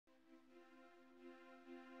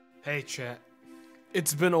Hey chat,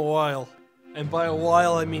 it's been a while, and by a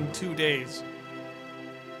while I mean 2 days.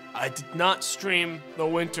 I did not stream the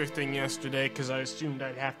winter thing yesterday because I assumed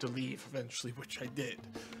I'd have to leave eventually, which I did.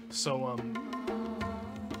 So,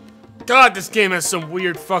 God, this game has some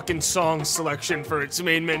weird fucking song selection for its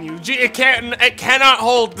main menu. It cannot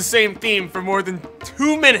hold the same theme for more than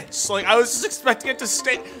 2 minutes. Like, I was just expecting it to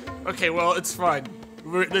stay. Okay, well, it's fine.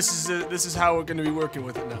 This is how we're gonna be working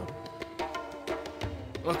with it now.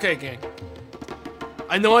 Okay, gang.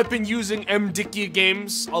 I know I've been using MDickie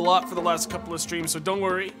games a lot for the last couple of streams, so don't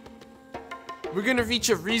worry. We're gonna reach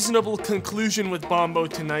a reasonable conclusion with Bombo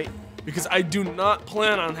tonight, because I do not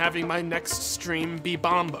plan on having my next stream be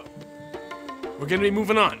Bombo. We're gonna be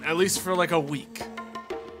moving on, at least for like a week,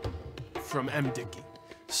 from MDickie.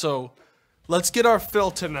 So, let's get our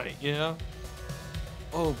fill tonight, yeah?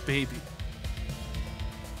 Oh, baby.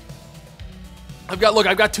 I've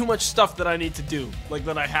got too much stuff that I need to do, like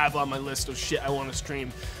that I have on my list of shit I want to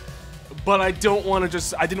stream. But I don't want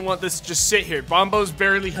to I didn't want this to just sit here. Bombo's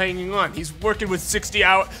barely hanging on. He's working with 60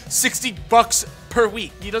 bucks per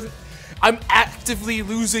week. I'm actively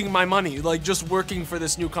losing my money, like just working for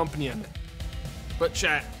this new company I'm in. But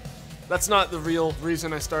chat, that's not the real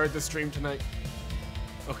reason I started this stream tonight.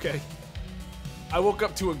 Okay. I woke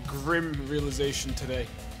up to a grim realization today.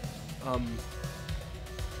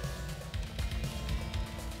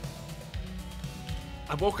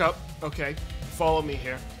 I woke up, okay, follow me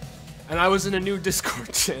here, and I was in a new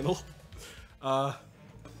Discord channel.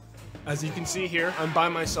 As you can see here, I'm by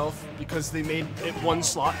myself because they made it one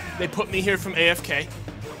slot. They put me here from AFK.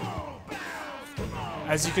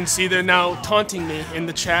 As you can see, they're now taunting me in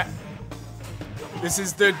the chat. This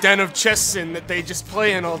is their den of chess sin that they just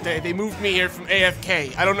play in all day. They moved me here from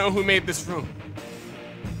AFK. I don't know who made this room.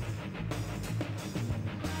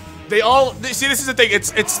 See, this is the thing,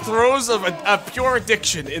 it's throes of a pure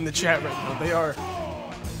addiction in the chat right now. They are,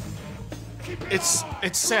 it's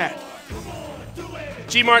sad.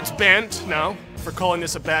 Gmart's banned now for calling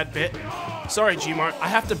this a bad bit. Sorry, Gmart, I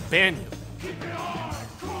have to ban you.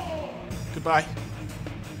 Goodbye.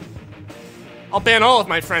 I'll ban all of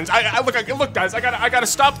my friends. Look, guys, I gotta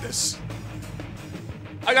stop this.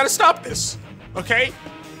 I gotta stop this, okay?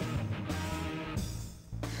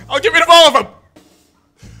 I'll get rid of all of them.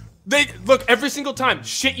 Look, every single time,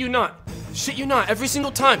 shit you not, every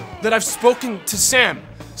single time that I've spoken to Sam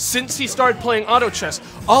since he started playing auto chess,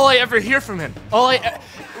 all I ever hear from him,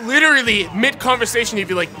 literally mid-conversation, he'd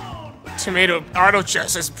be like, Tomato, auto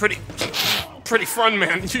chess is pretty fun,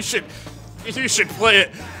 man, you should play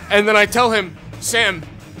it. And then I tell him, Sam,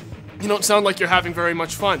 you don't sound like you're having very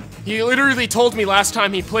much fun. He literally told me last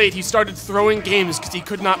time he played, he started throwing games because he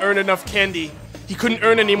could not earn enough candy. He couldn't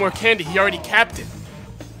earn any more candy, he already capped it.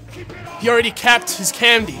 He already capped his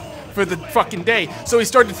candy for the fucking day, so he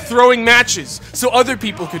started throwing matches so other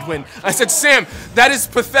people could win. I said, Sam, that is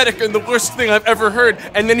pathetic and the worst thing I've ever heard.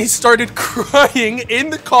 And then he started crying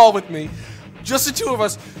in the call with me, just the two of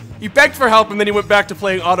us. He begged for help and then he went back to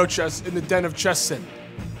playing auto chess in the den of chess sin.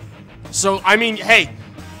 So, I mean, hey,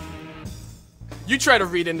 you try to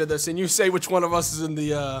read into this and you say which one of us is in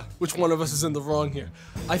the wrong here.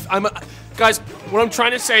 Guys, what I'm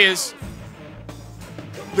trying to say is,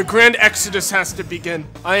 the grand exodus has to begin.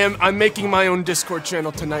 I'm making my own Discord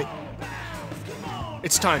channel tonight.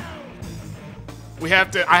 It's time. I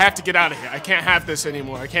have to get out of here. I can't have this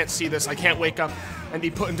anymore. I can't see this. I can't wake up and be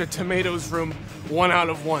put into Tomato's room 1 out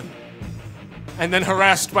of 1. And then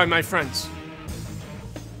harassed by my friends.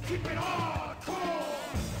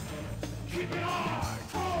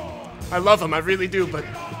 I love them, I really do, but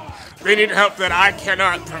they need help that I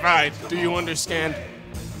cannot provide. Do you understand?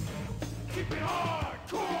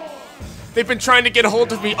 They've been trying to get a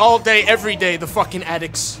hold of me all day, every day, the fucking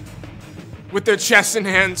addicts. With their chess in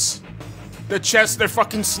hands. Their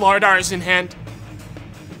fucking Slardars in hand.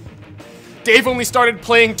 Dave only started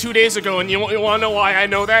playing 2 days ago, and you wanna know why I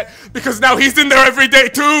know that? Because now he's in there every day,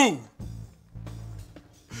 too!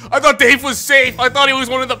 I thought Dave was safe. I thought he was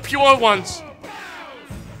one of the pure ones.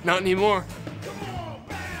 Not anymore.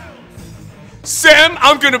 Sam,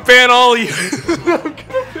 I'm gonna ban all of you. I'm gonna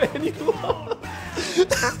ban you all.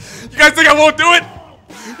 You guys think I won't do it?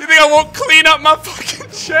 You think I won't clean up my fucking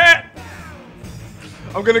chat?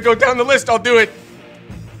 I'm gonna go down the list, I'll do it.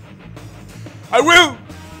 I will!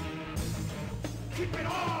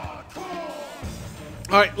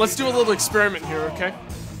 Alright, let's do a little experiment here, okay?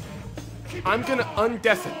 I'm gonna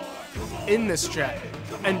undeafen in this chat,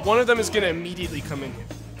 and one of them is gonna immediately come in here.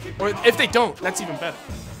 Or if they don't, that's even better.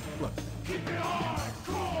 Look.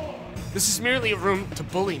 This is merely a room to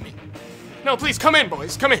bully me. No, please, come in,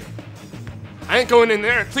 boys, come in. I ain't going in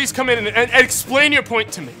there. Please come in and explain your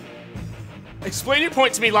point to me. Explain your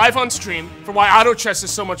point to me live on stream for why auto chess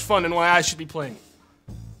is so much fun and why I should be playing.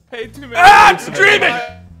 Hey, Tomato. Ah, I'm streaming!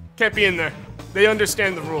 Can't be in there. They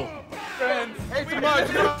understand the rule. Hey,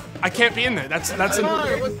 Tomato. I can't be in there. That's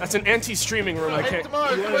an anti-streaming room. I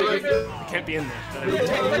can't be in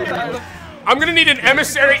there. I'm gonna need an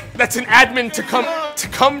emissary that's an admin to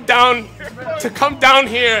come down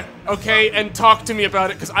here, okay, and talk to me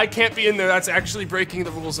about it, because I can't be in there. That's actually breaking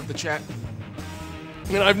the rules of the chat.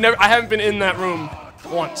 You know, I haven't been in that room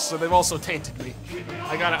once, so they've also tainted me.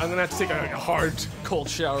 I'm gonna have to take a hard, cold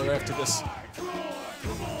shower after this.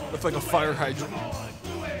 With like a fire hydrant.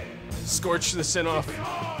 Scorch the sin off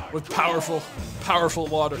with powerful, powerful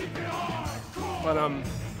water. But,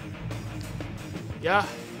 yeah.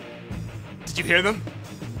 Did you hear them?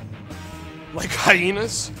 Like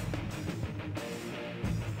hyenas?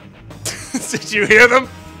 Did you hear them?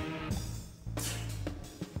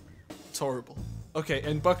 It's horrible. Okay,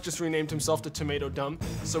 and Buck just renamed himself to Tomato Dumb,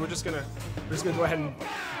 so we're just gonna go ahead and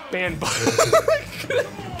ban Buck.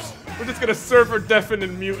 We're just gonna server deafen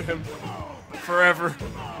and mute him forever.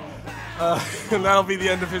 And that'll be the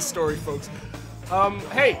end of his story, folks.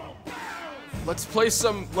 Hey, let's play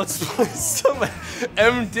some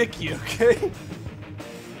M. Dicky, okay?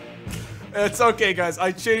 It's okay, guys.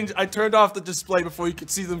 I turned off the display before you could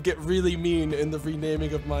see them get really mean in the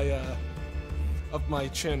renaming of my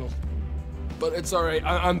channel. But it's alright.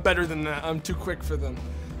 I'm better than that. I'm too quick for them.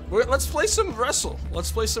 Let's play some wrestle.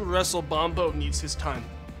 Let's play some wrestle. Bombo needs his time.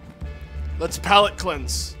 Let's palate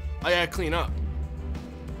cleanse. I gotta clean up.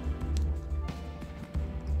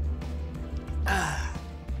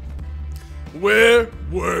 Where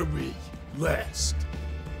were we last?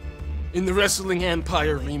 In the Wrestling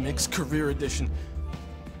MPire Remix Career Edition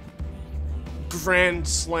Grand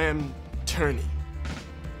Slam Tourney.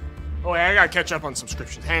 Oh, I gotta catch up on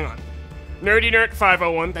subscriptions. Hang on. Nerdy Nerd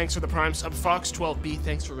 501, thanks for the Prime sub. Fox 12B,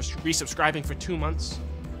 thanks for resubscribing for 2 months.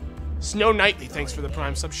 Snow Nightly, thanks for the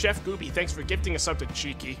Prime sub. Chef Gooby, thanks for gifting a sub to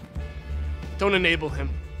Cheeky. Don't enable him.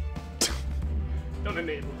 Don't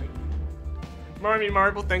enable him. Marmy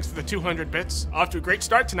Marble, thanks for the 200 bits. Off to a great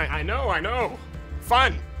start tonight. I know.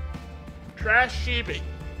 Fun. Trash Shebe,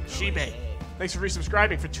 thanks for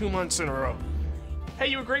resubscribing for 2 months in a row. Hey,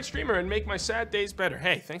 you're a great streamer and make my sad days better.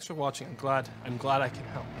 Hey, thanks for watching. I'm glad I can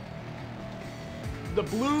help. The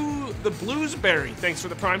Bluesberry, thanks for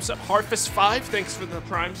the Prime sub. Harfest 5, thanks for the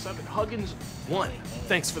Prime sub. And Huggins 1,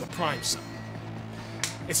 thanks for the Prime sub.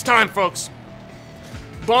 It's time, folks.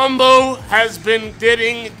 Bombo has been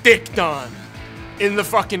getting dicked on in the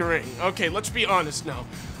fucking ring. Okay, let's be honest now.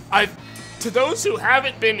 To those who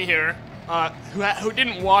haven't been here, who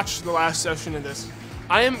didn't watch the last session of this,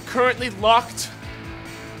 I am currently locked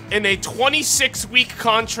in a 26-week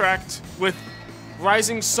contract with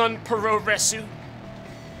Rising Sun Pro Resu.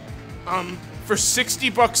 For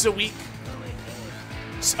 $60 a week.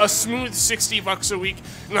 A smooth $60 a week.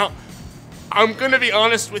 Now, I'm gonna be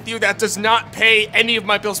honest with you, that does not pay any of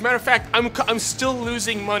my bills. Matter of fact, I'm still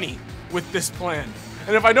losing money with this plan.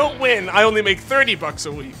 And if I don't win, I only make $30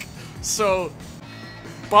 a week. So,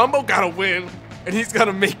 Bombo gotta win, and he's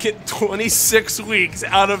gotta make it 26 weeks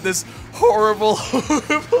out of this horrible,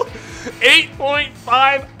 horrible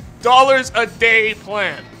 $8.5 a day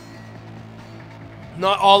plan.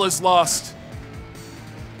 Not all is lost.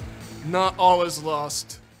 Not all is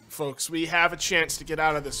lost, folks. We have a chance to get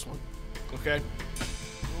out of this one, okay?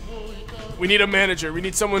 We need a manager. We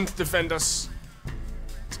need someone to defend us,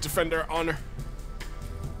 to defend our honor.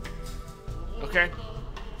 Okay?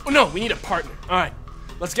 Oh no, we need a partner. All right,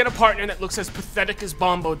 let's get a partner that looks as pathetic as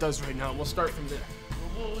Bombo does right now, and we'll start from there.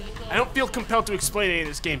 I don't feel compelled to explain any of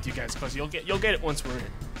this game to you guys, because you'll get it once we're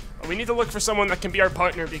in. But we need to look for someone that can be our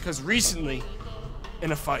partner, because recently,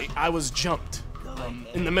 in a fight, I was jumped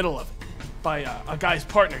in the middle of it by a guy's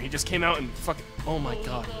partner. He just came out and fucking, oh my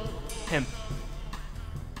god, him.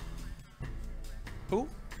 Who?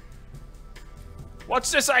 What's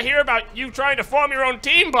this I hear about you trying to form your own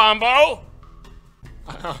team, Bombo?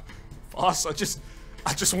 Boss, I just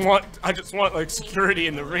want like security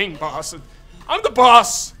in the ring, boss. I'm the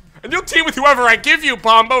boss, and you'll team with whoever I give you.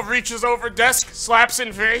 Bombo reaches over desk, slaps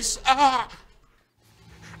in face.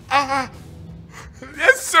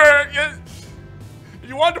 Yes, sir. Yes. If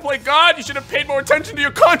you wanted to play God, you should have paid more attention to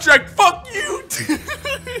your contract. Fuck you, dude.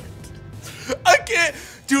 I can't,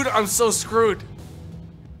 dude. I'm so screwed.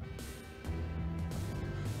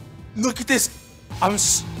 Look at this.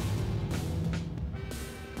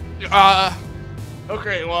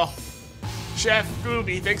 Okay, well, Chef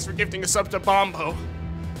Gooby, thanks for gifting us up to Bombo.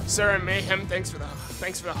 Sarah Mayhem, thanks for the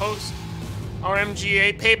host.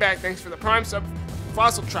 RMGA Payback, thanks for the Prime sub.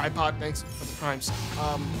 Fossil Tripod, thanks for the Prime sub.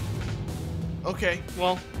 Okay,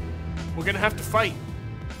 well, we're gonna have to fight.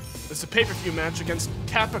 It's a pay-per-view match against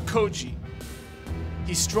Kappa Koji.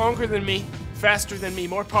 He's stronger than me, faster than me,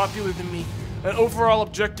 more popular than me, an overall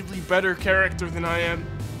objectively better character than I am.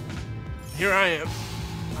 Here I am.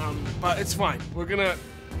 But it's fine. We're gonna...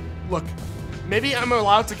 Look, maybe I'm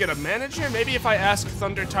allowed to get a manager? Maybe if I ask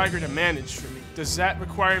Thunder Tiger to manage for me. Does that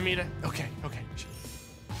require me to... Okay.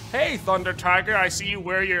 Hey, Thunder Tiger, I see you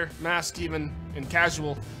wear your mask even in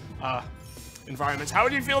casual, environments. How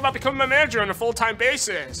would you feel about becoming my manager on a full-time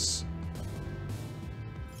basis?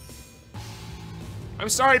 I'm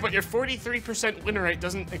sorry, but your 43% win rate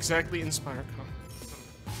doesn't exactly inspire confidence.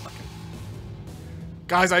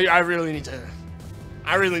 Guys, I really need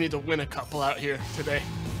to win a couple out here today.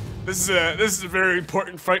 This is a very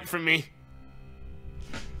important fight for me.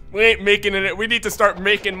 We ain't making it. We need to start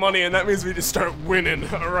making money, and that means we need to start winning.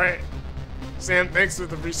 All right. Sam, thanks for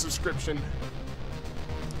the resubscription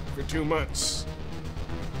for 2 months.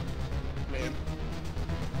 Man,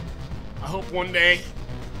 I hope one day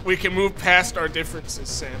we can move past our differences,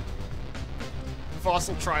 Sam.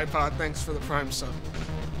 Fossil Tripod, thanks for the Prime sub.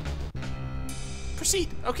 Proceed.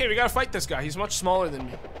 Okay, we gotta fight this guy. He's much smaller than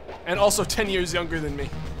me. And also 10 years younger than me.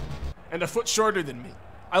 And a foot shorter than me.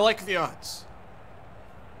 I like the odds.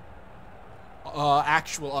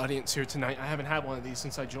 Actual audience here tonight. I haven't had one of these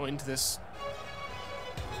since I joined this.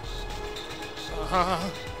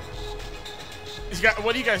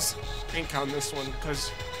 What do you guys think on this one? Because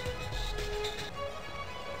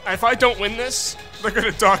if I don't win this, they're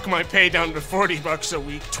gonna dock my pay down to $40 a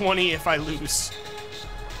week, 20 if I lose.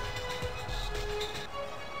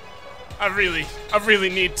 I really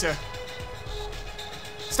need to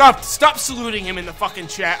stop saluting him in the fucking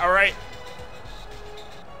chat, all right?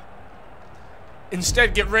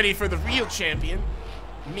 Instead, get ready for the real champion,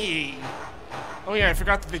 me. Oh yeah, I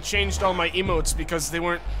forgot that they changed all my emotes because they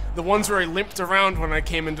weren't the ones where I limped around when I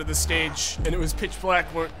came into the stage and it was pitch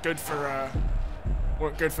black weren't good for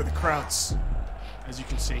the crowds, as you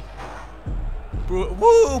can see.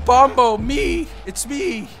 Woo, Bombo, me, it's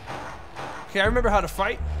me. Okay, I remember how to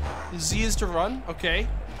fight. Z is to run. Okay.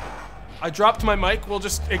 I dropped my mic. We'll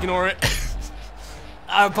just ignore it.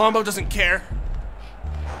 Bombo doesn't care.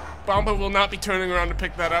 Bombo will not be turning around to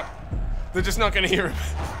pick that up. They're just not gonna hear him.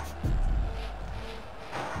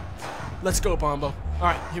 Let's go, Bombo.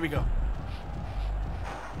 Alright, here we go.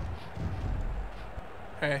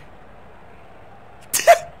 Hey.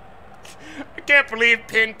 I can't believe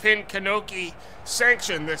Pin Kanoki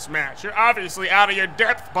sanctioned this match. You're obviously out of your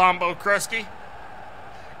depth, Bombo Crusty.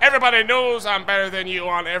 Everybody knows I'm better than you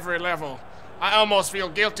on every level. I almost feel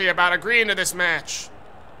guilty about agreeing to this match.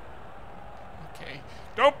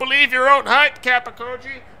 Don't believe your own hype, Kappa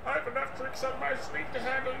Koji. I have enough tricks up my sleeve to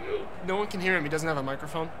handle you. No one can hear him. He doesn't have a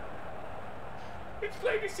microphone. It's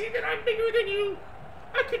plain to see that I'm bigger than you.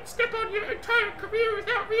 I could step on your entire career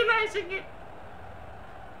without realizing it.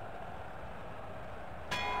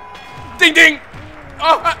 Ding ding!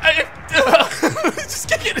 Oh, just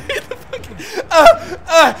kick it in the fucking.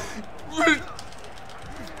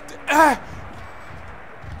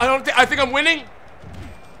 I think I'm winning.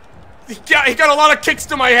 He got a lot of kicks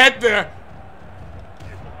to my head there.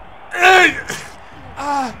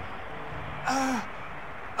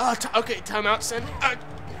 Okay, timeout, Sen.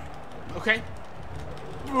 Okay.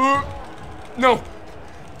 No.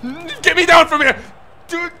 Get me down from here.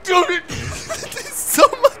 Dude. He's so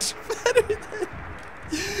much better than.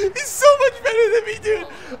 He's so much better than me, dude.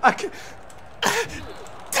 I can.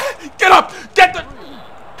 Get up. Get the.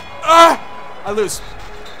 I lose.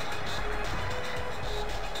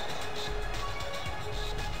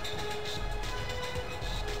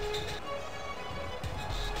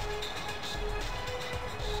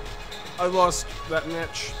 I lost that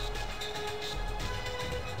match.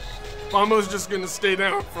 Bombo's just gonna stay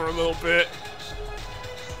down for a little bit.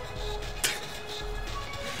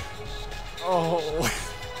 Oh.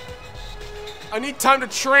 I need time to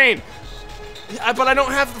train. But I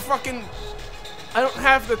don't have the fucking... I don't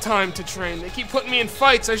have the time to train. They keep putting me in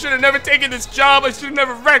fights. I should have never taken this job. I should have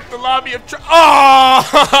never wrecked the lobby of Oh!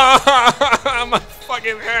 My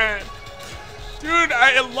fucking head. Dude,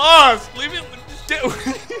 I lost. Leave it. Get away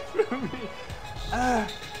from me.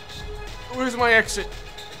 Where's my exit?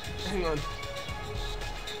 Hang on.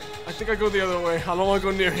 I think I go the other way. I don't want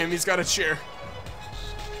to go near him. He's got a chair.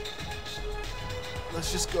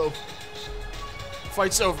 Let's just go.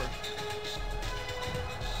 Fight's over.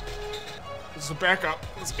 This is a backup.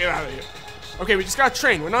 Let's get out of here. Okay, we just gotta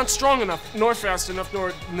train. We're not strong enough, nor fast enough,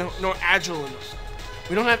 nor agile enough.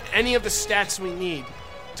 We don't have any of the stats we need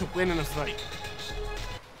to win in a fight.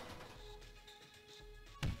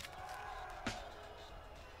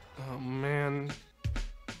 Oh man.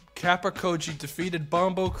 Kappa Koji defeated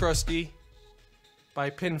Bombo Crusty by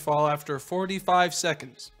pinfall after 45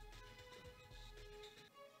 seconds.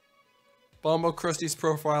 Bombo Crusty's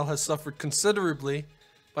profile has suffered considerably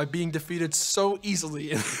by being defeated so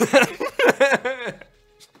easily.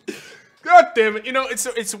 God damn it! You know,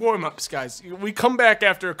 it's warm-ups, guys. We come back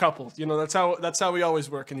after a couple. You know, that's how we always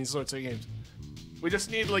work in these sorts of games. We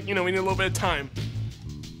just need, like, you know, we need a little bit of time.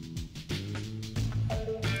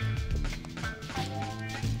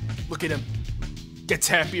 Look at him. Gets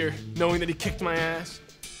happier knowing that he kicked my ass.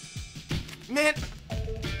 Man.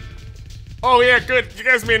 Oh yeah, good. You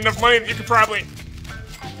guys made enough money that you could probably.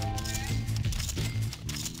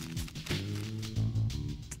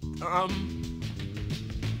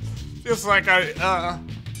 Feels like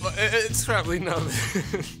it's probably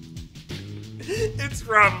nothing. It's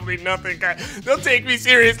probably nothing, guys. They'll take me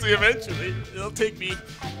seriously eventually. They'll take me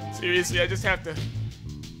seriously. I just have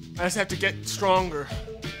to get stronger.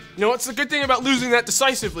 You know what's the good thing about losing that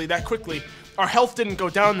decisively, that quickly? Our health didn't go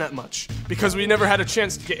down that much because we never had a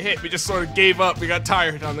chance to get hit. We just sort of gave up. We got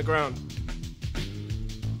tired on the ground.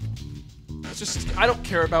 It's just, I don't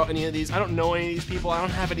care about any of these. I don't know any of these people. I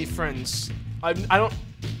don't have any friends. I don't.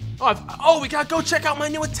 Oh, we gotta go check out my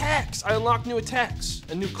new attacks. I unlocked new attacks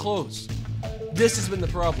and new clothes. This has been the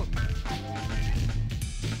problem.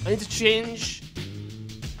 I need to change.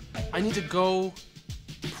 I need to go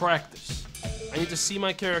practice. I need to see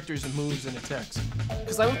my characters and moves and attacks.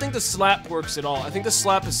 Because I don't think the slap works at all. I think the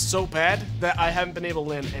slap is so bad that I haven't been able to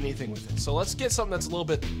land anything with it. So let's get something that's a little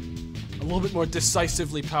bit more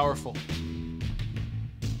decisively powerful.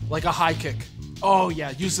 Like a high kick. Oh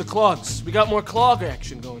yeah, use the clogs. We got more clog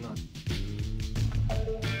action going on.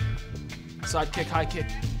 Side kick, high kick.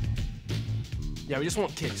 Yeah, we just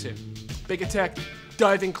want kicks here. Big attack,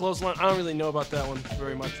 diving clothesline. I don't really know about that one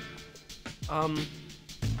very much.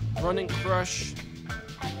 Running crush.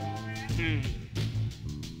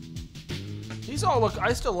 These all look,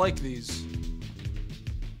 I still like these.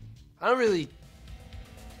 I don't really,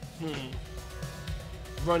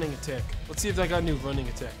 Running attack. Let's see if I got a new running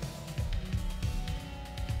attack.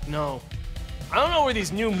 No. I don't know where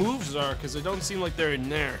these new moves are, because they don't seem like they're in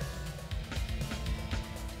there.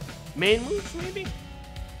 Main moves, maybe?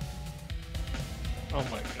 Oh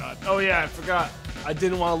my god. Oh yeah, I forgot. I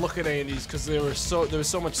didn't want to look at any of these because there was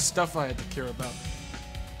so much stuff I had to care about.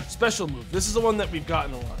 Special move. This is the one that we've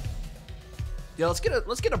gotten a lot. Yeah, let's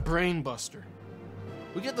get a brain buster.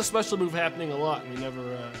 We get the special move happening a lot, and we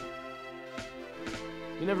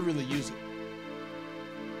never really use it.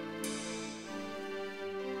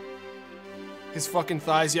 His fucking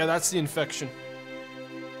thighs. Yeah, that's the infection.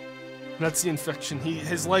 That's the infection.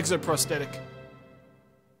 His legs are prosthetic.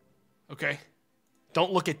 Okay.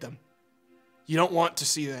 Don't look at them. You don't want to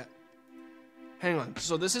see that. Hang on.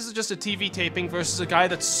 So this is just a TV taping versus a guy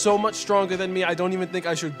that's so much stronger than me. I don't even think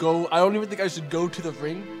I should go to the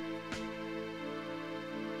ring.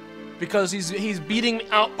 Because he's beating me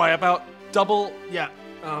out by about double. Yeah.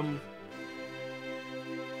 I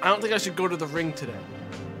don't think I should go to the ring today.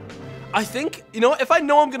 I think, you know, if I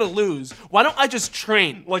know I'm gonna lose, why don't I just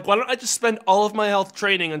train? Like, why don't I just spend all of my health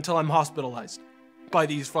training until I'm hospitalized by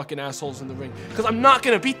these fucking assholes in the ring? Because I'm not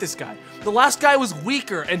gonna beat this guy. The last guy was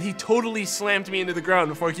weaker, and he totally slammed me into the ground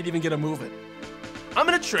before I could even get a move in. I'm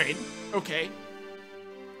gonna train, okay?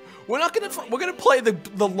 We're gonna play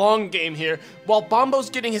the long game here, while Bombo's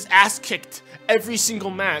getting his ass kicked every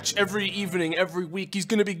single match, every evening, every week. He's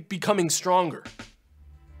gonna be becoming stronger.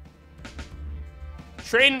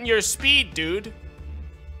 Train your speed, dude.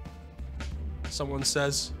 Someone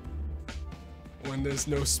says, when there's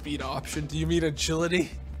no speed option, do you mean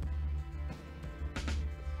agility?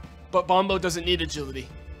 But Bombo doesn't need agility.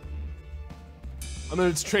 I'm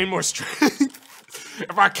gonna train more strength.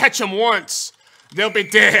 If I catch them once, they'll be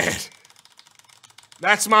dead.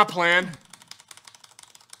 That's my plan.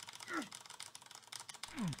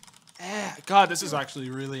 God, this is actually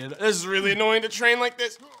really annoying to train like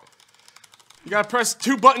this. You gotta press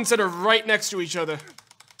 2 buttons that are right next to each other.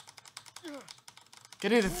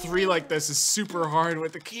 Getting to 3 like this is super hard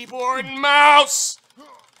with the keyboard and mouse.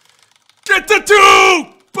 Get to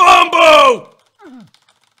 2! Bombo!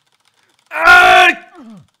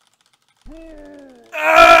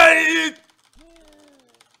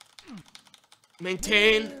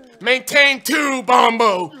 Maintain 2,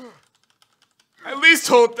 Bombo. At least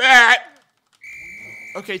hold that.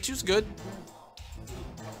 Okay, 2's good.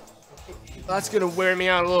 That's gonna wear me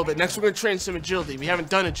out a little bit. Next, we're gonna train some agility. We haven't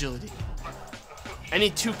done agility. I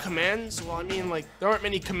need 2 commands? Well, I mean, like, there aren't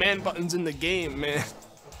many command buttons in the game, man.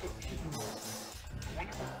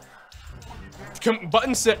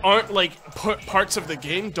 buttons that aren't like parts of the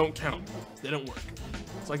game don't count. They don't work.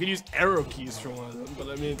 So I could use arrow keys for one of them, but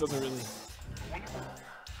I mean it doesn't really.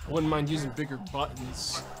 I wouldn't mind using bigger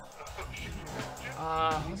buttons.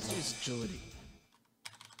 Let's use agility.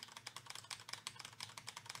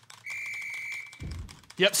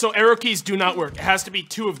 Yep, so arrow keys do not work. It has to be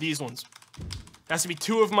 2 of these ones. It has to be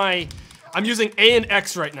 2 of my... I'm using A and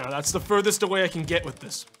X right now. That's the furthest away I can get with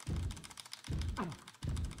this.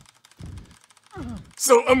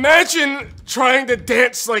 So imagine trying to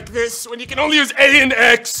dance like this when you can only use A and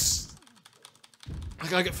X. I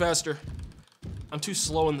gotta get faster. I'm too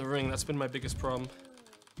slow in the ring. That's been my biggest problem.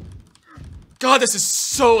 God, this is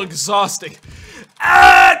so exhausting.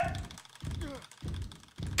 Ah!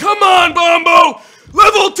 Come on, Bombo!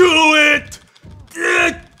 Level 2 it!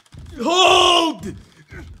 Hold!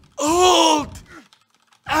 Hold!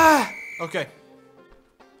 Ah! Okay.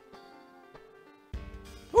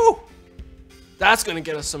 Woo! That's gonna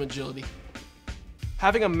get us some agility.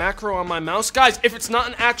 Having a macro on my mouse. Guys, if it's not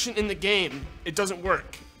an action in the game, it doesn't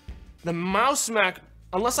work. The mouse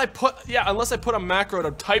unless I put a macro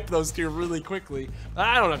to type those two really quickly.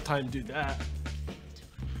 I don't have time to do that.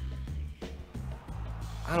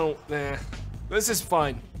 Nah. This is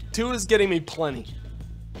fine. 2 is getting me plenty.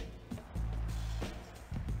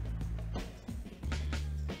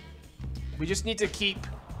 We just need to keep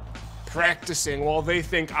practicing while they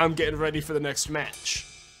think I'm getting ready for the next match.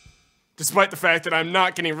 Despite the fact that I'm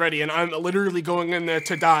not getting ready and I'm literally going in there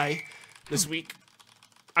to die this week.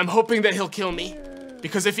 I'm hoping that he'll kill me,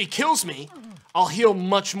 because if he kills me, I'll heal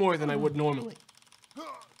much more than I would normally.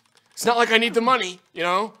 It's not like I need the money, you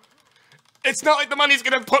know? It's not like the money's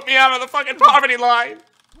gonna put me out of the fucking poverty line.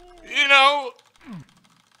 You know?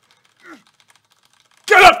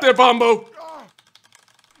 Get up there, Bombo!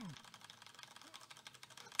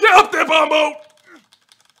 Get up there, Bombo!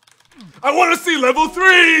 I wanna see level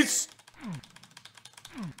 3s!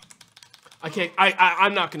 I can't,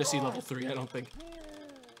 I'm not gonna see level 3, I don't think.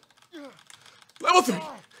 Level 3!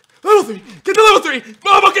 Level 3! Get to level 3!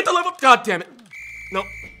 Bombo, get to level, god damn it. Nope.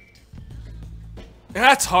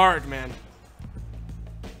 That's hard, man.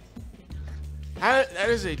 That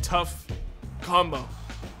is a tough combo.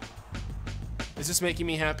 Is this making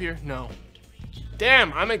me happier? No.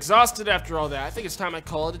 Damn, I'm exhausted after all that. I think it's time I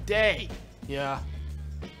call it a day. Yeah.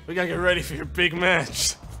 We gotta get ready for your big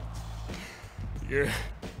match.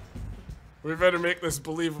 We better make this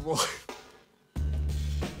believable.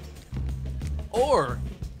 Or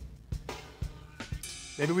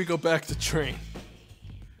maybe we go back to train.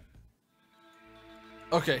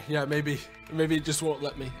 Okay, yeah, maybe it just won't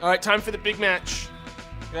let me. All right, time for the big match,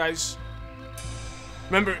 guys.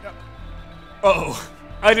 Remember, uh-oh,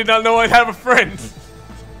 I did not know I'd have a friend.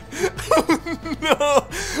 No,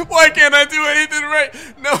 why can't I do anything right?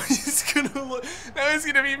 No, now he's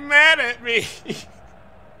gonna be mad at me.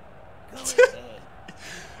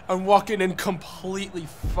 I'm walking in completely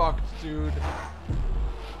fucked, dude.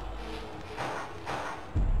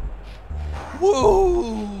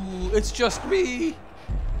 Woo! It's just me.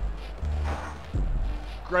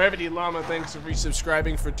 Gravity Llama, thanks for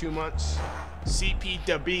resubscribing for 2 months. CP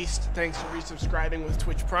Da Beast, thanks for resubscribing with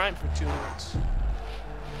Twitch Prime for 2 months.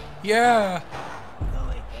 Yeah.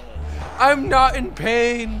 I'm not in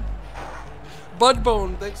pain.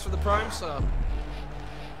 Budbone, thanks for the Prime sub.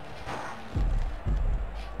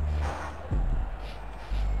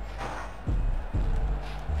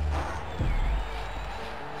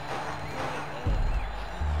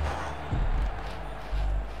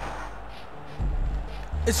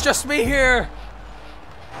 It's just me here.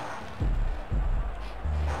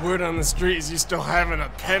 Word on the street is you still have an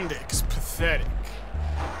appendix. Pathetic.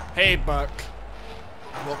 Hey, Buck.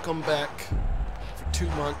 Welcome back for 2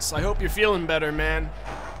 months. I hope you're feeling better, man.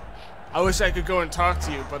 I wish I could go and talk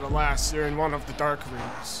to you, but alas, you're in one of the dark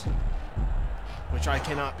rooms, which I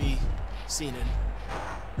cannot be seen in.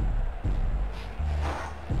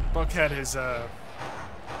 Buck had his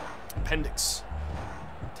appendix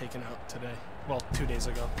taken out today. Well, 2 days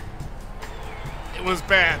ago. It was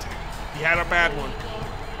bad. He had a bad one.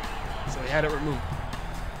 So he had it removed.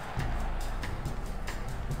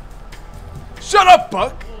 Shut up,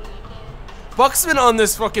 Buck! Buck's been on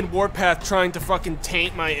this fucking warpath trying to fucking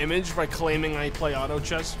taint my image by claiming I play auto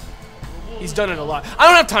chess. He's done it a lot. I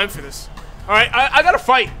don't have time for this. Alright, I gotta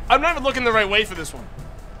fight. I'm not even looking the right way for this one.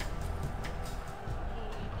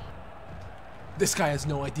 This guy has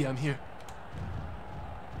no idea I'm here.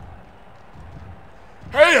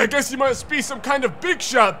 Hey, I guess you must be some kind of big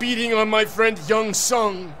shot beating on my friend Young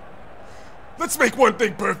Sung. Let's make one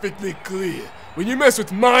thing perfectly clear. When you mess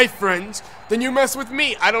with my friends, then you mess with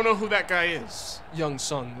me. I don't know who that guy is. Young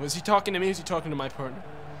Sung. Was he talking to me or was he talking to my partner?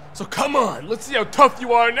 So come on, let's see how tough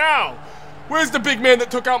you are now. Where's the big man that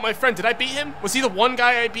took out my friend? Did I beat him? Was he the one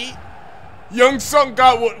guy I beat? Young Sung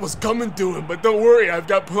got what was coming to him, but don't worry, I've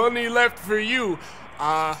got plenty left for you.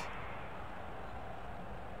 Oh!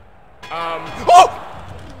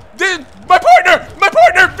 My partner! My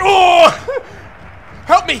partner! Oh!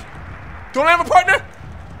 Help me! Don't I have a partner?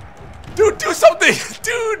 Dude, do something!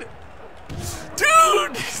 Dude!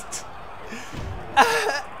 Dude!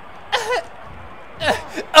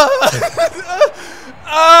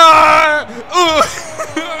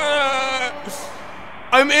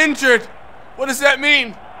 I'm injured. What does that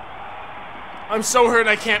mean? I'm so hurt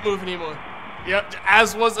I can't move anymore. Yep,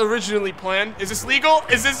 as was originally planned. Is this legal?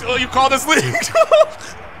 Is this what you call this legal?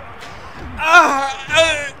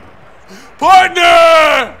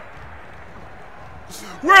 Partner!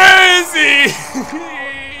 Where is he?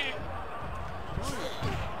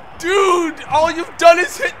 Dude, all you've done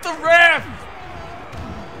is hit the ref.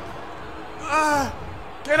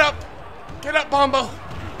 Get up. Get up, Bombo.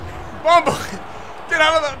 Bombo, get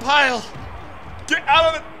out of that pile. Get out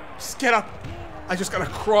of the... Just get up. I just gotta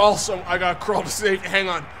crawl, so I gotta crawl to save. Hang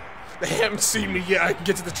on. They haven't seen me yet. I can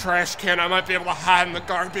get to the trash can. I might be able to hide in the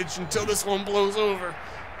garbage until this one blows over.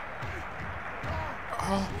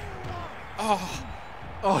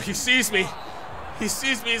 Oh, he sees me. He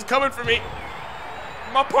sees me. He's coming for me.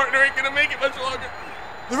 My partner ain't gonna make it much longer.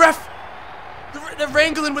 The ref! They're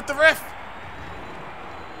wrangling with the ref.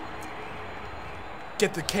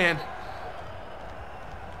 Get the can.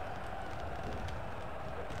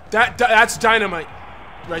 That's dynamite.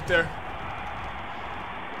 Right there.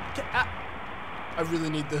 I really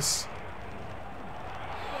need this.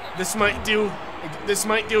 This might do. This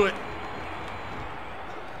might do it.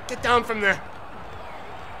 Get down from there.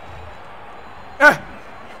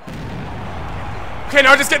 Okay,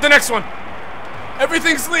 now just get the next one.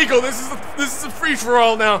 Everything's legal. This is a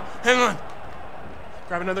free-for-all now. Hang on.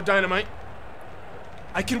 Grab another dynamite.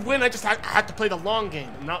 I can win. I just have to play the long game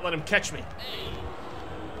and not let him catch me.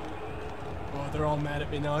 Oh, they're all mad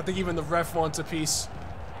at me now. I think even the ref wants a piece.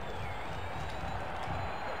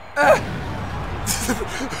 I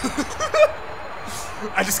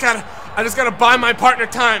just gotta buy my partner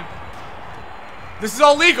time. This is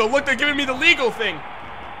all legal. Look, they're giving me the legal thing.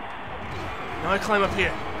 Now I climb up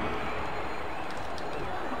here.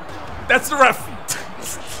 That's the ref.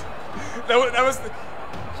 that was the...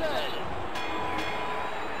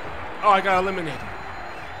 Oh, I got eliminated.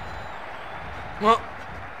 Well,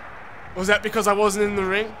 was that because I wasn't in the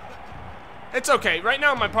ring? It's okay. Right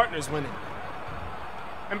now, my partner's winning.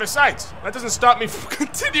 And besides, that doesn't stop me from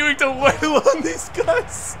continuing to wail on these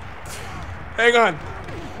guys. Hang on.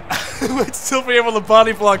 I might still be able to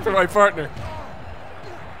body block for my partner.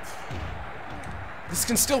 This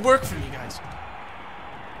can still work for me, guys.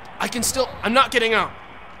 I'm not getting out.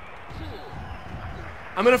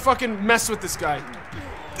 I'm gonna fucking mess with this guy.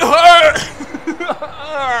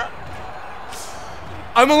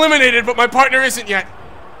 I'm eliminated, but my partner isn't yet.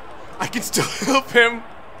 I can still help him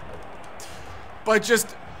by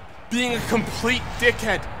just being a complete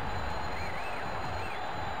dickhead.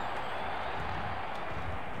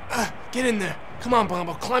 Get in there. Come on,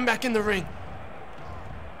 Bombo. Climb back in the ring.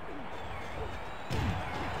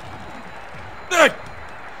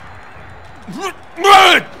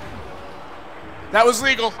 That was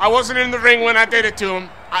legal. I wasn't in the ring when I did it to him.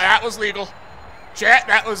 That was legal. Chat,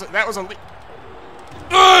 that was a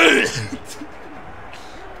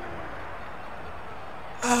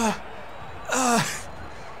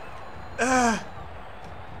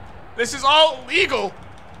This is all legal.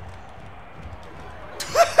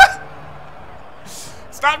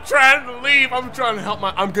 Stop trying to leave. I'm trying to help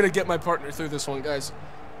I'm gonna get my partner through this one, guys.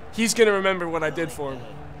 He's gonna remember what I did for him.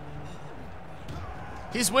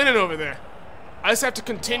 He's winning over there. I just have to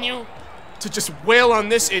continue to just wail on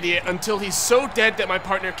this idiot until he's so dead that my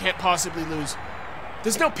partner can't possibly lose.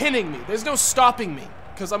 There's no pinning me. There's no stopping me,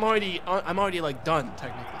 because I'm already like done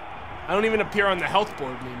technically. I don't even appear on the health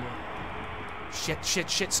board anymore.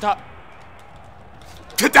 Shit, stop.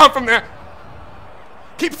 Get down from there.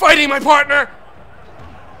 Keep fighting, my partner.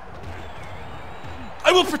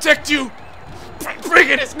 I will protect you. Bring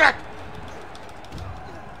it, his neck.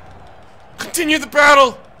 Continue the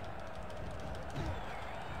battle.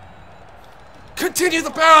 Continue the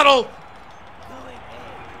battle.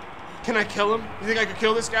 Can I kill him? You think I could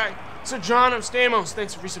kill this guy? Sir John of Stamos,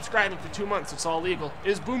 thanks for resubscribing for 2 months. It's all legal.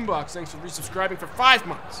 Is Boombox, thanks for resubscribing for 5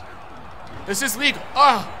 months. This is legal.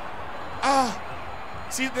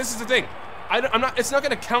 See, this is the thing. It's not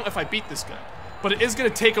gonna count if I beat this guy, but it is gonna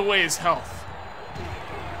take away his health.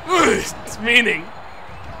 Meaning,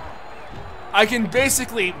 I can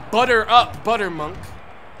basically butter up Buttermonk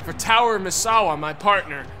for Tower Misawa, my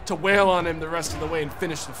partner, to wail on him the rest of the way and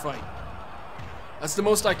finish the fight. That's the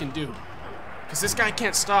most I can do. Because this guy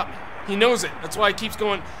can't stop me. He knows it. That's why he keeps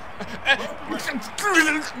going.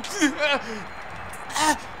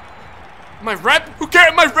 My rep? Who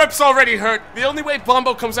cares? My rep's already hurt. The only way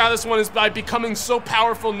Bombo comes out of this one is by becoming so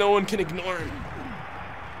powerful no one can ignore him.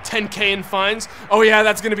 10K in fines? Oh yeah,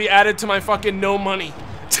 that's gonna be added to my fucking no money.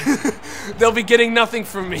 They'll be getting nothing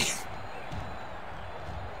from me.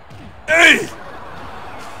 Hey!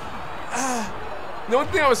 The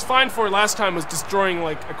only thing I was fined for last time was destroying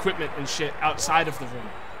like equipment and shit outside of the ring.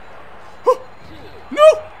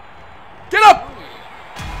 No! Get up!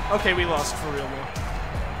 Okay, we lost for real now.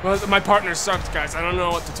 Well, my partner sucked, guys. I don't know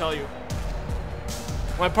what to tell you.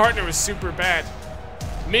 My partner was super bad.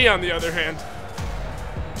 Me, on the other hand.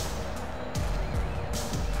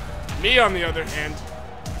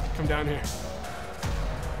 Come down here.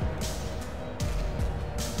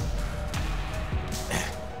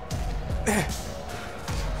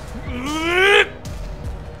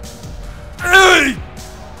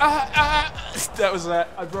 That was that.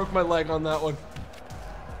 I broke my leg on that one.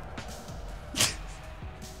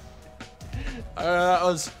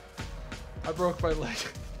 I broke my leg.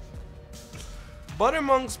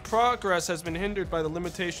 Buttermonk's progress has been hindered by the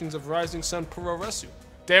limitations of Rising Sun Puroresu.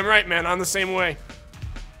 Damn right, man. I'm the same way.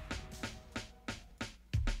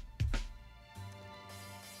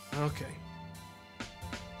 Okay.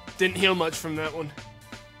 Didn't heal much from that one.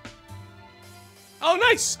 Oh,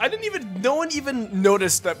 nice! No one even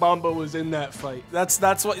noticed that Bombo was in that fight. That's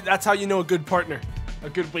how you know a good partner. A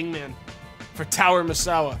good wingman. For Tower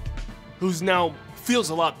Misawa. Who's now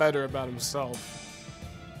feels a lot better about himself.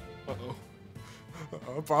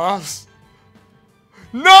 Uh-oh. Boss.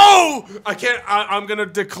 No! I can't. I'm gonna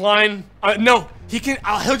decline. No, he can.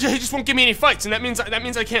 He just won't give me any fights, and that means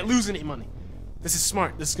I can't lose any money. This is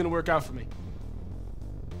smart. This is gonna work out for me.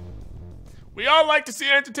 We all like to see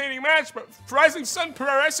an entertaining match, but Rising Sun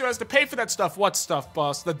Puroresu has to pay for that stuff. What stuff,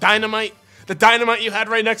 boss? The dynamite? The dynamite you had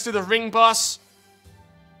right next to the ring, boss?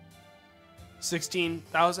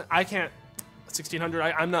 16,000? I can't. 1,600?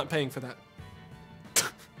 I'm not paying for that.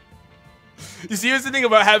 You see, here's the thing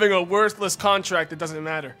about having a worthless contract. It doesn't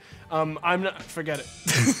matter. I'm not. Forget it.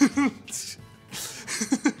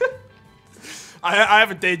 I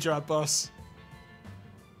have a day job, boss.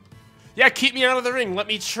 Yeah, keep me out of the ring. Let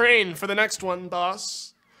me train for the next one,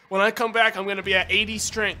 boss. When I come back, I'm gonna be at 80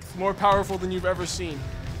 strength, more powerful than you've ever seen.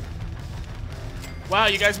 Wow,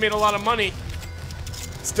 you guys made a lot of money.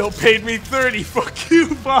 Still paid me 30. Fuck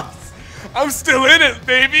you, boss. I'm still in it,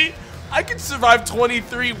 baby. I can survive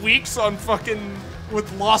 23 weeks on fucking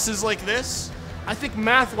with losses like this. I think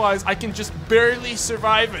math-wise, I can just barely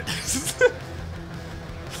survive it.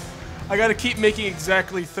 I gotta keep making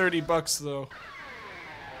exactly 30 bucks though.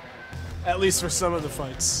 At least for some of the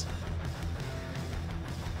fights.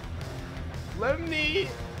 Lemny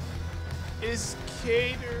is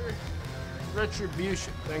cater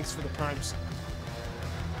retribution. Thanks for the prime sub.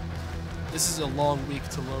 This is a long week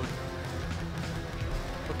to load.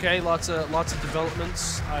 Okay, lots of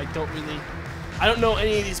developments. I don't know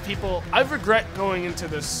any of these people. I regret going into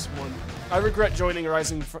this one. I regret joining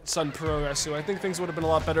Rising Sun Puroresu. I think things would have been a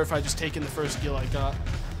lot better if I just taken the first guild I got,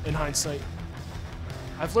 in hindsight.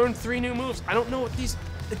 I've learned 3 new moves. I don't know what these...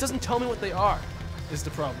 It doesn't tell me what they are, is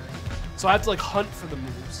the problem. So I have to, like, hunt for the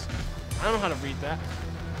moves. I don't know how to read that.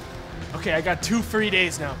 Okay, I got 2 free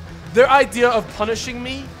days now. Their idea of punishing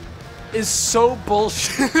me is so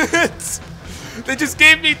bullshit. They just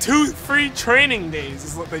gave me 2 free training days,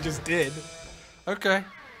 is what they just did. Okay.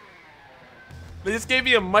 They just gave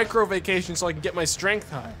me a micro vacation so I can get my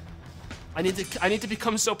strength high. I need to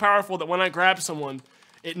become so powerful that when I grab someone,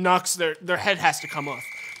 it knocks their head has to come off.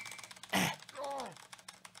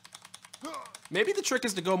 Maybe the trick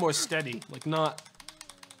is to go more steady, like not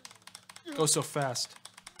go so fast.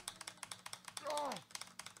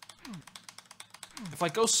 If I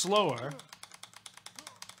go slower...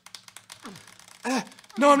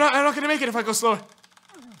 No, I'm not gonna make it if I go slower.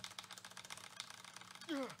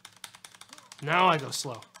 Now I go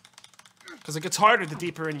slow. Because it gets harder the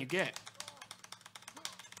deeper in you get.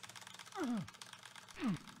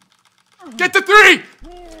 Get to 3!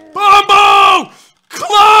 Bombo!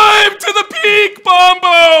 Climb to the peak,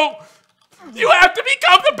 Bombo! You have to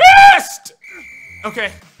become the best!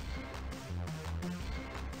 Okay.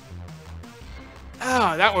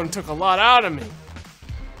 Ah, that one took a lot out of me.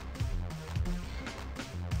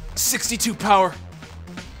 62 power.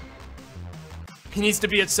 He needs to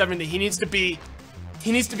be at 70. He needs to be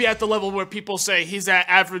He needs to be at the level where people say he's at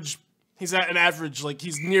average. He's at an average, like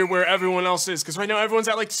he's near where everyone else is. Because right now everyone's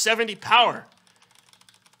at like 70 power.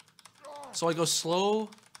 So I go slow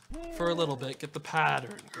for a little bit, get the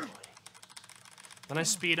pattern going. Then I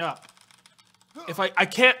speed up. If I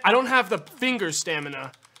don't have the finger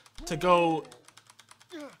stamina to go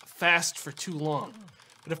fast for too long.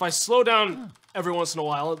 But if I slow down every once in a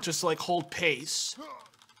while, just to like hold pace,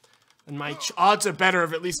 then my odds are better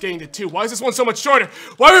of at least getting to 2. Why is this one so much shorter?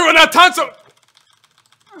 Why are we running out of time so...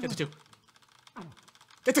 Get to 2.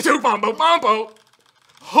 Get to 2, Bombo, Bombo!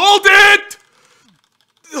 Hold it!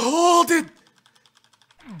 Hold it!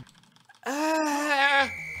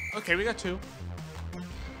 Okay, we got 2.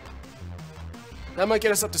 That might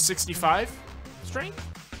get us up to 65 strength?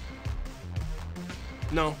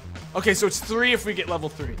 No. Okay, so it's 3 if we get level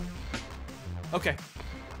 3. Okay.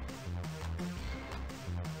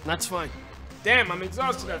 That's fine. Damn, I'm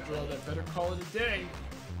exhausted after all that. Better call it a day.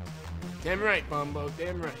 Damn right, Bombo.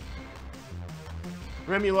 Damn right.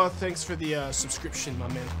 Remulaw, thanks for the subscription, my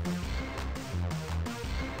man.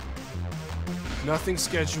 Nothing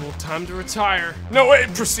scheduled. Time to retire. No,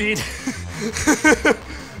 wait, proceed. For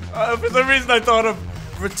some reason I thought of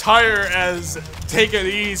retire as take it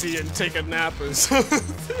easy and take a nap or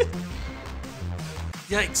something.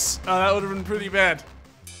 Yikes. That would have been pretty bad.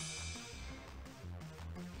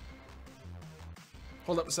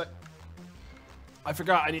 Hold up a sec. I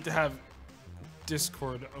forgot I need to have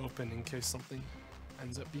Discord open in case something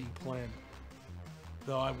ends up being planned.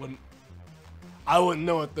 Though I wouldn't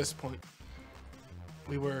know at this point.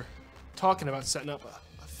 We were talking about setting up a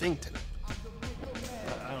thing tonight. But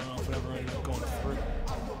I don't know if it ever ended up going through.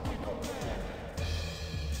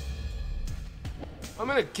 I'm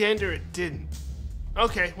gonna gander it didn't.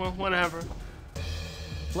 Okay, well, whatever.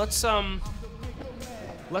 Let's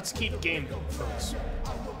keep game going, folks.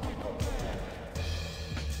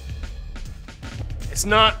 It's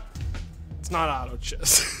not auto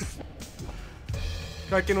chess.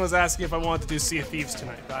 Kraken was asking if I wanted to do Sea of Thieves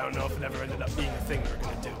tonight, but I don't know if it ever ended up being a thing we were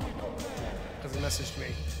gonna do. Because he messaged me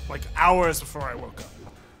like hours before I woke up.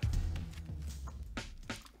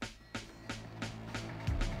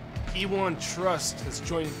 E1 Trust is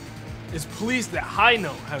pleased that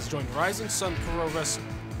Hino has joined Rising Sun Pro Wrestling.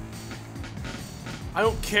 I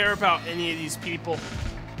don't care about any of these people.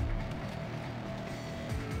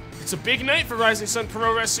 It's a big night for Rising Sun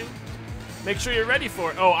Pro Wrestling. Make sure you're ready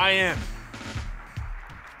for it. Oh, I am.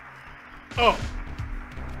 Oh.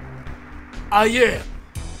 I am.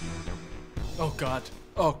 Oh God.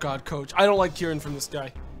 Oh God, Coach. I don't like hearing from this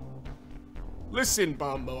guy. Listen,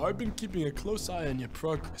 Bombo, I've been keeping a close eye on your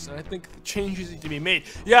progress, and I think the changes need to be made.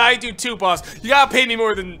 Yeah, I do too, boss. You gotta pay me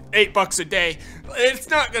more than $8 a day. It's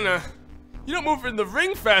not gonna... You don't move in the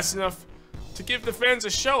ring fast enough to give the fans a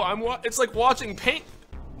show. It's like watching paint...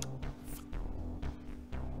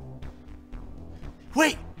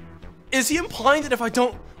 Wait! Is he implying that if I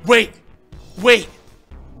don't... Wait!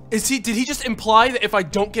 Did he just imply that if I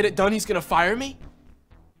don't get it done, he's gonna fire me?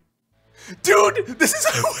 Dude, this is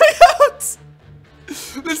our way out!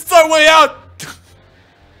 This is our way out!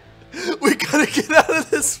 We gotta get out of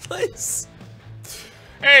this place.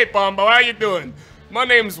 Hey, Bombo, how you doing? My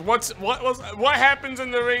name's what happens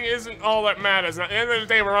in the ring isn't all that matters. At the end of the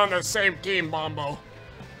day, we're on the same team, Bombo.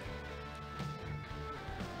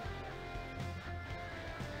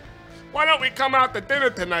 Why don't we come out to dinner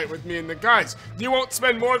tonight with me and the guys? You won't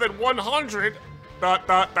spend more than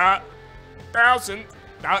 100,000.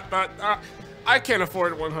 I can't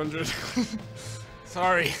afford 100.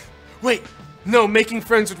 Sorry. Wait, no, making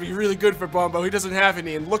friends would be really good for Bombo. He doesn't have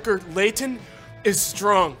any, and Looker Layton is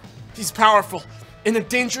strong. He's powerful. In a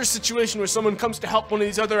dangerous situation where someone comes to help one of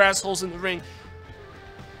these other assholes in the ring.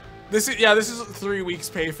 This is 3 weeks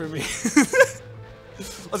pay for me.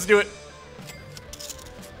 Let's do it.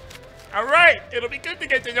 Alright, it'll be good to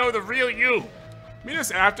get to know the real you. Meet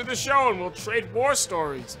us after the show and we'll trade war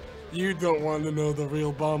stories. You don't want to know the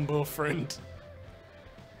real Bombo, friend.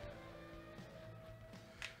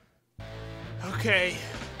 Okay.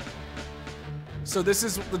 So this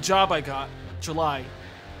is the job I got, July.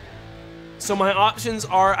 So my options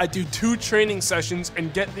are I do 2 training sessions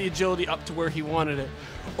and get the agility up to where he wanted it.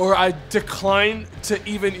 Or I decline to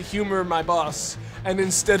even humor my boss and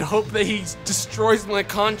instead hope that he destroys my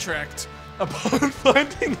contract. Upon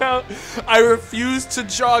finding out I refused to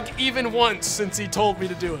jog even once since he told me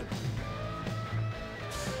to do it.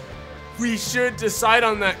 We should decide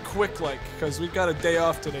on that quick, because we've got a day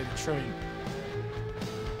off today to train.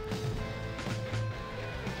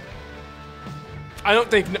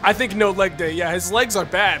 I think no leg day. Yeah, his legs are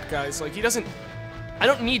bad, guys. Like, he doesn't... I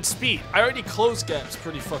don't need speed. I already close gaps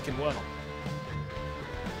pretty fucking well.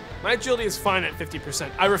 My agility is fine at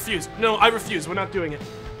 50%. I refuse. No, I refuse. We're not doing it.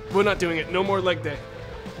 We're not doing it. No more leg day.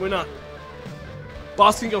 We're not.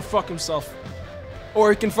 Boss can go fuck himself.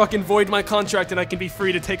 Or he can fucking void my contract and I can be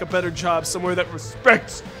free to take a better job somewhere that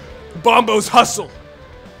respects Bombo's hustle.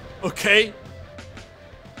 Okay?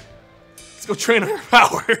 Let's go train our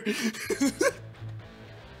power.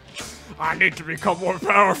 I need to become more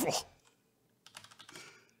powerful.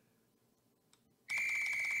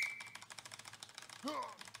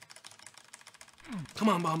 Come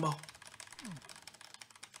on, Bombo.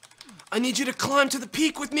 I need you to climb to the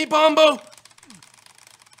peak with me, Bombo.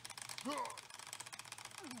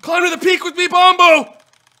 Climb to the peak with me, Bombo.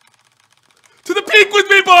 To the peak with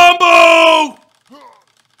me, Bombo.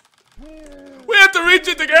 We have to reach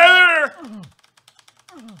it together.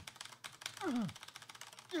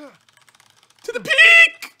 To the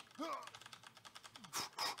peak.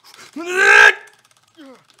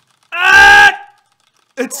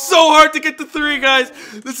 It's so hard to get to 3, guys.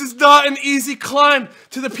 This is not an easy climb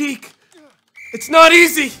to the peak. It's not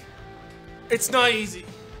easy. It's not easy.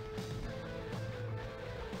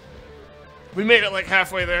 We made it like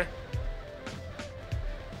halfway there.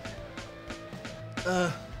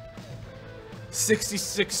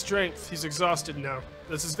 66 strength. He's exhausted now.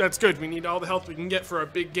 That's good. We need all the help we can get for our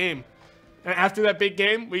big game. And after that big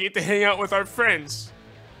game, we get to hang out with our friends.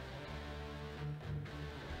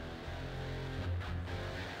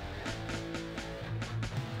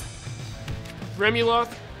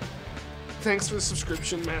 Remuloth, thanks for the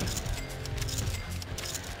subscription, man.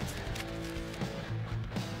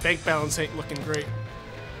 Bank balance ain't looking great.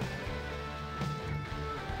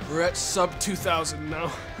 We're at sub 2,000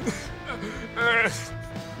 now.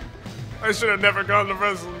 I should have never gone to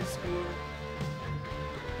wrestling school.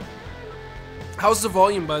 How's the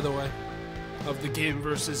volume, by the way, of the game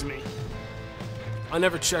versus me? I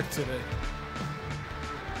never checked today.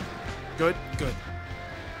 Good? Good.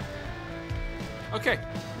 Okay,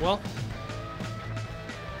 well.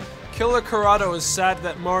 Killer Corrado is sad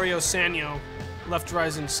that Mario Sanyo left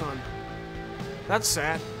Rising Sun. That's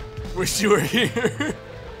sad. Wish you were here.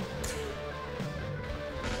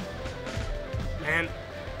 Man.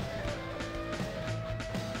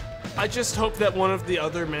 I just hope that one of the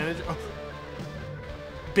other managers... Oh.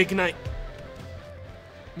 Big night.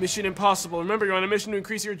 Mission impossible. Remember, you're on a mission to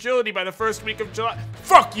increase your agility by the first week of July.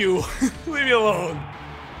 Fuck you! Leave me alone.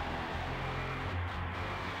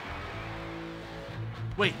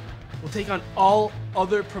 Wait, we'll take on all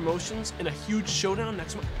other promotions in a huge showdown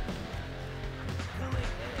next month?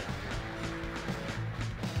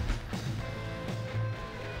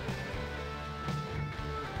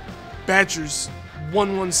 Badgers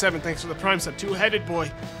 117, thanks for the Prime sub. Two-headed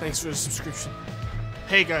boy, thanks for the subscription.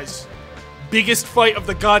 Hey guys, biggest fight of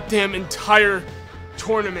the goddamn entire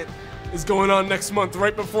tournament is going on next month,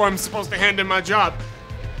 right before I'm supposed to hand in my job.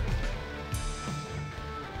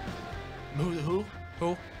 Who?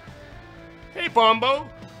 Who? Hey Bombo,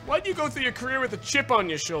 why'd you go through your career with a chip on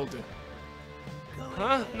your shoulder?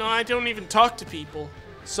 Huh? No, I don't even talk to people.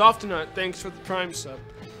 Softenut, thanks for the Prime sub.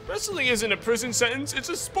 Wrestling isn't a prison sentence, it's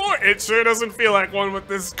a sport. It sure doesn't feel like one with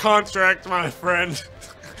this contract, my friend.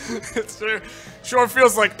 It sure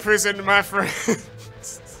feels like prison, my friend.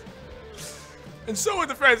 And so are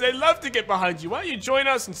the friends, they love to get behind you. Why don't you join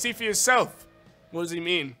us and see for yourself? What does he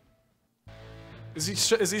mean? Is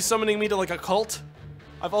he summoning me to like a cult?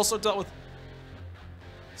 I've also dealt with...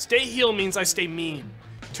 Stay heel means I stay mean.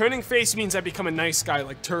 Turning face means I become a nice guy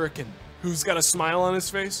like Turrican, who's got a smile on his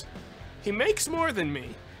face. He makes more than me.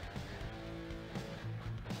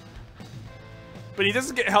 But he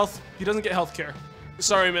doesn't get health care.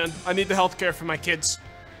 Sorry, man. I need the health care for my kids.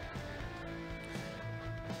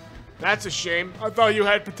 That's a shame. I thought you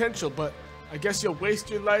had potential, but I guess you'll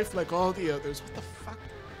waste your life like all the others. What the fuck?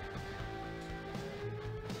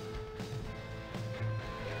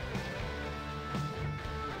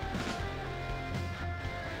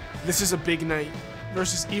 This is a big night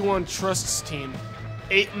versus E1 Trust's team.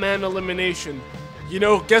 8-man elimination. You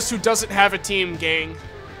know, guess who doesn't have a team, gang?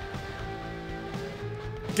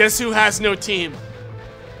 Guess who has no team?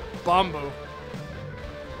 Bombo.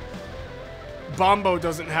 Bombo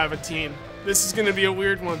doesn't have a team. This is gonna be a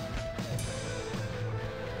weird one.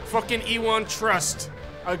 Fucking E1 Trust.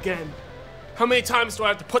 Again. How many times do I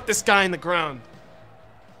have to put this guy in the ground?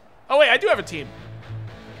 Oh wait, I do have a team.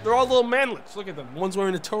 They're all little manlets. Look at them. One's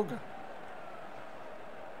wearing a toga.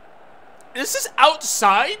 This is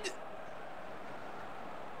outside?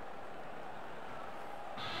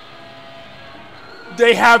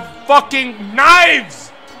 They have fucking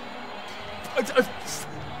knives!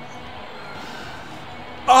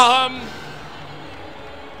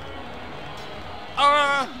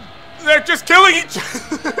 They're just killing each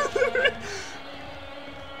other.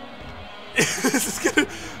 This is gonna,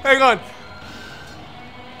 hang on.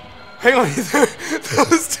 Hang on.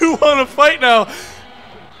 Those two want to fight now.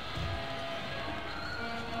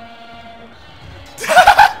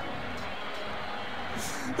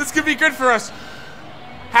 This could be good for us.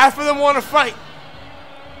 Half of them want to fight.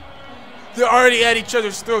 They're already at each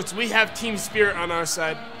other's throats. We have team spirit on our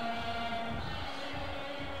side.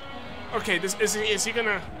 Okay, is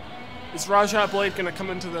Raja Blade gonna come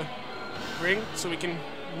into the ring so we can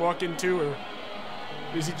walk into, or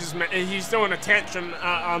is he just he's throwing a tantrum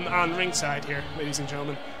on ringside here, ladies and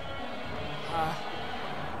gentlemen?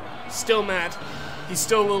 Still mad. He's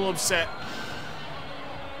still a little upset.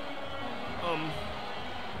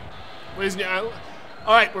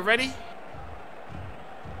 All right, we're ready.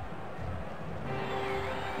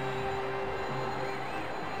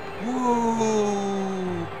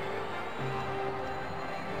 Woo!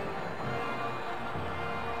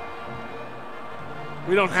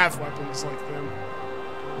 We don't have weapons like them.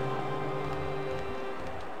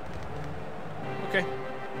 Okay.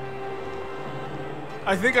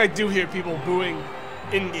 I think I do hear people booing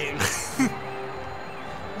in-game.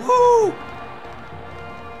 Woo!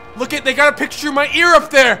 Look at, they got a picture of my ear up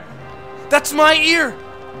there! That's my ear!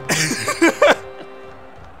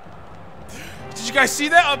 Did you guys see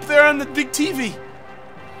that up there on the big TV?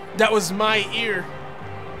 That was my ear.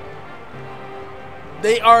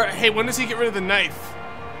 They are, hey, when does he get rid of the knife?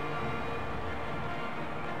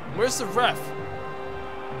 Where's the ref?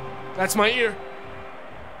 That's my ear.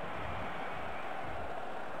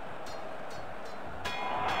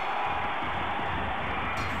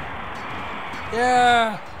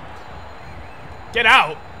 Yeah. Get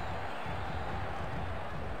out.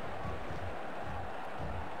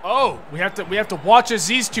 Oh, we have to watch as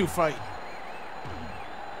these two fight.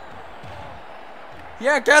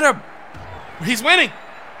 Yeah, get him. He's winning.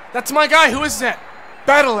 That's my guy. Who is that?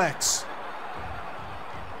 Battle X.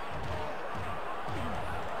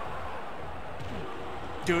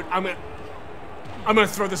 Dude, I'm gonna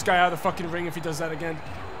throw this guy out of the fucking ring if he does that again.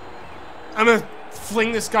 I'm gonna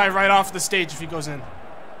fling this guy right off the stage if he goes in.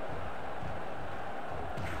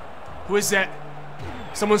 Who is that?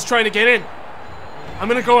 Someone's trying to get in. I'm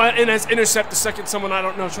gonna go in as intercept the second someone I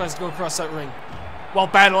don't know tries to go across that ring. While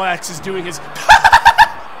Battle Axe is doing his...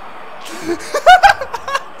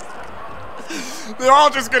 They're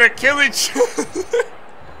all just gonna kill each other.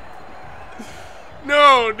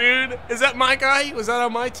 No, dude. Is that my guy? Was that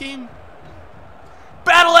on my team?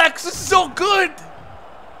 Battle Axe is so good!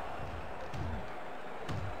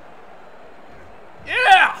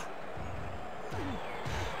 Yeah!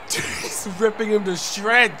 He's ripping him to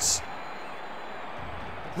shreds.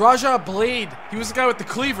 Raja Blade. He was the guy with the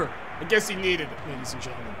cleaver. I guess he needed it, ladies and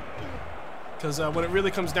gentlemen. Because when it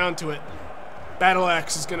really comes down to it, Battle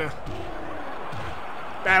Axe is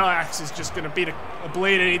just gonna beat a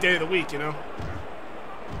blade any day of the week, you know?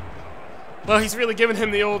 Well, he's really giving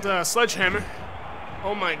him the old sledgehammer.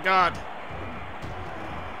 Oh my god.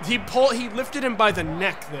 He lifted him by the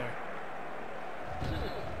neck there.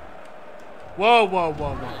 Whoa, whoa,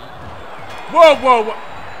 whoa, whoa. Whoa, whoa, whoa.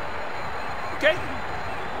 Okay.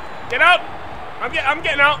 Get out. I'm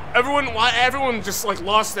getting out. Everyone just like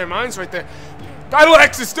lost their minds right there. Battle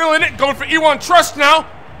Axe is still in it, going for E1 Trust now.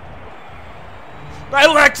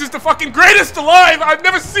 Battle Axe is the fucking greatest alive. I've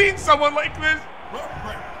never seen someone like this.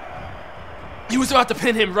 He was about to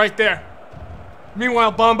pin him right there.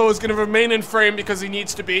 Meanwhile, Bombo is going to remain in frame because he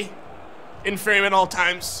needs to be in frame at all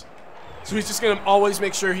times. So he's just going to always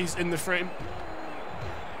make sure he's in the frame.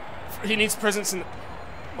 He needs presence in the...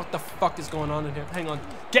 What the fuck is going on in here? Hang on.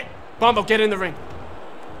 Bombo, get in the ring.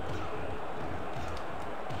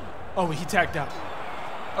 Oh, he tagged out.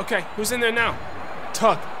 Okay, who's in there now?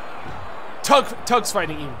 Tug's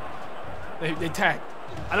fighting Ian. They tagged.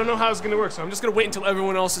 I don't know how it's going to work, so I'm just going to wait until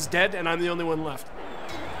everyone else is dead and I'm the only one left.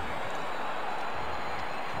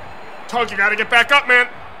 Tug, you got to get back up, man.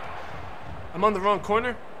 I'm on the wrong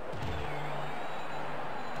corner.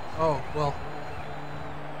 Oh, well.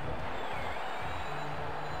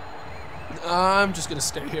 I'm just going to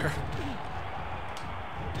stay here.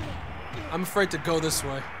 I'm afraid to go this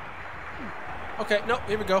way. Okay, no,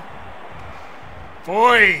 here we go.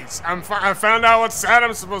 Boys, I found out what side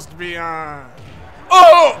I'm supposed to be on.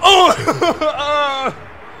 Oh!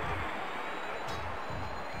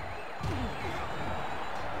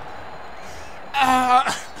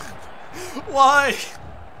 Why?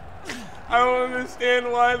 I don't understand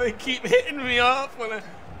why they keep hitting me off when I...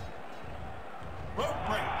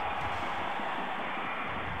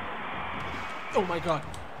 Oh my god.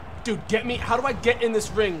 Dude, get me... How do I get in this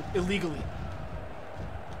ring illegally?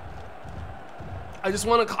 I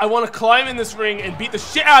want to climb in this ring and beat the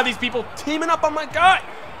shit out of these people teaming up on my guy.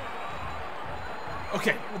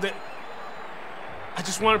 Okay, I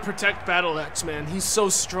just want to protect Battle Axe, man. He's so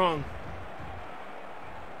strong.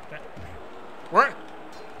 What?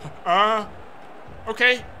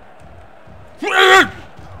 Okay.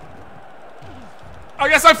 I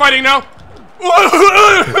guess I'm fighting now.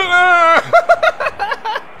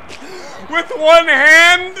 With one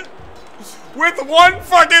hand? With one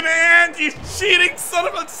fucking hand, you cheating son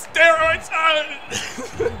of a steroids!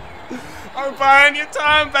 I'm buying your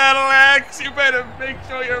time, Battle Axe. You better make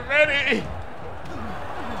sure you're ready.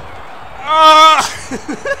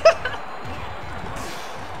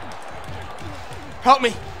 Help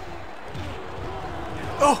me.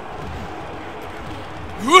 Oh.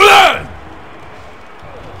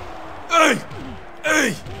 Hey!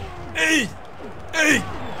 Hey! Hey!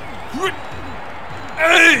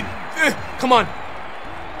 Hey! Hey! Come on.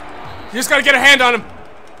 You just gotta get a hand on him.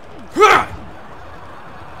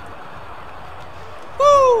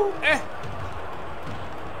 Woo!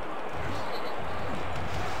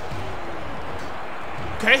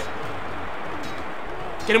 Okay.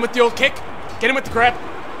 Get him with the old kick. Get him with the grab.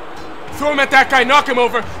 Throw him at that guy. Knock him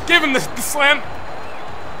over. Give him the slam.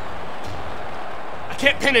 I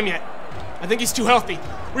can't pin him yet. I think he's too healthy.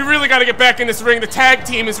 We really got to get back in this ring. The tag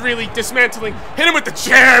team is really dismantling. Hit him with the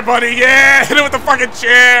chair, buddy. Yeah, hit him with the fucking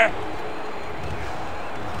chair.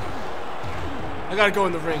 I got to go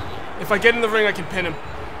in the ring. If I get in the ring, I can pin him.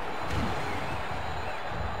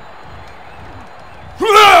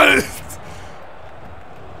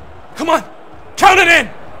 Come on. Count it in.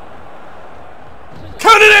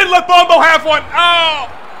 Count it in. Let Bombo have one. Oh.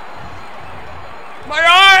 My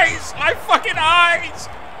eyes. My fucking eyes.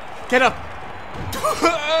 Get up.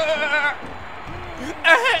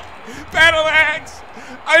 Battle Axe!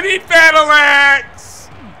 I need Battle Axe!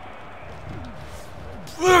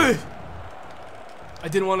 I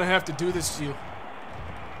didn't want to have to do this to you.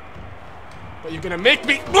 But you're gonna make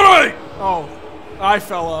me. Oh, I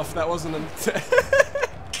fell off. That wasn't a.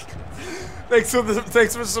 Thanks for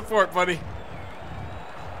the support, buddy.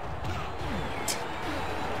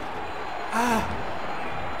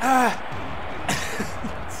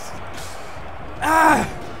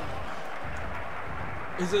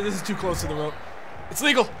 This is too close to the rope. It's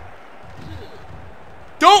legal.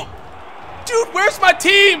 Don't! Dude, where's my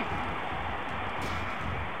team?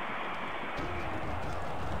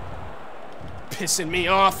 Pissing me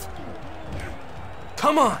off.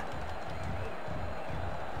 Come on.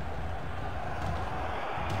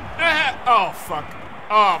 Oh, fuck.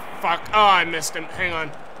 Oh, fuck. Oh, I missed him. Hang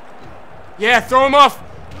on. Yeah, throw him off.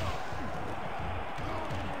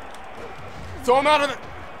 Throw him out of the...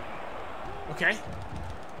 Okay.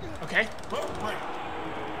 Okay.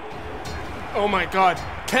 Oh my god.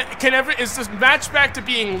 Is this match back to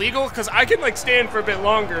being legal? Because I can, like, stand for a bit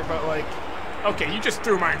longer, but, like... Okay, you just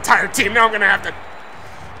threw my entire team. Now I'm gonna have to...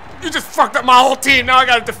 You just fucked up my whole team. Now I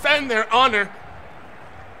gotta defend their honor.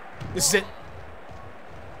 This is it.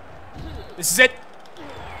 This is it.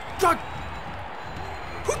 God.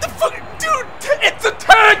 Who the fuck? Dude, it's a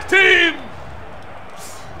tag team!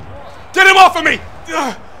 Get him off of me!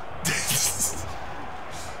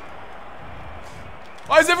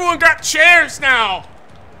 Why has everyone got chairs now?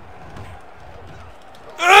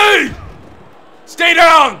 Hey! Stay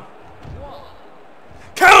down!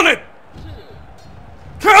 Count it!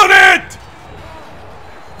 Count it!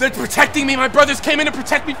 They're protecting me. My brothers came in to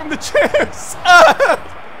protect me from the chairs.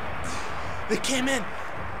 They came in.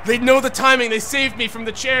 They know the timing. They saved me from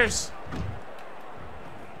the chairs.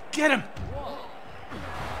 Get him.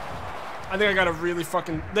 I think I got a really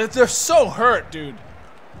fucking... They're so hurt, dude.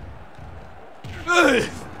 Ugh.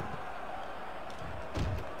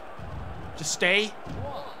 Just stay.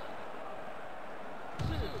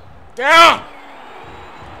 Down!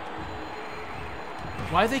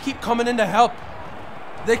 Why do they keep coming in to help?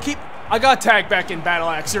 They keep... I got tagged back in Battle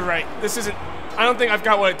Axe, you're right. This isn't... I don't think I've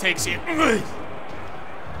got what it takes here. Ugh.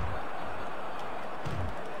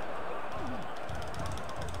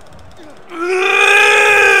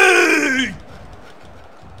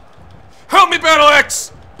 Help me, Battle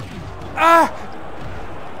Axe! Ah!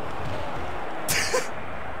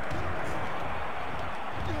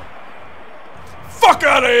 Fuck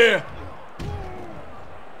out of here!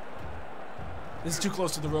 This is too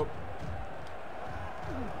close to the rope.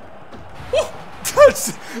 Woo!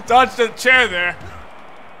 Dodged the chair there.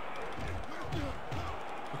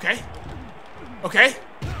 Okay. Okay.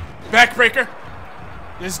 Backbreaker.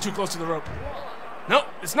 This is too close to the rope. No,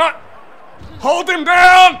 it's not. Hold him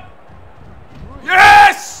down!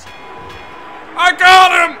 Yes! I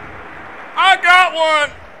got him! I got one!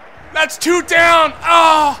 That's 2 down.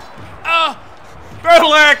 Oh. Oh.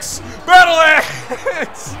 Battle Axe. Battle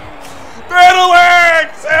Axe. Battle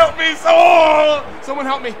Axe. Help me. Someone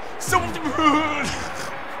help me. Someone.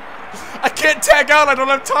 I can't tag out. I don't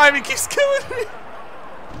have time. He keeps killing me.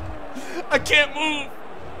 I can't move.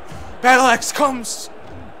 Battle Axe comes.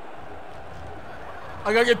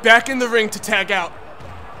 I gotta get back in the ring to tag out.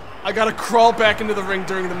 I gotta crawl back into the ring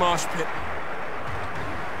during the mosh pit.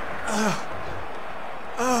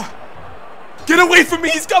 Get away from me!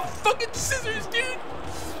 He's got fucking scissors, dude!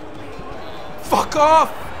 Fuck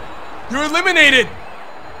off! You're eliminated!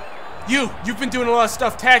 You've been doing a lot of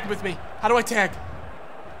stuff. Tag with me. How do I tag?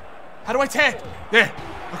 How do I tag? There.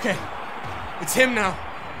 Okay. It's him now.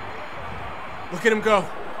 Look at him go.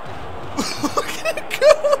 Look at him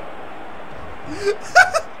go!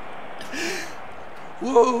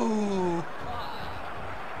 Whoa!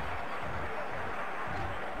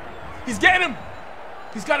 He's getting him!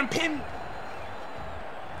 He's got him pinned!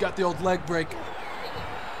 Got the old leg break. Ooh,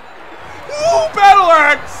 Battle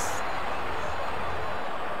Axe!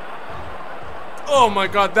 Oh my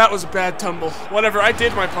god, that was a bad tumble. Whatever, I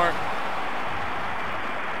did my part.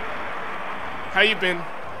 How you been?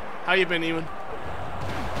 How you been, Ewan?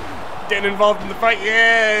 Getting involved in the fight?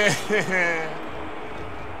 Yeah!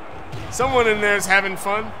 Someone in there is having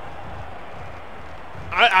fun.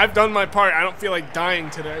 I've done my part. I don't feel like dying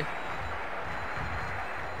today.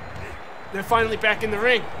 They're finally back in the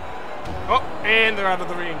ring. Oh, and they're out of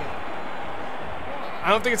the ring again. I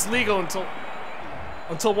don't think it's legal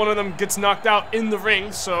until one of them gets knocked out in the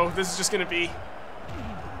ring, so this is just gonna be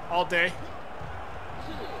all day.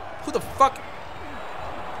 Who the fuck?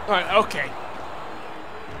 Alright, okay.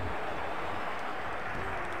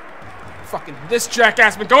 Fucking this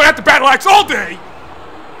jackass been going after Battle Axe all day!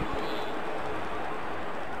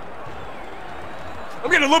 I'm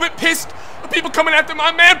getting a little bit pissed of people coming after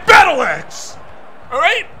my man Battle Axe!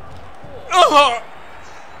 Alright?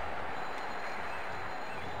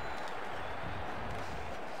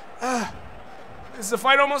 Is the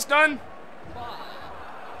fight almost done?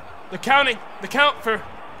 The count for...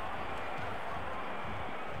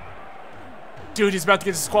 Dude, he's about to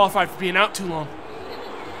get disqualified for being out too long.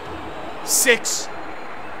 6.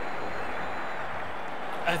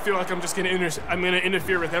 I feel like I'm just gonna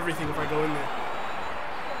interfere with everything if I go in there.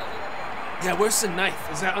 Yeah, where's the knife?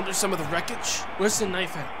 Is that under some of the wreckage? Where's the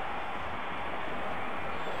knife at?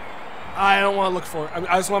 I don't want to look for it.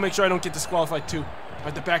 I just want to make sure I don't get disqualified too.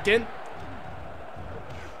 Alright, the back in.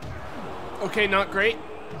 Okay, not great.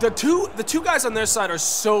 The two guys on their side are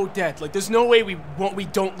so dead. Like, there's no way we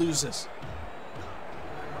don't lose this.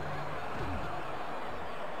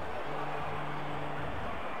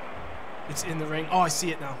 It's in the ring. Oh, I see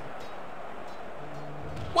it now.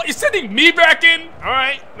 What, you're sending me back in?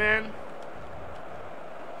 Alright, man.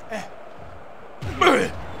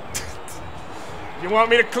 You want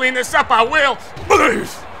me to clean this up? I will.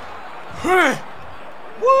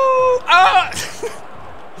 Woo!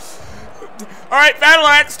 Alright, Battle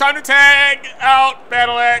Axe, time to tag out.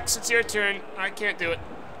 Battle Axe, it's your turn. I can't do it.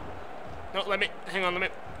 No, hang on, let me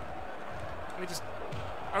just,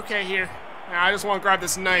 okay, here. Now, I just want to grab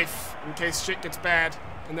this knife in case shit gets bad.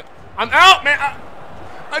 And I'm out, man!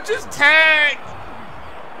 I just tagged!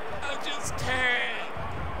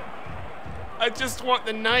 I just want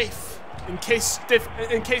the knife in case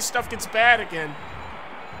stuff gets bad again.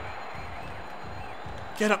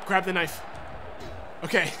 Get up, grab the knife.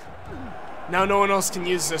 Okay. Now no one else can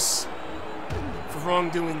use this for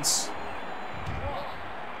wrongdoings.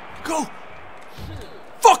 Go!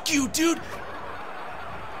 Fuck you, dude!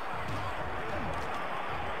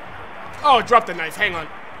 Oh, I dropped the knife. Hang on.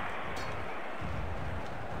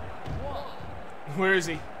 Where is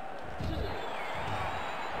he?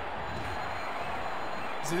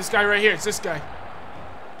 Is it this guy right here? It's this guy.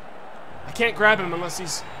 I can't grab him unless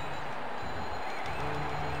he's...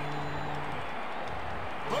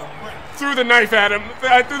 Threw the knife at him.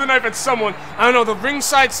 I threw the knife at someone. I don't know, the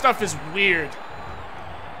ringside stuff is weird.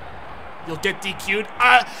 You'll get DQ'd.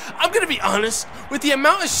 I'm gonna be honest, with the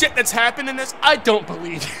amount of shit that's happened in this, I don't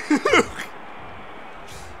believe you.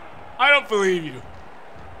 I don't believe you.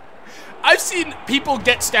 I've seen people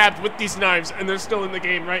get stabbed with these knives and they're still in the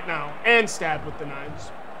game right now. And stabbed with the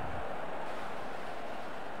knives.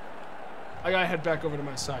 I gotta head back over to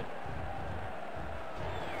my side.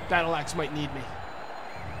 Battle Axe might need me.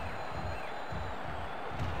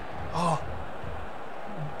 Oh.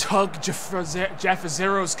 Tug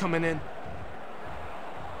Jaffazero's coming in.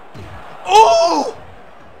 Oh!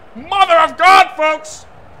 Mother of God, folks!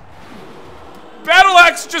 Battle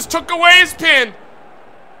Axe just took away his pin.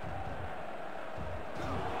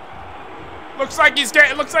 Looks like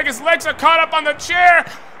his legs are caught up on the chair.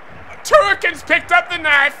 Turrican's picked up the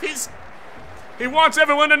knife. He wants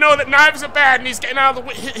everyone to know that knives are bad, and he's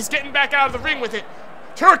getting back out of the ring with it.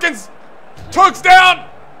 Turrican's tugs down.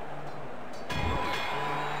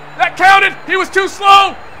 That counted. He was too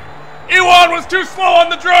slow. Ewan was too slow on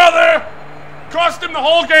the draw there. Cost him the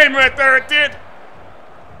whole game right there. It did.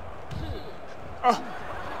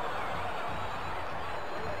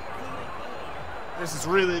 This is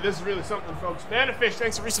really something, folks. Manafish,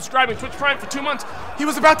 thanks for resubscribing Twitch Prime for 2 months. He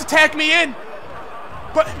was about to tag me in,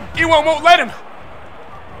 but Ewan won't let him.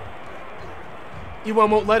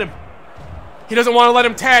 Ewan won't let him. He doesn't want to let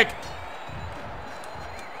him tag.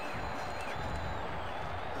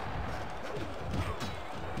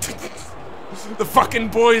 The fucking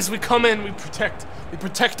boys, we come in, we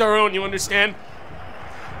protect our own, you understand?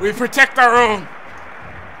 We protect our own.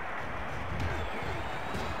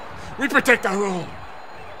 We protect our own.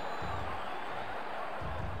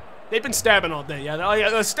 They've been stabbing all day,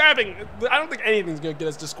 yeah. Stabbing, I don't think anything's gonna get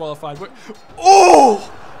us disqualified.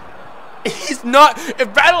 Oh! He's not,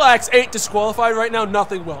 if Battle Axe ain't disqualified right now,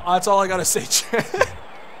 nothing will. That's all I gotta say, Chad.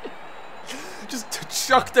 Just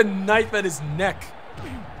chucked a knife at his neck.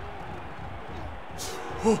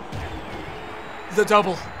 Oh. The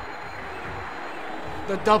double.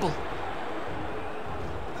 The double.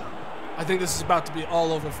 I think this is about to be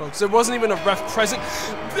all over, folks. There wasn't even a ref present.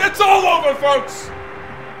 It's all over, folks!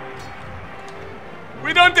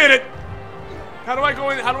 We done did it! How do I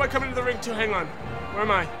go in? How do I come into the ring too? Hang on. Where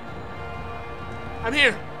am I? I'm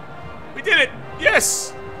here. We did it!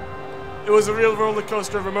 Yes! It was a real roller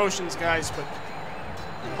coaster of emotions, guys, but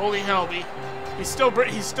holy hell, he still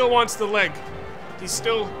wants the leg.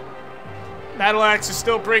 Battle Axe is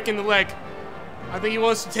still breaking the leg. I think he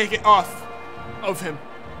wants to take it off of him.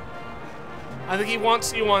 I think he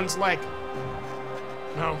wants Ewan's leg.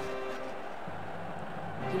 No.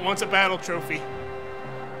 He wants a battle trophy.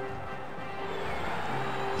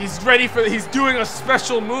 He's ready for, he's doing a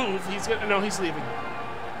special move. No, he's leaving.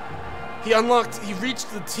 He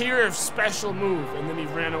reached the tier of special move, and then he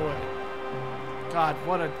ran away. God,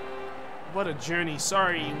 what a journey.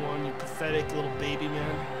 Sorry, Ewan, you pathetic little baby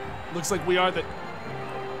man. Looks like we are the...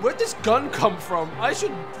 Where'd this gun come from? I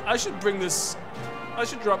should bring this... I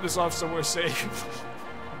should drop this off somewhere safe.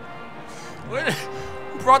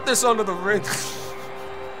 Who brought this onto the ring?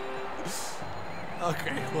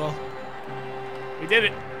 Okay, well... We did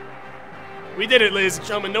it. We did it, ladies and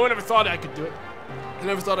gentlemen. No one ever thought I could do it. I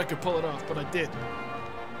never thought I could pull it off, but I did.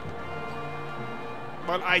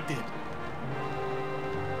 But I did.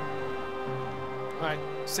 Alright,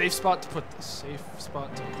 safe spot to put this. Safe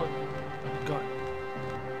spot to put the gun.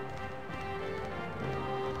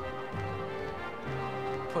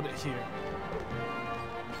 Put it here.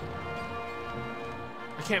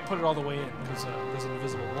 I can't put it all the way in because there's an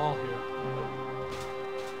invisible wall here.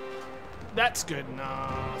 That's good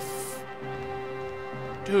enough.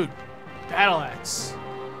 Dude, Battle Axe.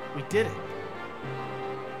 We did it.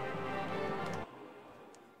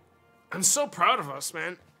 I'm so proud of us,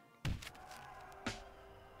 man.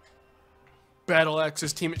 Battle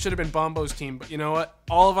Axe's team. It should have been Bombo's team, but you know what?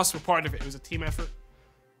 All of us were part of it. It was a team effort.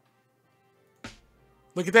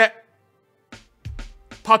 Look at that.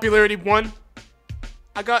 Popularity 1.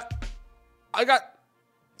 I got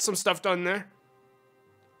some stuff done there.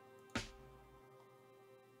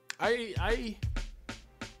 I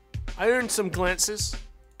earned some glances.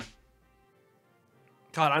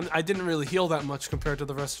 God, I didn't really heal that much compared to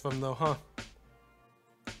the rest of them, though, huh?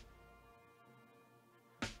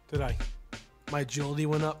 Did I? My agility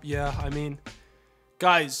went up? Yeah, I mean...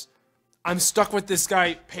 Guys, I'm stuck with this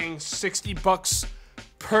guy paying $60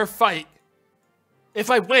 per fight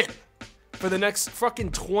if I win for the next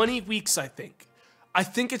fucking 20 weeks, I think. I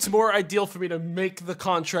think it's more ideal for me to make the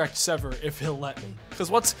contract sever if he'll let me.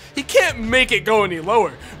 Because he can't make it go any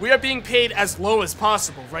lower. We are being paid as low as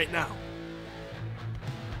possible right now.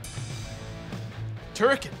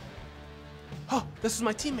 Turrican. Oh, this is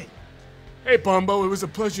my teammate. Hey, Bombo, it was a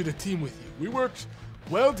pleasure to team with you. We worked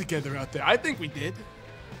well together out there. I think we did.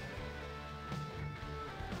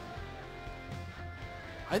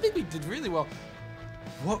 I think we did really well.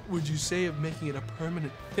 What would you say of making it a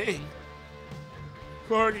permanent thing?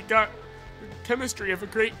 We've already got the chemistry of a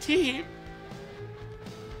great team.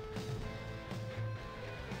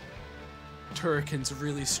 Turrican's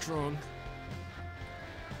really strong.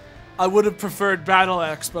 I would have preferred Battle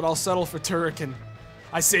Axe, but I'll settle for Turrican.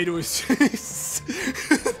 I say to his face.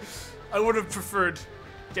 I would have preferred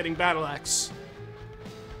getting Battle Axe.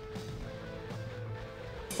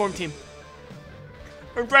 Form team.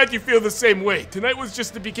 I'm glad you feel the same way. Tonight was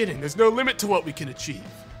just the beginning. There's no limit to what we can achieve.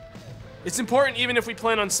 It's important even if we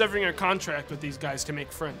plan on severing our contract with these guys to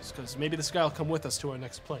make friends, because maybe this guy will come with us to our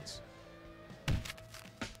next place.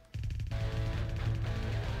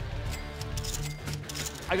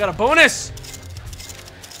 I got a bonus!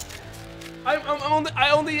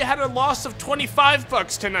 I only had a loss of 25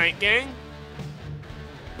 bucks tonight, gang.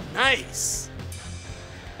 Nice.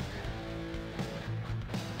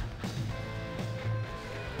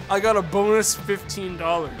 I got a bonus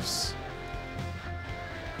 $15.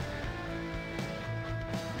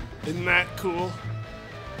 Isn't that cool?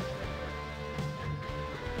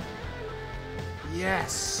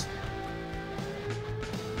 Yes.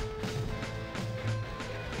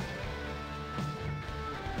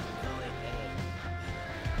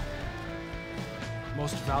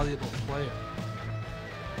 Most valuable player.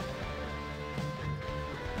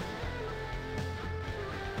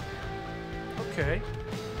 Okay.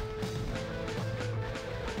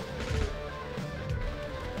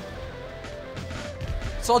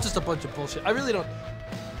 It's all just a bunch of bullshit. I really don't.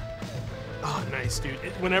 Oh, nice, dude.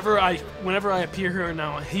 Whenever I appear here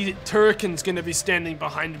now, Turrican's gonna be standing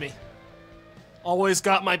behind me. Always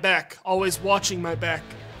got my back. Always watching my back.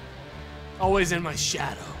 Always in my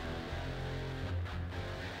shadow.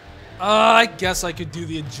 I guess I could do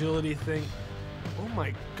the agility thing. Oh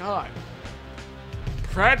my god.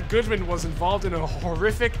 Brad Goodman was involved in a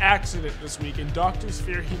horrific accident this week, and doctors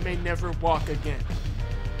fear he may never walk again.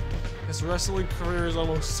 His wrestling career is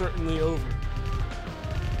almost certainly over.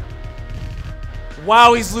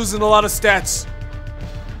 Wow, he's losing a lot of stats.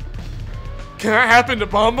 Can that happen to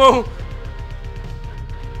Bombo?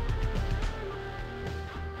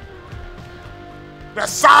 The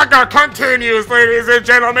saga continues, ladies and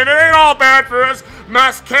gentlemen. It ain't all bad for us.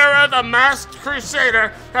 Mascara, the Masked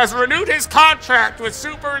Crusader, has renewed his contract with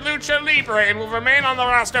Super Lucha Libre and will remain on the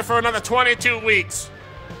roster for another 22 weeks.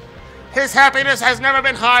 His happiness has never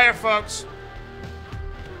been higher, folks.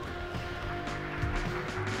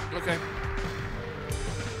 Okay.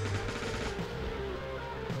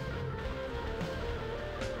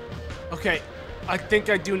 Okay, I think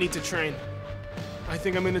I do need to train. I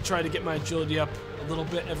think I'm gonna try to get my agility up a little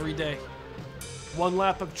bit every day. One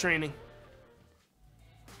lap of training.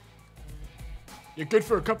 You're good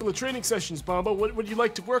for a couple of training sessions, Bombo. What would you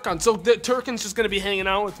like to work on? So the Turkin's just gonna be hanging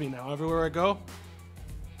out with me now everywhere I go.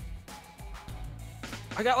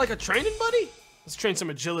 I got like a training buddy? Let's train some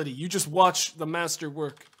agility. You just watch the master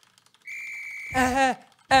work.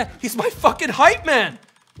 He's my fucking hype man!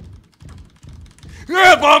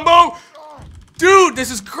 Yeah, Bombo! Dude,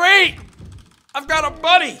 this is great! I've got a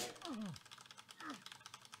buddy!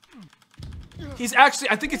 He's actually,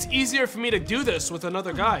 I think it's easier for me to do this with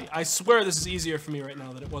another guy. I swear this is easier for me right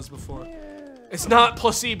now than it was before. It's not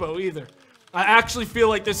placebo either. I actually feel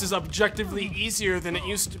like this is objectively easier than it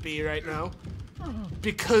used to be right now.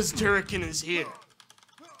 Because Turrican is here.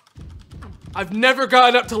 I've never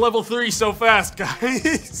gotten up to level 3 so fast,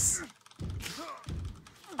 guys.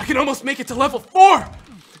 I can almost make it to level 4!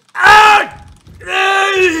 Ah!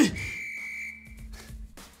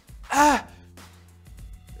 Ah!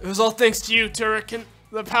 It was all thanks to you, Turrican.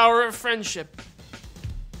 The power of friendship.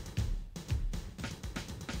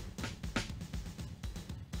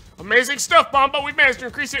 Amazing stuff, Bombo. We managed to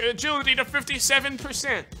increase your agility to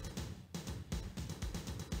 57%.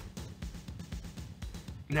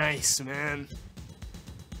 Nice, man.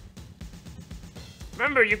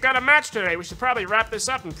 Remember, you've got a match today. We should probably wrap this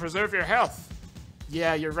up and preserve your health.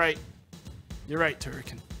 Yeah, you're right. You're right,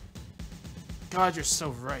 Turrican. God, you're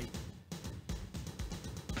so right.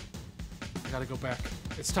 I gotta go back.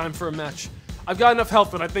 It's time for a match. I've got enough health,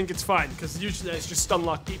 but I think it's fine, because usually I just stun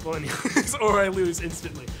lock people anyways, or I lose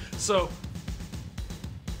instantly. So,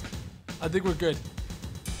 I think we're good.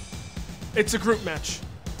 It's a group match.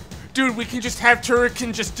 Dude, we can just have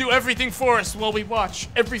Turrican just do everything for us while we watch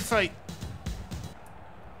every fight.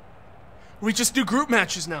 We just do group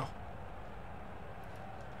matches now.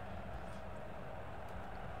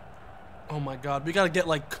 Oh my god, we gotta get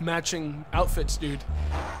like matching outfits, dude.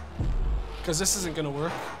 Because this isn't gonna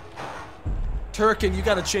work. Turrican, you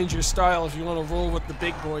gotta change your style if you wanna roll with the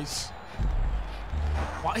big boys.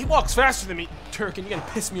 Wow, he walks faster than me. Turrican, you're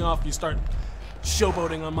gonna piss me off if you start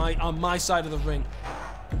showboating on my side of the ring.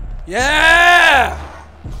 Yeah!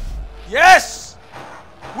 Yes!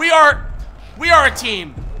 We are a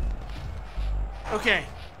team. Okay,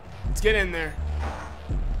 let's get in there.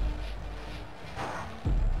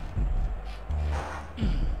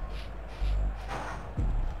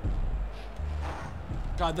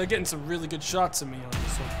 God, they're getting some really good shots of me on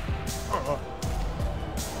this one.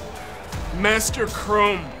 Master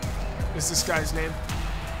Chrome is this guy's name.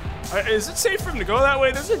 Is it safe for him to go that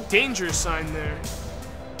way? There's a danger sign there.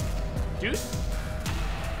 Dude?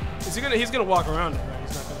 Is he gonna, he's gonna walk around it, right?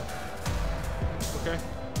 He's not gonna. Okay.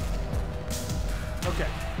 Okay.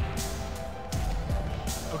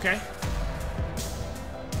 Okay.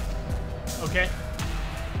 Okay.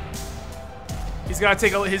 He's gotta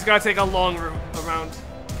take a long route around.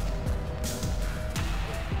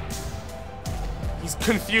 He's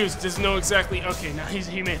confused, doesn't know exactly. Okay, now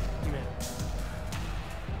he made it.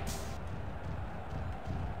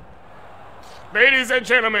 Ladies and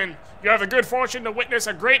gentlemen, you have the good fortune to witness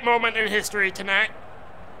a great moment in history tonight.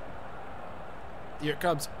 Here it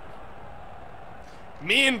comes.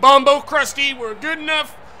 Me and Bombo Crusty were good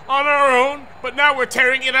enough on our own, but now we're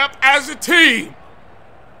tearing it up as a team.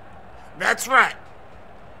 That's right.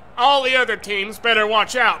 All the other teams better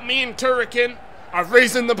watch out. Me and Turrican are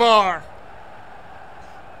raising the bar.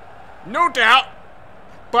 No doubt,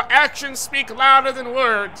 but actions speak louder than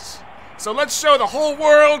words. So let's show the whole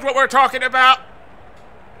world what we're talking about.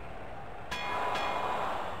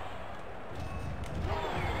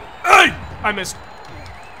 Hey! I missed.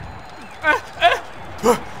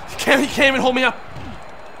 He can't even hold me up.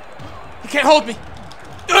 He can't hold me.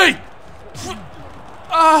 Hey!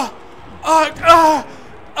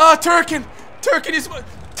 Turrican!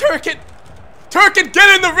 Turrican,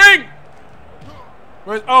 get in the ring!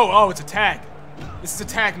 Oh, it's a tag. This is a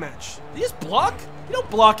tag match. Did you just block? You don't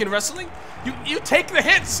block in wrestling. You take the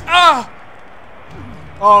hits. Oh,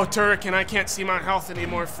 Turrican, I can't see my health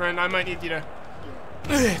anymore, friend. I might need you to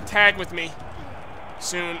tag with me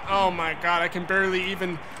soon. Oh my god, I can barely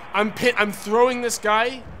even. I'm throwing this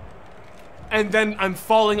guy, and then I'm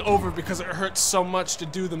falling over because it hurts so much to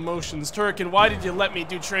do the motions. Turrican, why did you let me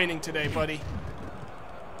do training today, buddy?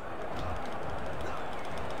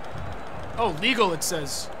 Oh, legal, it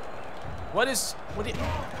says. What do you...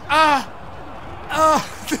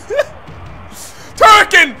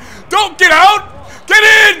 Turrican! Don't get out!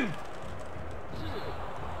 Get in!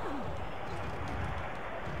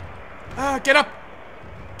 Get up!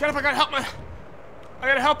 Get up, I gotta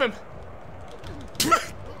help him.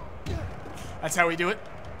 That's how we do it.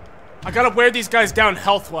 I gotta wear these guys down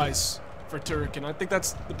health-wise for Turrican. I think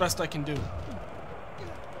that's the best I can do.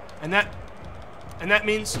 And that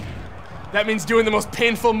means doing the most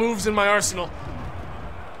painful moves in my arsenal.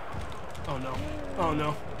 Oh no. Oh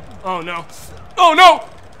no. Oh no. Oh no!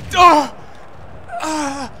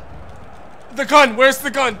 The gun! Where's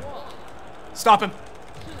the gun? Stop him.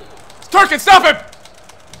 Turrican, stop him!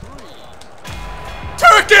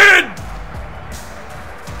 Turrican!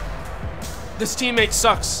 This teammate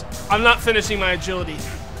sucks. I'm not finishing my agility.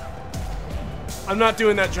 I'm not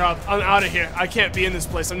doing that job. I'm out of here. I can't be in this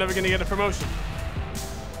place. I'm never gonna get a promotion.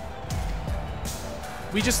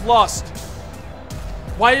 We just lost.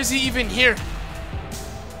 Why is he even here?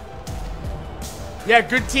 Yeah,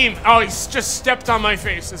 good team. Oh, he's just stepped on my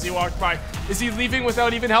face as he walked by. Is he leaving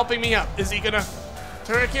without even helping me up? Is he gonna...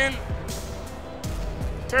 Turrican?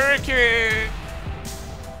 Turrican!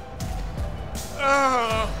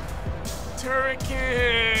 Oh...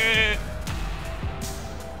 Turrican!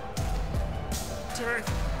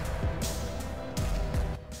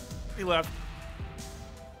 He left.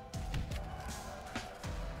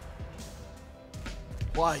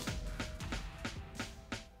 Why?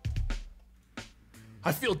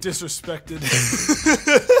 I feel disrespected.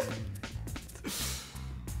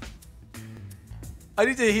 I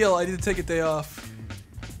need to heal. I need to take a day off.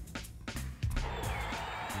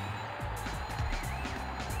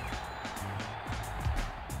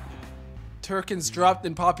 Turrican's dropped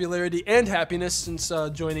in popularity and happiness since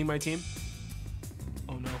joining my team.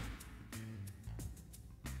 Oh no.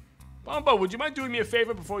 Bombo, would you mind doing me a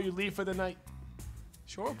favor before you leave for the night?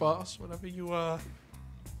 Sure, boss. Whatever you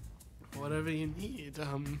need.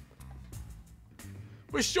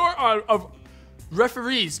 We're short of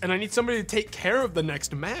referees, and I need somebody to take care of the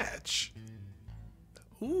next match.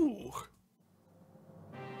 Ooh.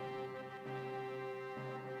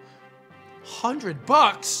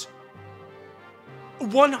 $100?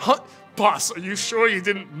 100? Boss, are you sure you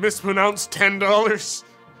didn't mispronounce $10?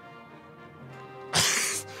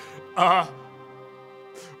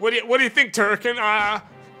 What do you think, Turrican?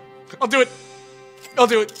 I'll do it. I'll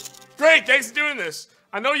do it. Great, thanks for doing this.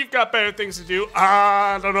 I know you've got better things to do.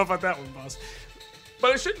 I don't know about that one, boss.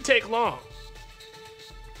 But it shouldn't take long.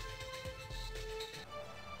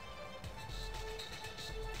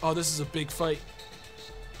 Oh, this is a big fight.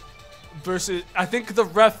 Versus, I think the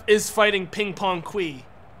ref is fighting Ping Pong Kui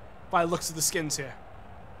by looks of the skins here.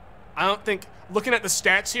 I don't think, looking at the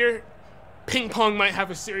stats here, Ping Pong might have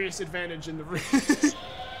a serious advantage in the ring.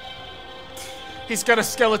 He's got a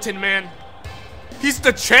skeleton man. He's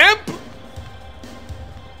the champ?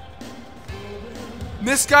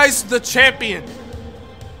 This guy's the champion.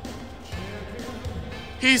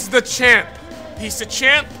 He's the champ. He's the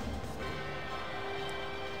champ.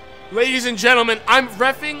 Ladies and gentlemen, I'm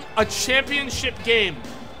reffing a championship game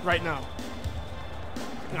right now.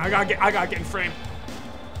 I gotta get in frame.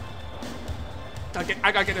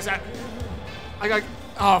 I gotta get this out.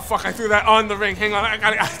 Oh fuck! I threw that on the ring. Hang on,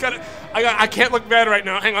 I can't look bad right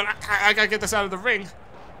now. Hang on, I gotta get this out of the ring.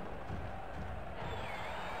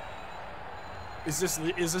 Is this?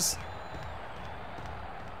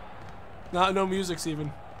 No music's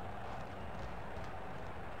even.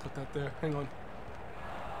 Put that there. Hang on.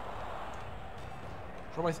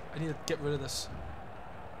 How do I need to get rid of this.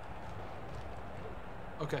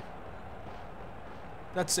 Okay.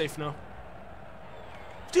 That's safe now.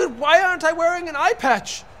 Dude, why aren't I wearing an eye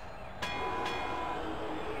patch?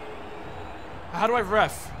 How do I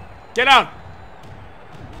ref? Get out!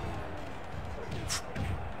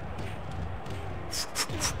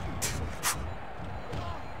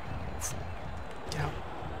 Get out.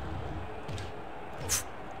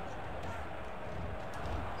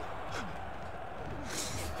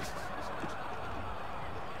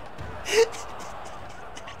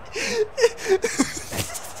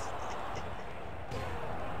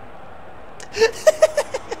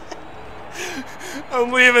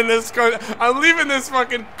 I'm leaving this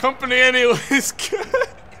fucking company anyways.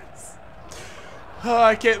 Oh,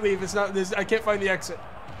 I can't leave. It's not this. I can't find the exit.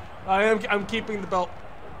 I'm keeping the belt.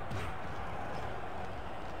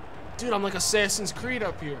 Dude, I'm like Assassin's Creed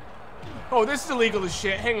up here. Oh, this is illegal as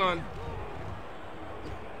shit. Hang on.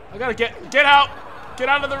 I gotta get out. Get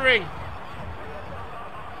out of the ring.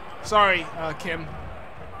 Sorry, Kim.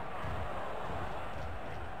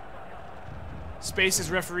 Space is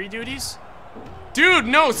referee duties? Dude,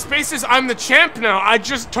 no, Space is I'm the champ now. I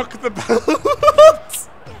just took the belt.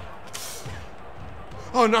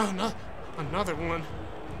 Oh no, another one.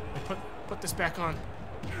 I put this back on.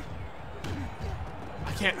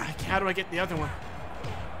 I can't, how do I get the other one?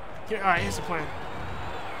 Here, alright, here's the plan.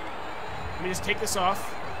 Let me just take this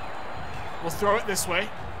off. We'll throw it this way.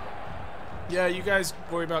 Yeah, you guys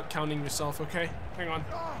worry about counting yourself, okay? Hang on.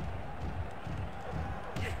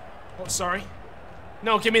 Oh, sorry.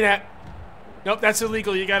 No, give me that. Nope, that's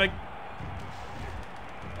illegal. You gotta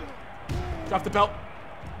drop the belt.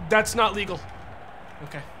 That's not legal.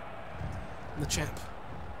 Okay. I'm the champ.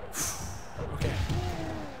 Okay.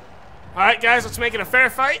 Alright, guys, let's make it a fair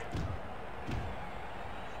fight.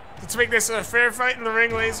 Let's make this a fair fight in the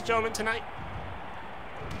ring, ladies and gentlemen, tonight.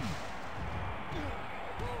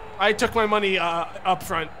 I took my money up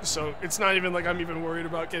front, so it's not even like I'm even worried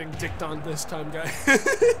about getting dicked on this time,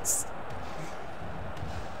 guys.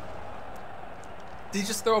 Did you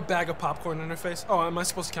just throw a bag of popcorn in her face? Oh, am I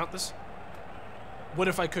supposed to count this? What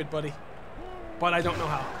if I could, buddy? But I don't know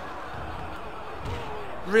how.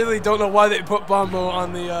 Really don't know why they put Bombo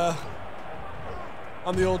on the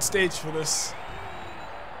old stage for this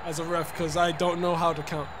as a ref, because I don't know how to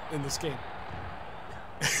count in this game.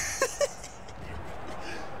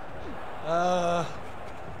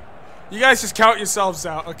 You guys just count yourselves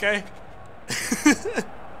out, okay?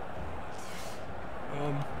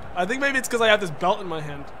 I think maybe it's because I have this belt in my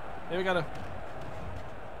hand. Maybe I gotta...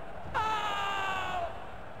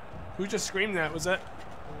 Who just screamed that? Was that...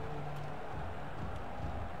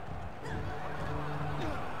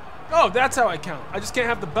 Oh, that's how I count. I just can't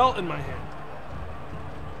have the belt in my hand.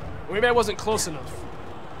 Maybe I wasn't close enough.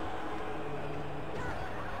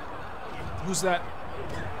 Who's that?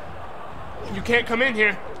 You can't come in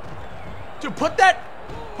here. Dude, put that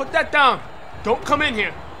down. Don't come in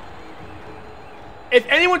here. If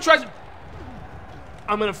anyone tries,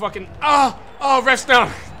 I'm gonna fucking, oh, rest down.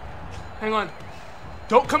 Hang on.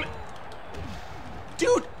 Don't come in.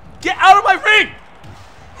 Dude, get out of my ring.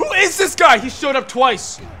 Who is this guy? He showed up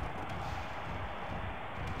twice.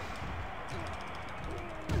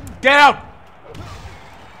 Get out.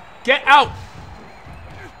 Get out.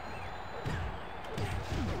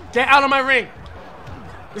 Get out of my ring.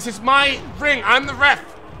 This is my ring. I'm the ref.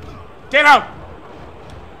 Get out.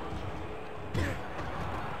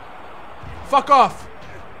 Fuck off.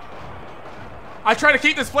 I try to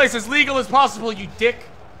keep this place as legal as possible, you dick.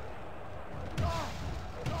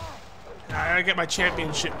 I gotta get my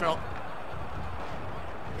championship belt.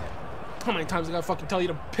 How many times I gotta fucking tell you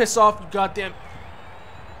to piss off, you goddamn...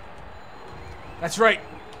 That's right.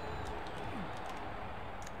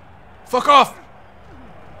 Fuck off.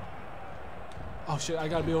 Oh shit, I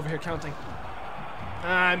gotta be over here counting.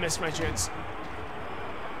 I missed my chance.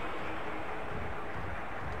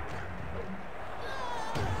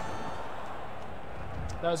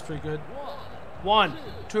 That was pretty good. 1,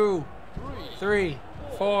 2, 3,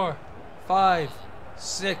 4, 5,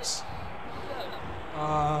 6,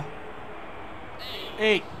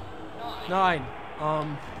 8, 9, hang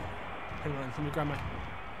on, let me grab my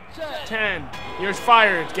 10. You're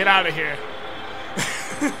fired. Get out of here.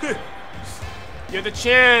 You're the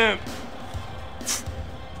champ.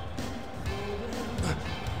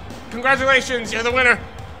 Congratulations, you're the winner.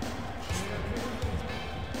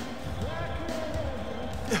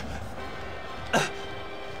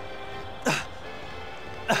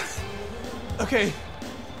 Okay.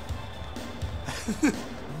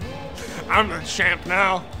 I'm the champ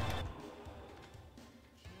now.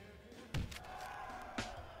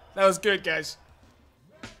 That was good, guys.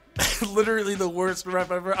 Literally the worst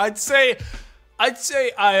ref ever. I'd say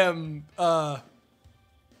I am,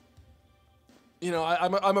 you know,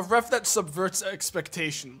 I'm a ref that subverts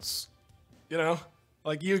expectations. You know?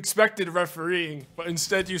 Like, you expected refereeing, but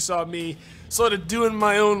instead you saw me sort of doing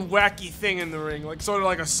my own wacky thing in the ring, like sort of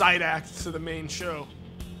like a side act to the main show.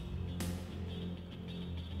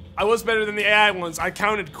 I was better than the AI ones. I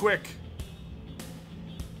counted quick.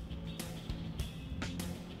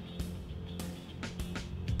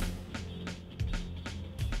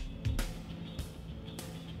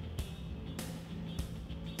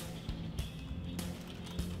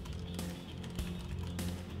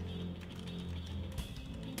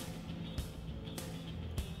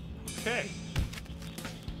 Okay.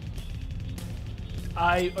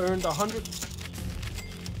 I earned 100.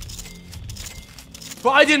 But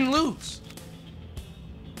I didn't lose.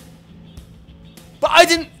 But I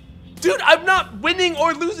didn't. Dude, I'm not winning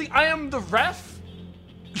or losing. I am the ref.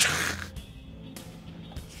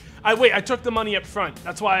 I took the money up front.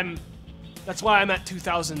 That's why I'm at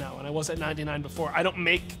 2,000 now, and I was at 99 before. I don't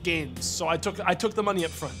make gains, so I took the money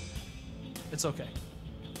up front. It's okay.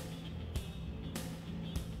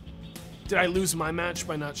 Did I lose my match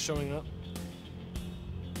by not showing up?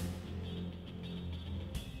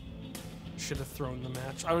 Should have thrown the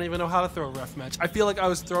match. I don't even know how to throw a ref match. I feel like I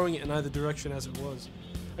was throwing it in either direction as it was.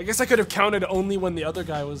 I guess I could have counted only when the other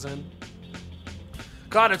guy was in.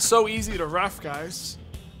 God, it's so easy to ref, guys.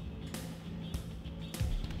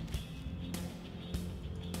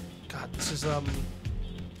 God, this is,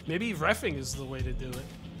 maybe reffing is the way to do it.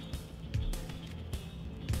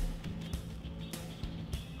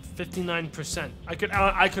 59%. I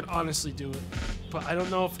could honestly do it, but I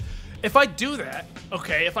don't know if I do that.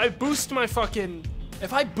 Okay, if I boost my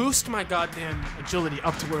goddamn agility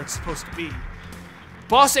up to where it's supposed to be,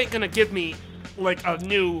 boss ain't gonna give me like a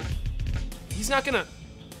new. He's not gonna.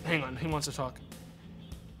 Hang on, he wants to talk.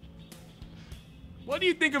 What do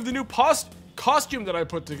you think of the new costume that I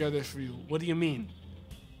put together for you? What do you mean?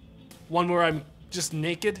 One where I'm just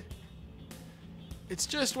naked? It's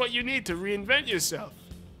just what you need to reinvent yourself.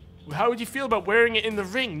 How would you feel about wearing it in the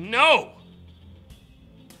ring? No!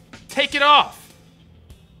 Take it off!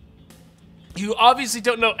 You obviously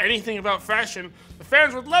don't know anything about fashion. The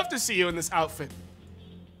fans would love to see you in this outfit.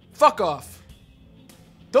 Fuck off.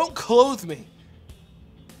 Don't clothe me.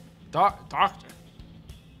 Doctor.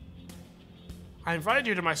 I invited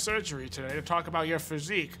you to my surgery today to talk about your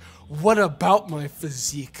physique. What about my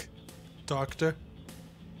physique, doctor?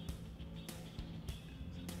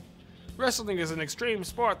 Wrestling is an extreme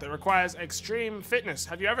sport that requires extreme fitness.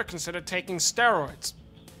 Have you ever considered taking steroids?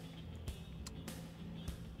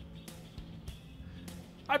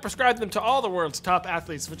 I prescribe them to all the world's top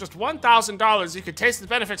athletes. For just $1,000, you could taste the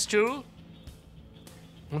benefits too.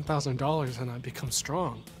 $1,000 and I become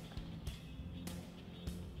strong.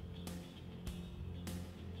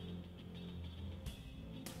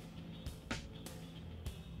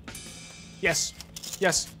 Yes.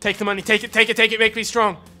 Yes. Take the money. Take it. Make me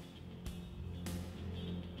strong.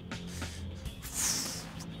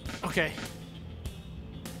 Okay.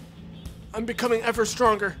 I'm becoming ever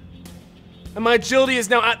stronger. And my agility is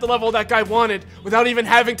now at the level that guy wanted without even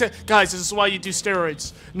having to... Guys, this is why you do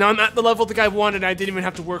steroids. Now I'm at the level the guy wanted and I didn't even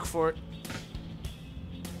have to work for it.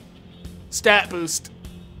 Stat boost.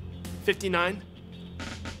 59.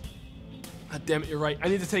 God damn it, you're right. I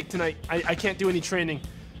need to take tonight. I can't do any training.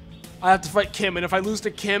 I have to fight Kim, and if I lose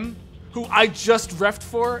to Kim, who I just reffed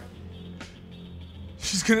for,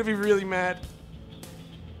 she's gonna be really mad.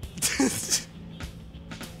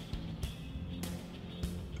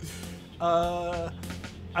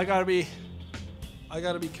 I gotta be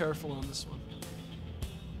careful on this one.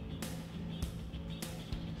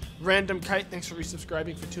 Random Kite, thanks for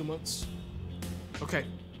resubscribing for 2 months. Okay.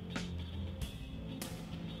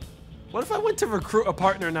 What if I went to recruit a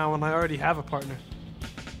partner now when I already have a partner?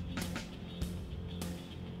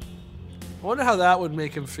 I wonder how that would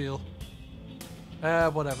make him feel.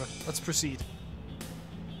 Whatever. Let's proceed.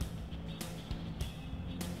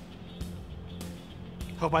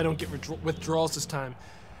 Hope I don't get withdrawals this time.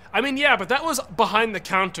 I mean, yeah, but that was behind the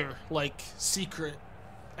counter, like, secret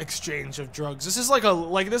exchange of drugs. This is like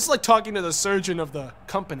this is like talking to the surgeon of the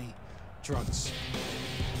company. Drugs.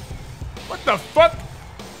 What the fuck?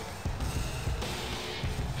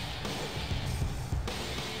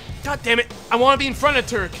 God damn it! I want to be in front of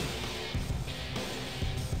Turrican.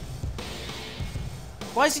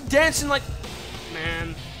 Why is he dancing like?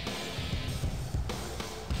 Man.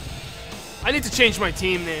 I need to change my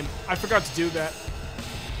team name. I forgot to do that.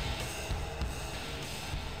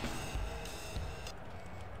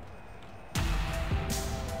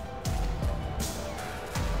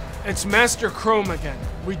 It's Master Chrome again.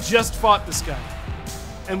 We just fought this guy.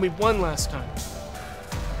 And we won last time.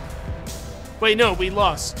 Wait, no, we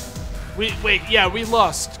lost. Wait, yeah, we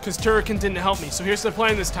lost, because Turrican didn't help me. So here's the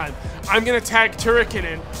plan this time. I'm gonna tag Turrican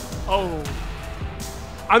in. Oh.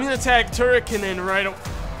 I'm gonna tag Turrican in right.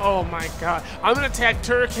 Oh my god. I'm gonna tag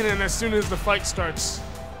Turrican in as soon as the fight starts.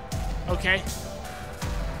 Okay?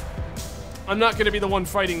 I'm not gonna be the one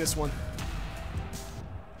fighting this one.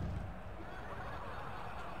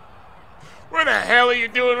 Where the hell are you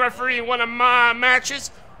doing refereeing one of my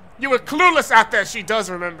matches? You were clueless out there. She does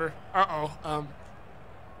remember. Uh-oh.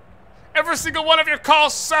 Every single one of your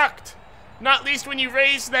calls sucked. Not least when you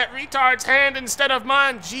raised that retard's hand instead of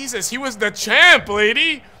mine. Jesus, he was the champ,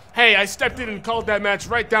 lady. Hey, I stepped in and called that match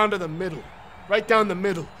right down to the middle. Right down the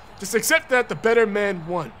middle. Just accept that the better man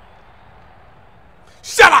won.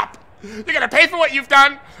 Shut up! You're gonna pay for what you've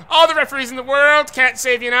done. All the referees in the world can't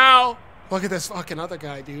save you now. Look at this fucking other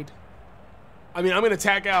guy, dude. I mean, I'm gonna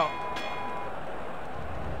tag out.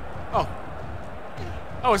 Oh.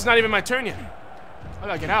 Oh, it's not even my turn yet. I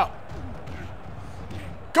gotta get out.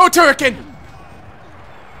 Go, Turrican!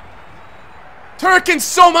 Turrican's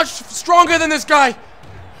so much stronger than this guy!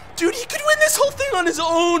 Dude, he could win this whole thing on his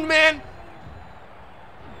own, man!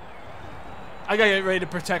 I gotta get ready to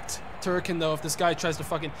protect Turrican, though, if this guy tries to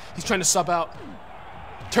fucking... He's trying to sub out.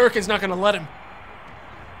 Turrican's not gonna let him.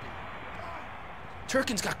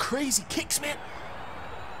 Turrican's got crazy kicks, man.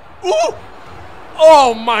 Ooh!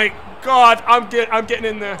 Oh my god, I'm getting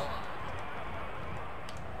in there.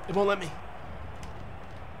 It won't let me.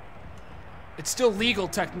 It's still legal,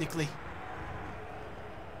 technically.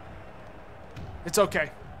 It's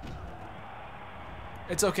okay.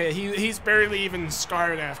 It's okay. He's barely even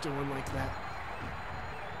scarred after one like that.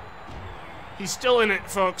 He's still in it,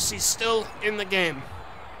 folks. He's still in the game.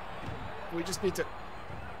 We just need to...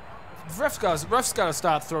 Ref's gotta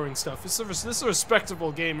stop throwing stuff. This is a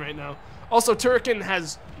respectable game right now. Also, Turrican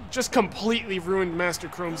has just completely ruined Master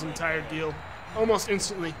Chrome's entire deal. Almost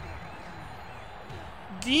instantly.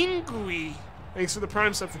 Gingui. Thanks for the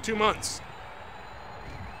Prime sub for 2 months.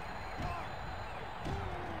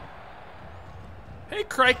 Hey,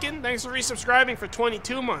 Kraken. Thanks for resubscribing for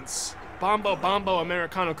 22 months. Bombo,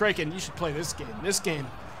 Americano, Kraken. You should play this game.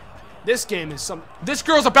 This game is some... This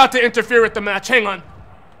girl's about to interfere with the match. Hang on.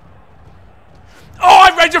 Oh,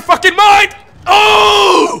 I read your fucking mind!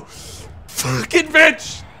 Oh! Fucking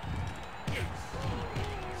bitch!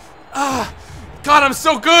 Ah, God, I'm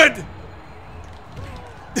so good!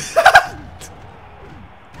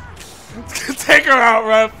 Take her out,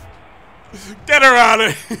 ref. Get her out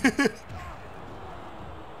of here.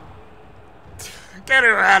 Get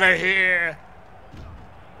her out of here.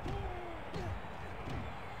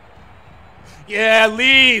 Yeah,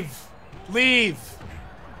 leave. Leave.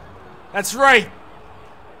 That's right.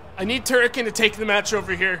 I need Turrican to take the match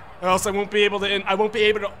over here, or else I won't be able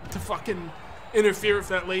to fucking interfere if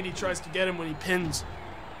that lady tries to get him when he pins.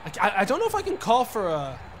 I don't know if I can call for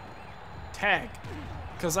a tag,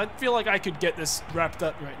 because I feel like I could get this wrapped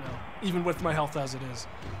up right now, even with my health as it is.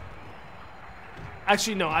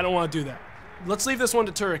 Actually, no, I don't want to do that. Let's leave this one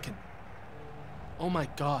to Turrican. Oh my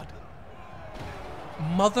god.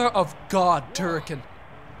 Mother of God, Turrican.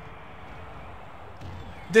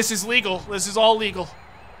 This is legal. This is all legal.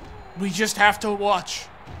 We just have to watch.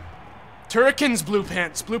 Turrican's Blue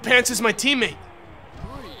Pants. Blue Pants is my teammate.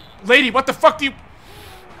 Lady, what the fuck do you...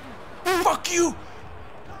 Fuck you!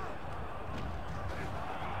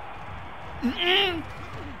 Mm-mm.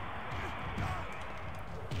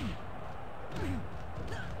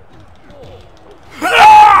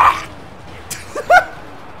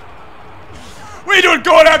 What are you doing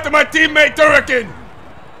going after my teammate, Turrican?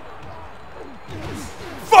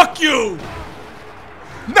 Fuck you!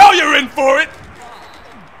 Now you're in for it!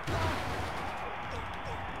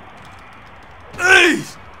 Hey!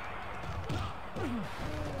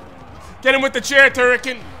 Get him with the chair,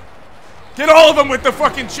 Turrican! Get all of them with the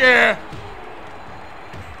fucking chair!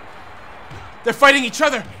 They're fighting each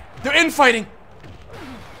other! They're infighting!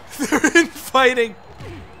 They're infighting!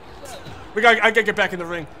 I gotta get back in the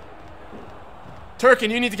ring.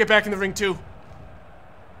 Turkin, you need to get back in the ring too.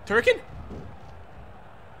 Turkin?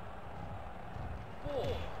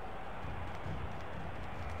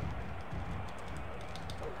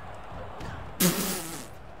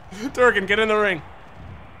 Turkin, get in the ring.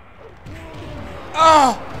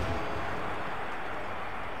 Ah!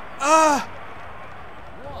 Ah!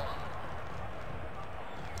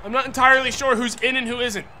 I'm not entirely sure who's in and who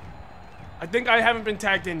isn't. I think I haven't been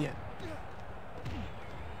tagged in yet.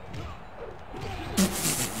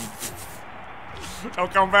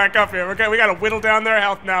 Don't come back up here. Okay, we gotta whittle down their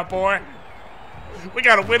health now, boy. We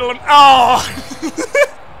gotta whittle them. Oh!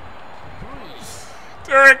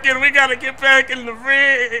 Turkin, we gotta get back in the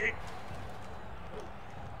ring.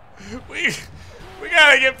 We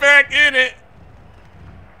gotta get back in it.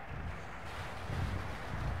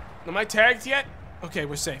 Am I tagged yet? Okay,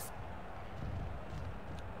 we're safe.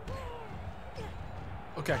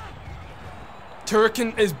 Okay.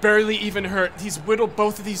 Turkin is barely even hurt. He's whittled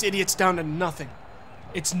both of these idiots down to nothing.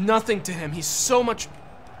 It's nothing to him. He's so much...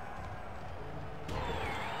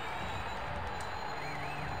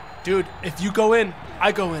 Dude, if you go in,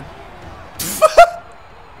 I go in.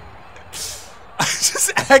 I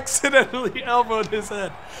just accidentally elbowed his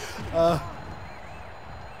head.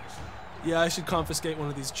 Yeah, I should confiscate one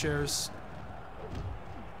of these chairs.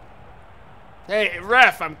 Hey,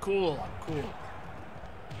 ref, I'm cool. I'm cool.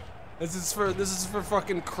 This is for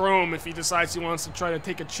fucking Chrome if he decides he wants to try to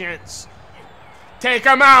take a chance. Take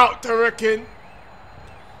him out, Turkin.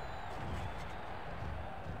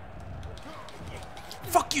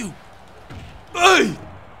 Fuck you. Hey!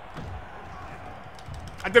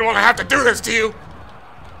 I didn't want to have to do this to you.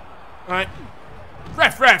 All right.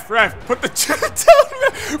 Ref. Put the chair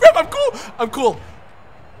down. Ref, I'm cool. I'm cool.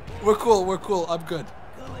 We're cool. I'm good.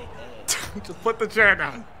 Just put the chair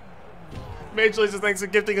down. Major League, thanks for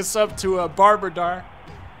gifting a sub to Barbadar.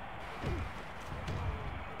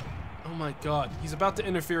 Oh my god. He's about to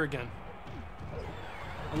interfere again.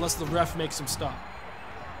 Unless the ref makes him stop.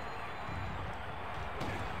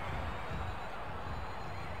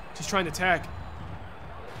 He's trying to tag.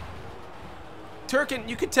 Turkin,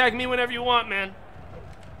 you can tag me whenever you want, man.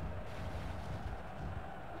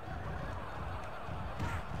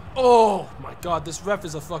 Oh my god, this ref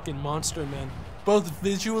is a fucking monster, man. Both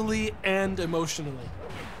visually and emotionally.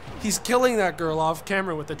 He's killing that girl off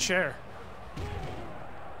camera with a chair.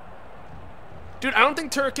 Dude, I don't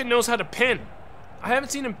think Turkin knows how to pin. I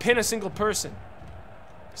haven't seen him pin a single person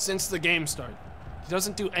since the game started. He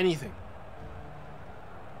doesn't do anything.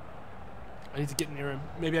 I need to get near him.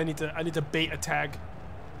 Maybe I need to bait a tag.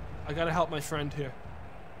 I gotta help my friend here.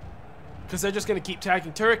 Cause they're just gonna keep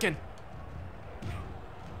tagging Turkin.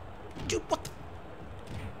 Dude, what the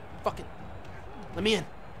fucking let me in.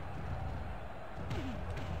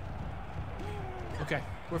 Okay,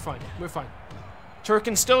 we're fine. We're fine.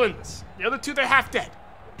 Turkin's still in this. The other two, they're half dead.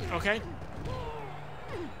 Okay?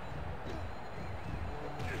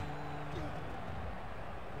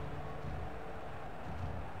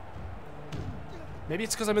 Maybe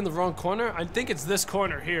it's because I'm in the wrong corner. I think it's this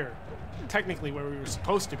corner here. Technically where we were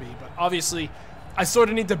supposed to be, but obviously I sort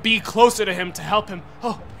of need to be closer to him to help him.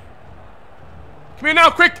 Oh. Come here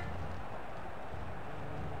now, quick!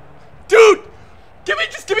 Dude!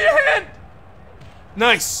 Just give me a hand!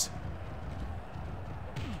 Nice.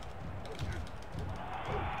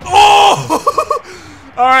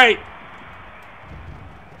 Oh! Alright.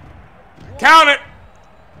 Count it!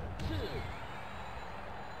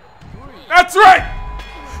 That's right!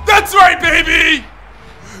 That's right, baby!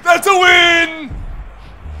 That's a win!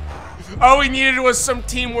 All we needed was some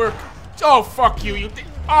teamwork. Oh, fuck you.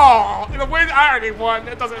 Oh, the win, I already won.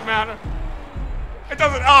 It doesn't matter. It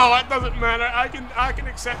doesn't matter. I can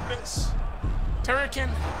accept this. Turkin,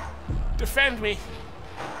 defend me.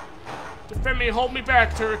 Defend me, hold me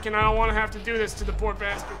back, Turkin. I don't want to have to do this to the poor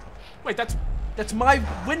bastard. Wait, that's my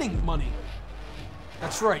winning money.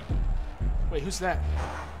 That's right. Wait, who's that?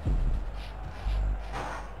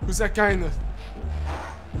 Who's that guy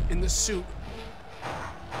in the suit?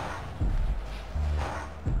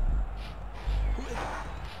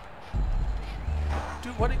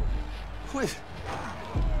 Dude, what? Who is?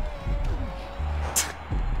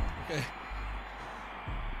 Okay.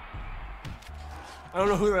 I don't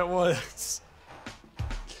know who that was.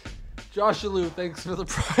 Joshua, thanks for the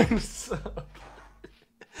prime sub.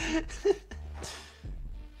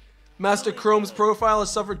 Master Chrome's profile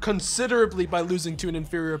has suffered considerably by losing to an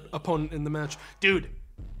inferior opponent in the match. Dude.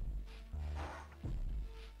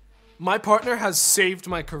 My partner has saved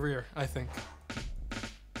my career, I think.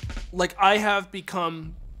 Like, I have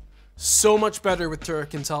become so much better with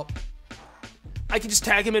Turkin's help. I can just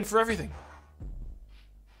tag him in for everything.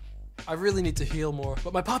 I really need to heal more,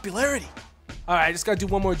 but my popularity. All right, I just gotta do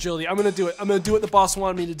one more agility. I'm gonna do it. I'm gonna do what the boss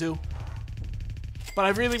wanted me to do. But I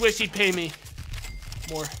really wish he'd pay me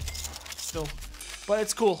more still. But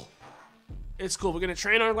it's cool. It's cool. We're gonna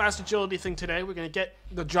train our last agility thing today. We're gonna get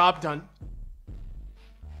the job done.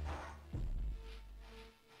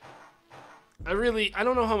 I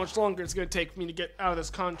don't know how much longer it's gonna take me to get out of this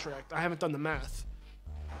contract. I haven't done the math.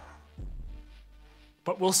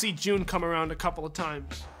 But we'll see June come around a couple of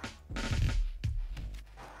times.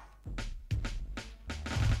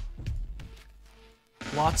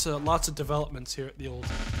 Lots of developments here at the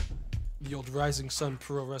old Rising Sun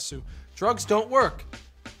Pro Resu. Drugs don't work.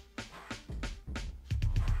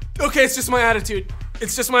 Okay, it's just my attitude.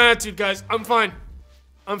 It's just my attitude, guys. I'm fine.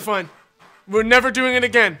 I'm fine. We're never doing it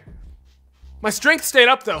again. My strength stayed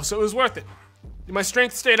up though, so it was worth it. My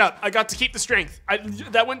strength stayed up. I got to keep the strength.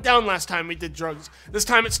 That went down last time we did drugs. This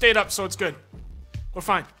time it stayed up, so it's good. We're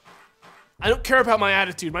fine. I don't care about my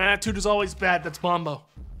attitude. My attitude is always bad. That's Bombo.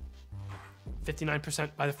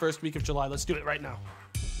 59% by the first week of July. Let's do it right now.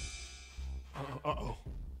 Uh-oh.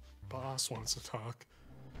 Boss wants to talk.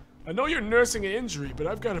 I know you're nursing an injury, but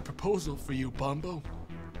I've got a proposal for you, Bombo.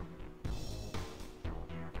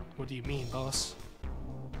 What do you mean, boss?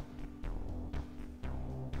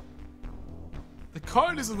 The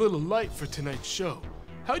card is a little light for tonight's show.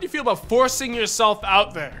 How do you feel about forcing yourself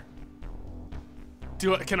out there?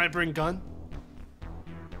 Can I bring gun?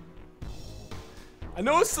 I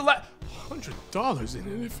know it's the $100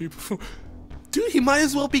 in it if you... Dude, he might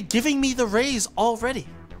as well be giving me the raise already.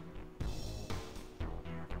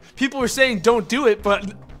 People were saying don't do it,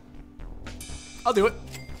 but... I'll do it.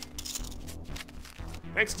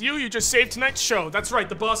 Thanks to you, you just saved tonight's show. That's right,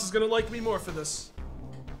 the boss is gonna like me more for this.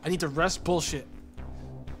 I need to rest bullshit.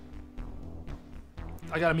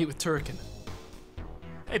 I gotta meet with Turrican.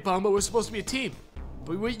 Hey, Bombo, we're supposed to be a team.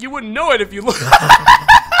 But you wouldn't know it if you look...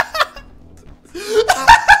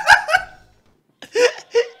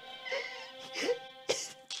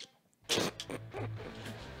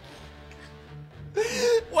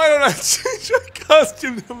 Why don't I change my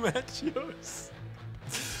costume to match yours?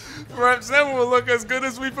 Perhaps then we'll look as good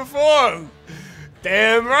as we perform.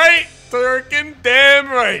 Damn right, Turrican, damn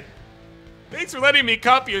right. Thanks for letting me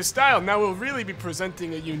copy your style. Now we'll really be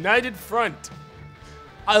presenting a united front.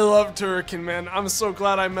 I love Turrican, man. I'm so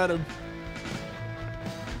glad I met him.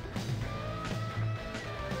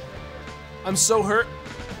 I'm so hurt.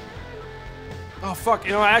 Oh, fuck.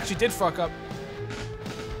 You know, I actually did fuck up.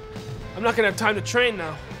 I'm not gonna have time to train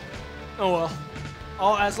now. Oh, well.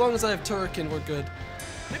 As long as I have Turrican, we're good.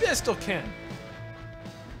 Maybe I still can.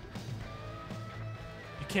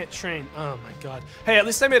 You can't train. Oh, my God. Hey, at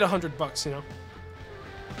least I made $100, you know?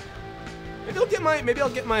 Maybe I'll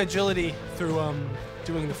get my agility through,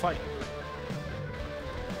 doing the fight.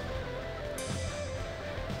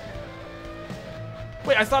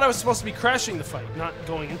 Wait, I thought I was supposed to be crashing the fight, not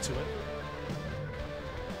going into it.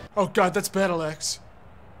 Oh God, that's Battle Axe.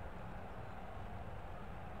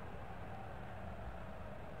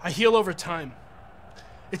 I heal over time.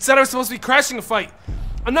 It said I was supposed to be crashing a fight.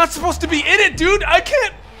 I'm not supposed to be in it, dude! I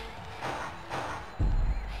can't...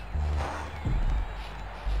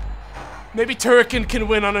 Maybe Turrican can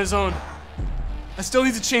win on his own. I still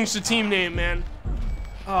need to change the team name, man.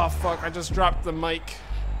 Oh, fuck, I just dropped the mic.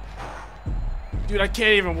 Dude, I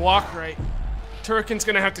can't even walk right. Turrican's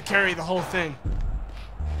gonna have to carry the whole thing.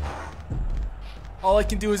 All I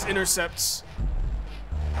can do is intercepts.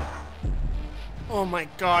 Oh my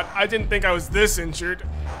God, I didn't think I was this injured.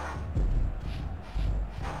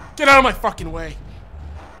 Get out of my fucking way.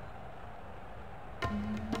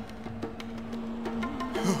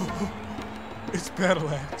 It's Battle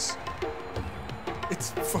Axe.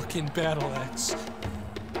 It's fucking Battle Axe.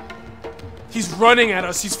 He's running at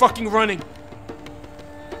us. He's fucking running.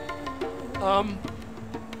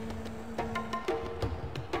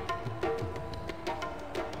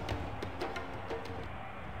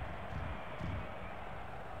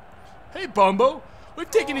 Hey, Bombo. We've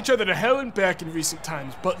taken each other to hell and back in recent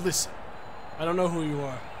times, but listen. I don't know who you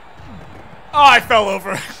are. Oh, I fell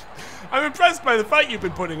over. I'm impressed by the fight you've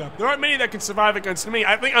been putting up. There aren't many that can survive against me.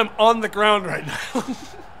 I think I'm on the ground right now.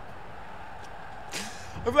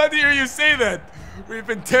 I'm glad to hear you say that. We've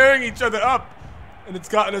been tearing each other up, and it's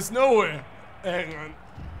gotten us nowhere. Hang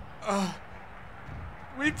on.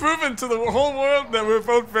 We've proven to the whole world that we're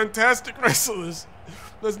both fantastic wrestlers.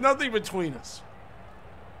 There's nothing between us.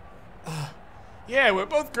 Yeah, we're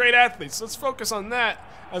both great athletes. Let's focus on that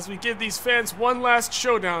as we give these fans one last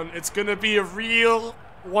showdown. It's gonna be a real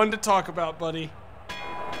one to talk about, buddy.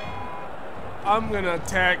 I'm gonna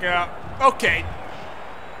tag out. Okay,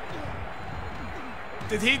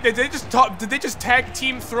 Did they just tag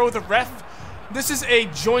team throw the ref? This is a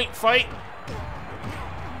joint fight.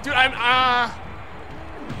 Dude,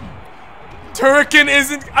 Turrican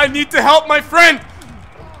isn't, I need to help my friend.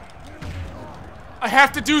 I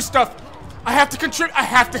have to do stuff. I have to contribute, I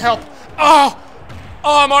have to help. Oh,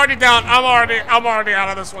 I'm already down. I'm already out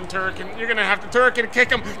of this one, Turrican. You're gonna have to Turrican kick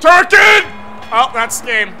him. Turrican! Oh, that's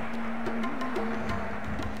game.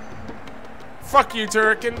 Fuck you,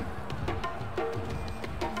 Turrican.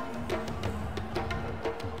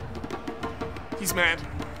 He's mad.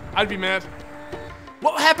 I'd be mad.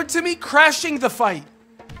 What happened to me crashing the fight?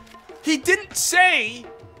 He didn't say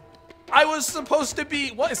I was supposed to be...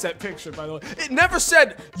 What is that picture, by the way? It never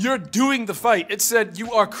said you're doing the fight. It said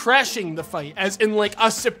you are crashing the fight, as in like a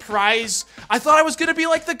surprise. I thought I was gonna be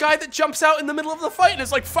like the guy that jumps out in the middle of the fight and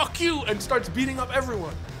is like, fuck you, and starts beating up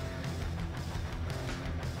everyone.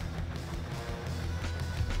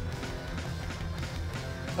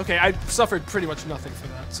 Okay, I suffered pretty much nothing for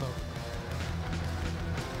that, so...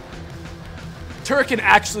 Turrican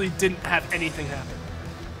actually didn't have anything happen.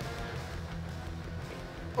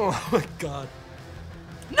 Oh my god.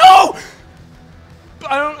 No!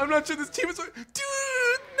 I'm not sure this team is...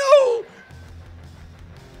 Dude, no!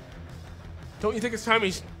 Don't you think it's time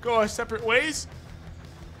we go our separate ways?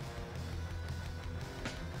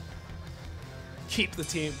 Keep the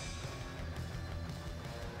team.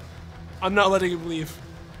 I'm not letting him leave.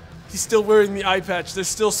 He's still wearing the eye patch. There's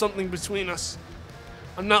still something between us.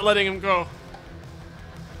 I'm not letting him go.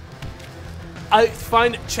 I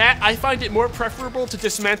find it more preferable to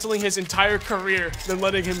dismantling his entire career than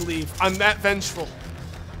letting him leave. I'm that vengeful.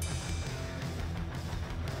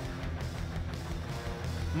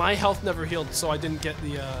 My health never healed, so I didn't get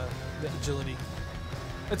the agility.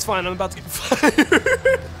 It's fine, I'm about to get fired.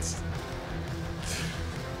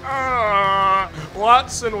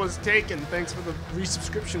 Watson was taken. Thanks for the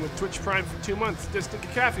resubscription with Twitch Prime for 2 months. Distant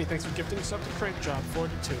Cacophony, thanks for gifting us up to Crank Job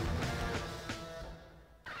 42.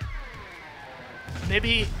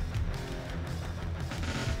 Maybe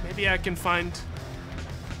I can find...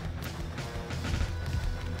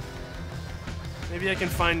 Maybe I can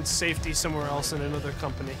find safety somewhere else in another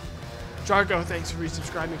company. Jargo, thanks for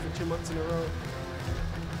resubscribing for 2 months in a row.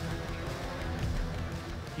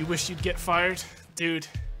 You wish you'd get fired? Dude.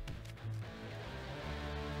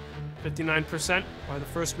 59% by the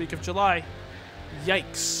first week of July.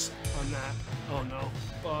 Yikes on that. Oh no,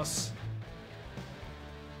 boss.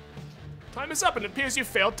 Time is up and it appears you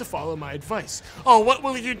failed to follow my advice. Oh, what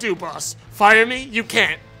will you do, boss? Fire me? You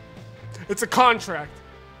can't. It's a contract.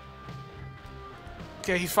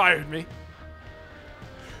 Okay, he fired me.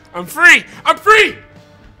 I'm free! I'm free!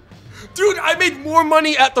 Dude, I made more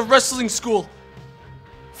money at the wrestling school.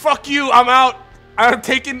 Fuck you, I'm out. I'm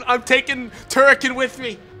taking Turrican with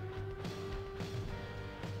me.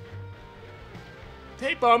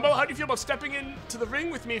 Hey, Bombo, how do you feel about stepping into the ring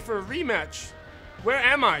with me for a rematch? Where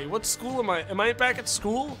am I? What school am I? Am I back at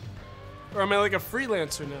school? Or am I like a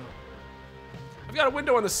freelancer now? I've got a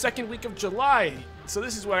window on the second week of July, so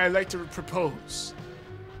this is what I like to propose.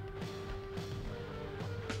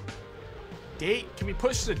 Date? Can we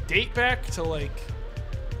push the date back to like...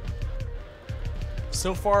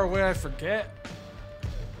 so far away I forget?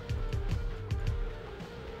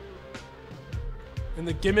 And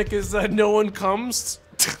the gimmick is that no one comes?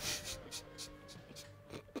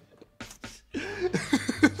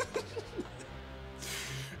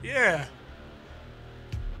 Yeah.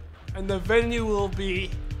 And the venue will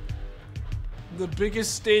be the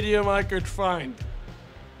biggest stadium I could find.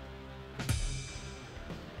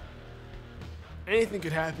 Anything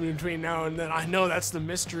could happen between now and then. I know that's the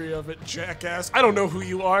mystery of it, jackass. I don't know who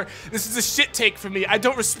you are. This is a shit take for me. I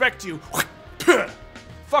don't respect you.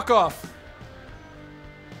 Fuck off.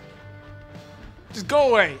 Just go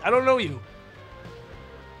away. I don't know you.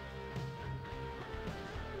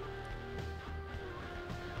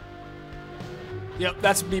 Yep,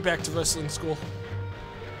 that's me back to wrestling school.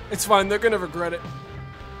 It's fine, they're gonna regret it.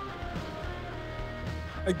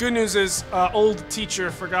 The good news is, old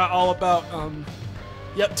teacher forgot all about,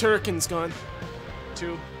 yep, Turrican's gone,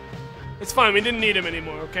 too. It's fine, we didn't need him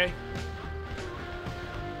anymore, okay?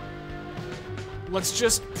 Let's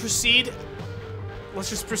just proceed.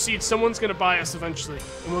 Let's just proceed. Someone's gonna buy us eventually,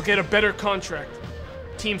 and we'll get a better contract.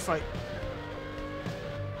 Team fight.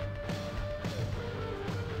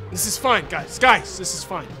 This is fine, guys. Guys, this is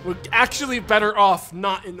fine. We're actually better off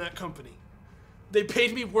not in that company. They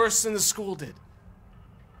paid me worse than the school did.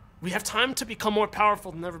 We have time to become more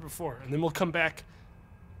powerful than ever before, and then we'll come back.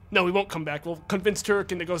 No, we won't come back. We'll convince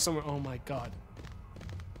Turrican to go somewhere. Oh my god.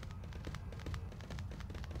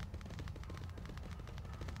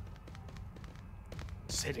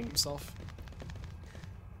 just hitting himself.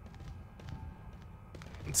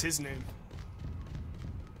 It's his name.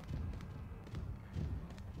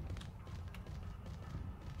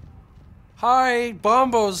 Hi,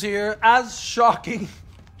 Bombo's here. As shocking.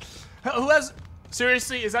 Who has?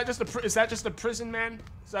 Seriously, is that just a prison man?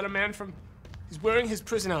 Is that a man from? He's wearing his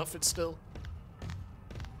prison outfit still.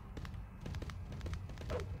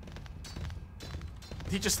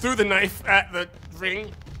 He just threw the knife at the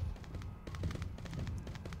ring.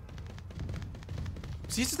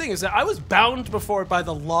 See, the thing is that I was bound before by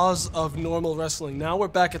the laws of normal wrestling. Now we're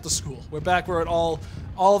back at the school. We're back where it all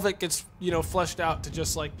of it gets, you know, fleshed out to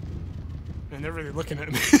just like, man, they're really looking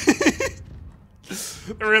at me.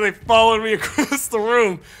 They're really following me across the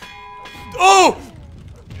room. Oh!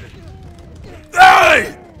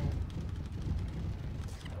 Hey!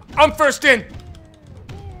 I'm first in.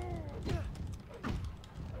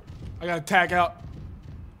 I gotta tag out.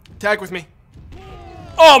 Tag with me.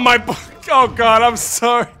 Oh my, oh god, I'm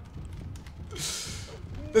sorry.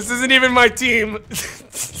 This isn't even my team.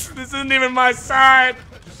 This isn't even my side.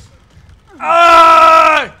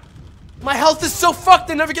 Ah! My health is so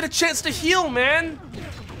fucked I never get a chance to heal, man.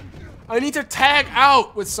 I need to tag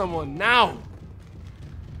out with someone now.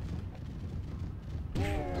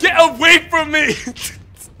 Get away from me!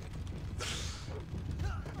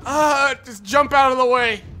 Just jump out of the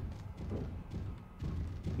way.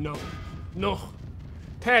 No. No.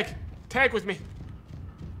 Tag. Tag with me.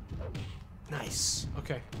 Nice.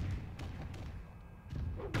 Okay.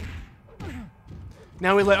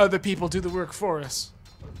 Now we let other people do the work for us.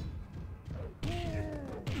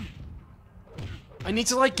 I need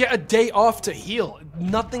to, like, get a day off to heal.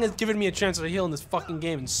 Nothing has given me a chance to heal in this fucking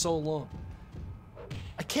game in so long.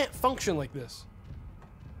 I can't function like this.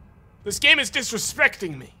 This game is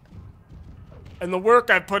disrespecting me. And the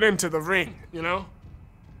work I put into the ring, you know?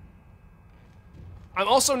 I'm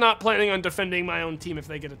also not planning on defending my own team if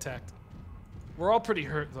they get attacked. We're all pretty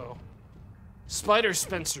hurt, though. Spider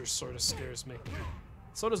Spencer sort of scares me.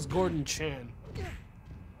 So does Gordon Chan.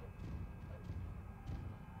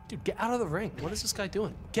 Dude, get out of the ring. What is this guy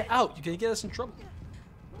doing? Get out. You're gonna get us in trouble.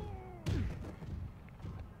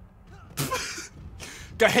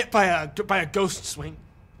 Got hit by a ghost swing.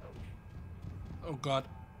 Oh god.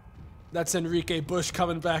 That's Enrique Bush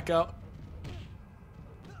coming back out.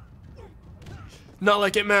 Not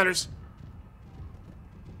like it matters.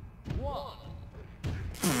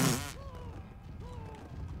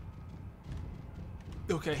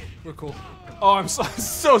 Okay, we're cool. Oh, I'm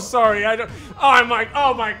so sorry. I don't. Oh, I'm like,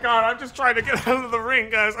 oh my god. I'm just trying to get out of the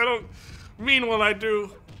ring, guys. I don't mean what I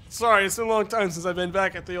do. Sorry, it's been a long time since I've been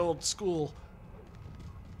back at the old school.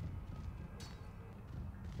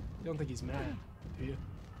 You don't think he's mad, do you?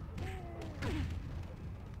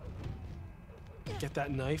 Get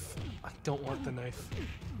that knife? I don't want the knife.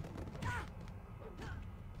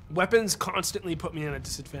 Weapons constantly put me at a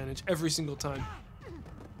disadvantage every single time.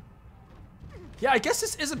 Yeah, I guess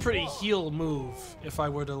this is a pretty heel move if I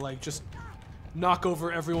were to like just knock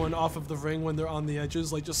over everyone off of the ring when they're on the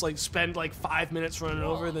edges. Like just like spend like 5 minutes running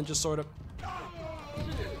over and then just sort of...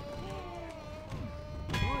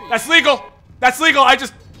 That's legal! That's legal! I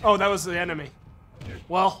just... Oh, that was the enemy.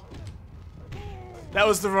 Well, that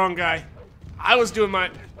was the wrong guy. I was doing my...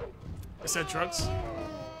 I said drugs.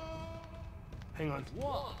 Hang on.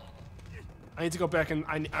 I need to go back and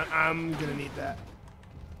I'm gonna need that.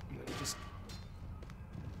 I'm gonna just...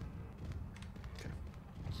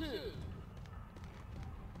 Okay.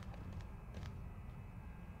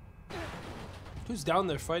 Who's down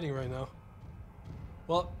there fighting right now?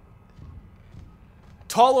 Well,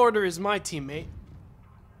 Tall Order is my teammate.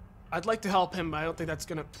 I'd like to help him, but I don't think that's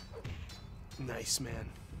gonna... Nice, man.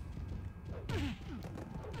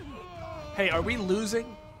 Hey, are we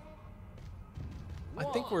losing? I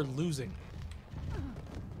think we're losing.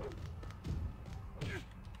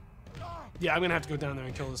 Yeah, I'm gonna have to go down there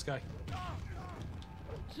and kill this guy.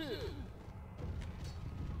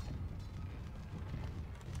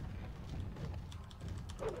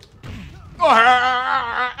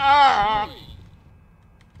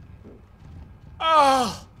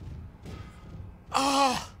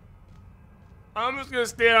 I'm just gonna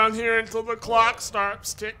stay down here until the clock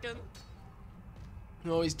starts ticking.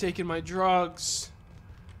 No, he's taking my drugs.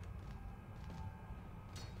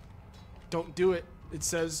 Don't do it. It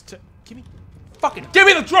says to give me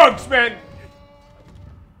the drugs, man.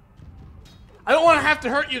 I don't want to have to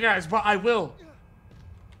hurt you guys, but I will.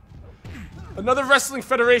 Another wrestling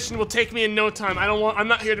federation will take me in no time. I'm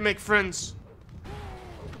not here to make friends.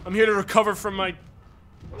 I'm here to recover from my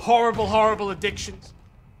horrible, horrible addictions.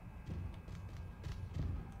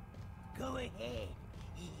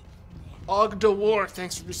 Ogda War,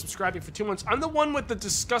 thanks for resubscribing for 2 months. I'm the one with the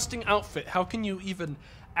disgusting outfit. How can you even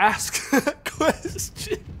ask that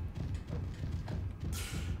question?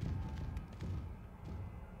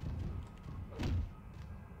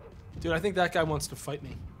 Dude, I think that guy wants to fight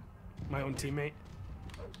me. My own teammate.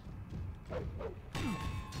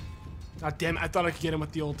 God damn it, I thought I could get him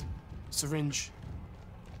with the old syringe.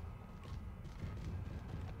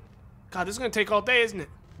 God, this is gonna take all day, isn't it?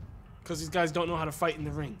 Because these guys don't know how to fight in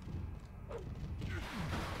the ring.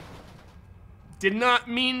 Did not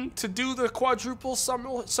mean to do the quadruple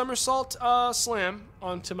somersault slam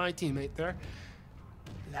onto my teammate there.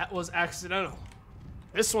 That was accidental.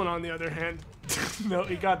 This one, on the other hand, no,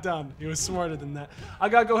 he got done. He was smarter than that. I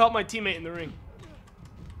gotta go help my teammate in the ring.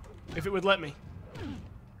 If it would let me.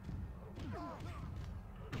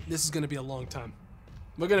 This is gonna be a long time.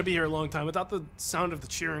 We're gonna be here a long time without the sound of the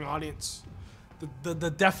cheering audience. The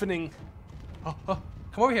deafening. Oh, come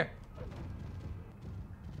over here.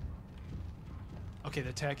 Okay,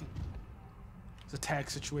 they're tagging. There's a tag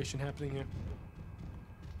situation happening here.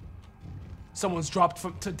 Someone's dropped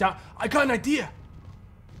from down. I got an idea.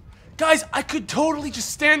 Guys, I could totally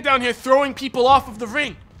just stand down here throwing people off of the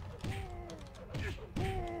ring.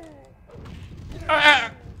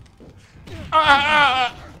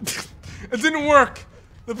 It didn't work.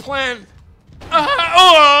 The plan.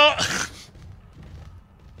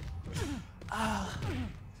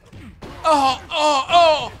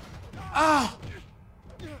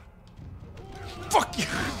 Fuck you.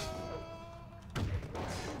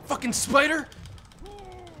 Fucking spider.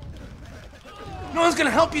 No one's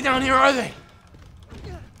gonna help you down here, are they?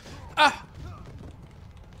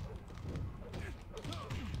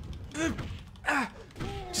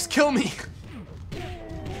 Just kill me.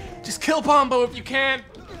 Just kill Bombo if you can.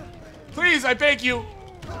 Please, I beg you.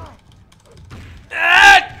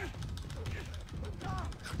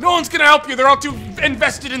 No one's gonna help you. They're all too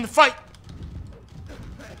invested in the fight.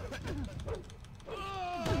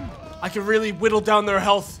 I can really whittle down their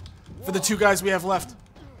health for the 2 guys we have left.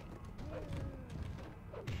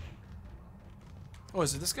 Oh,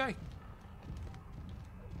 is it this guy?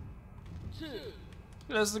 Yeah,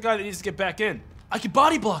 this is the guy that needs to get back in. I can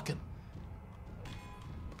body block him.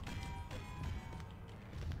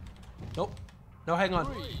 Nope. No, hang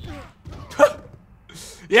on.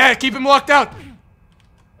 Yeah, keep him locked out.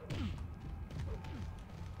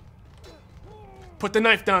 Put the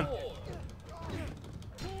knife down.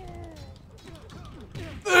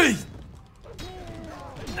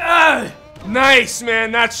 Nice,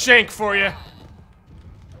 man. That's shank for you.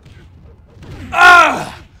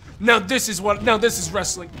 Now this is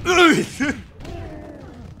wrestling.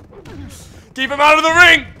 Keep him out of the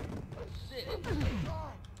ring.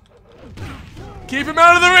 Keep him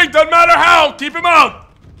out of the ring. Doesn't matter how. Keep him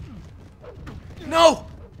out. No.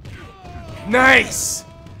 Nice.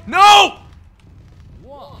 No.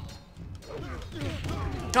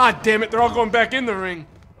 God damn it. They're all going back in the ring.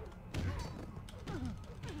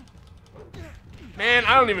 Man,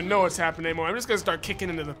 I don't even know what's happening anymore. I'm just gonna start kicking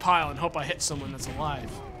into the pile and hope I hit someone that's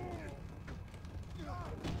alive.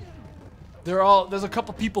 There's a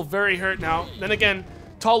couple people very hurt now. Then again,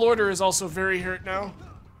 Tall Order is also very hurt now.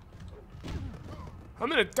 I'm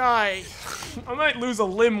gonna die. I might lose a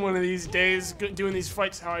limb one of these days doing these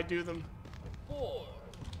fights how I do them.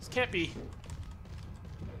 This can't be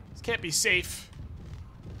safe.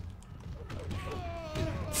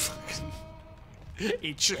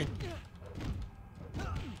 Eat chicken.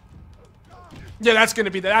 Yeah, that's gonna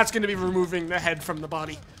be removing the head from the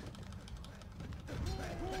body.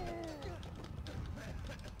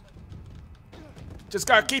 Just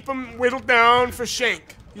gotta keep him whittled down for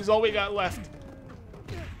shank. He's all we got left.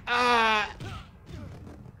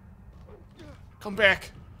 Come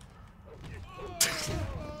back.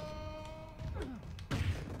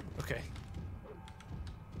 Okay.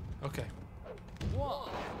 Okay.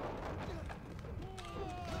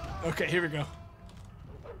 Okay, here we go.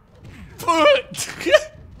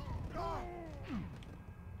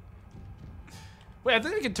 Wait, I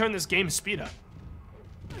think I can turn this game's speed up.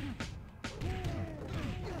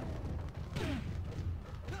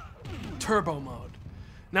 Turbo mode.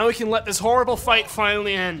 Now we can let this horrible fight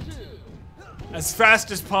finally end. As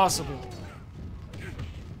fast as possible.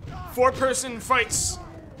 4-person fights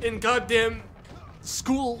in goddamn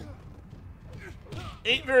school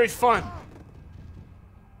ain't very fun.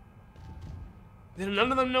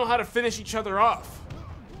 None of them know how to finish each other off.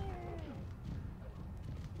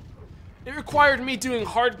 It required me doing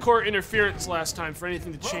hardcore interference last time for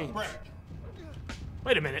anything to change.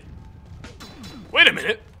 Wait a minute. Wait a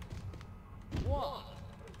minute.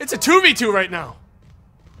 It's a 2v2 right now.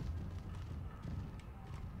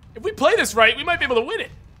 If we play this right, we might be able to win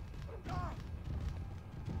it.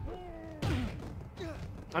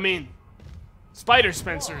 I mean, Spider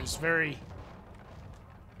Spencer is very...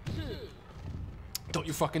 Don't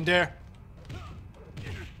you fucking dare.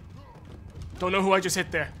 Don't know who I just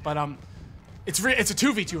hit there, but it's a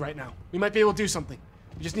 2v2 right now. We might be able to do something.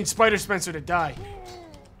 We just need Spider Spencer to die.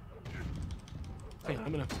 Hang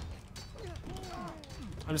on,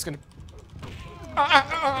 I'm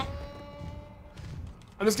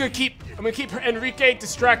just gonna keep Enrique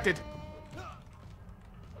distracted.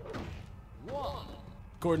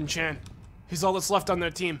 Gordon Chan. He's all that's left on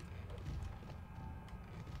their team.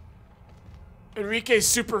 Enrique's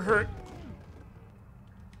super hurt.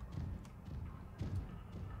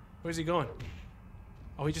 Where's he going?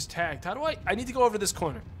 Oh, he just tagged. How do I need to go over this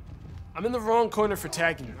corner. I'm in the wrong corner for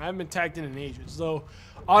tagging. I haven't been tagged in ages, though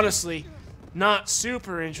honestly, not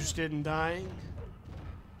super interested in dying.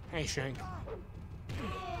 Hey, Shank.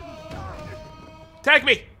 Tag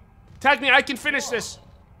me! Tag me, I can finish this!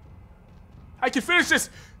 I can finish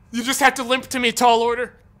this! You just have to limp to me, tall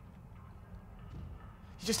order.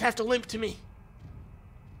 You just have to limp to me.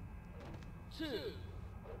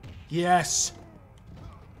 Yes.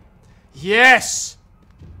 Yes!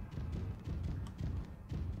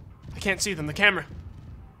 I can't see them, the camera.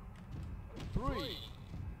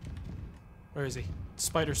 Where is he?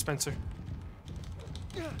 Spider Spencer.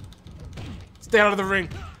 Stay out of the ring.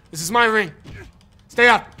 This is my ring. Stay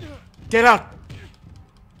out. Get out.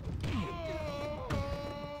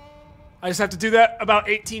 I just have to do that about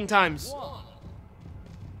 18 times.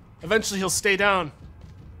 Eventually he'll stay down.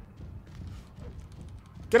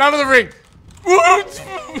 Get out of the ring.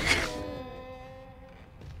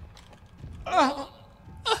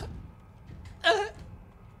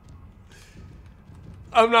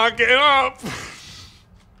 I'm not getting up.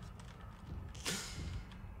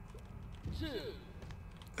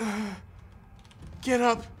 Get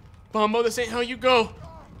up. Bombo, this ain't how you go.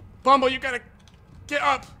 Bombo, you gotta get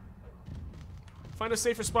up. Find a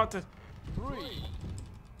safer spot to...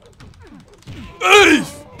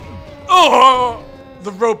 Oh!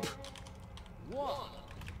 The rope.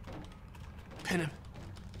 Pin him.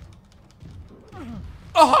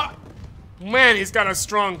 Oh! Man, he's got a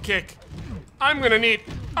strong kick. I'm gonna need...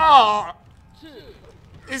 Oh!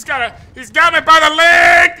 He's got me by the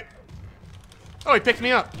leg! Oh, he picked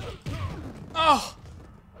me up. Oh!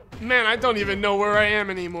 Man, I don't even know where I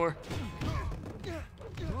am anymore.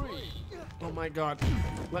 Oh my god.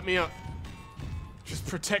 Let me up. Just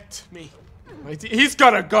protect me. He's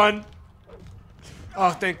got a gun!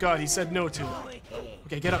 Oh, thank god, he said no to it.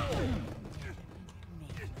 Okay, get up.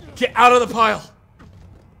 Get out of the pile!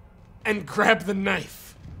 And grab the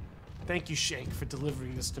knife. Thank you, Shank, for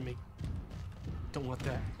delivering this to me. Don't want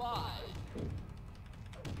that.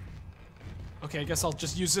 Okay, I guess I'll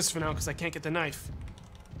just use this for now because I can't get the knife.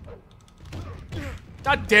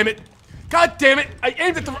 God damn it! God damn it! I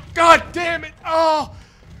aimed at the... God damn it! Oh!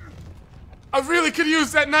 I really could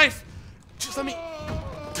use that knife! Just let me...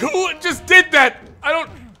 Just did that! I don't...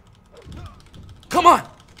 Come on!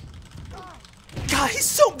 God, he's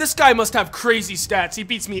so... This guy must have crazy stats. He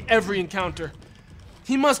beats me every encounter.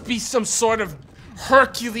 He must be some sort of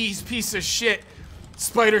Hercules piece of shit.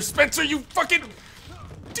 Spider Spencer, you fucking...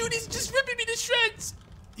 Dude, he's just ripping me to shreds!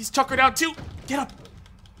 He's tuckered out too. Get up!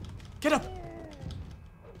 Get up!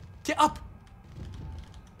 Get up!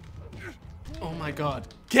 Oh my god.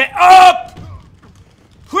 Get up!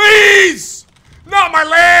 Please! Not my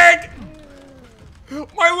leg!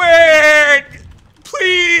 My leg!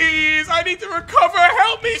 Please! I need to recover!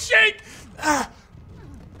 Help me, Shake!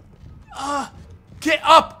 Get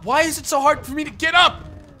up! Why is it so hard for me to get up?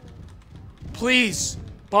 Please,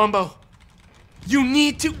 Bombo. You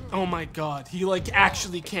need to... Oh my god. He, like,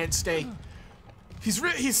 actually can't stay.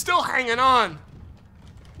 He's still hanging on.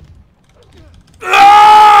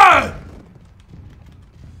 Ah!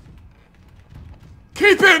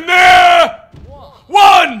 Keep in there!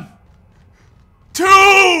 1,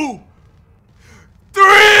 2,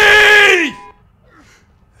 3!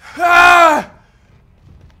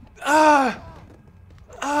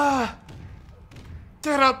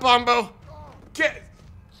 Get up, Bombo. Get...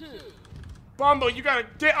 Bombo, you gotta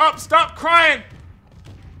get up. Stop crying.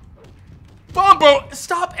 Bombo,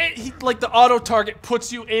 stop. Like, the auto target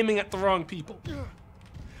puts you aiming at the wrong people.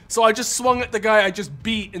 So I just swung at the guy I just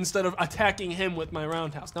beat instead of attacking him with my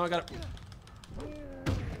roundhouse. Now I gotta...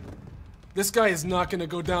 This guy is not gonna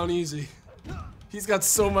go down easy. He's got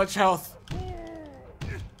so much health.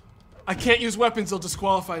 I can't use weapons, they'll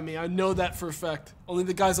disqualify me. I know that for a fact. Only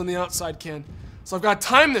the guys on the outside can. So I've got to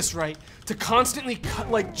time this right to constantly cut,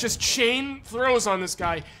 like, just chain throws on this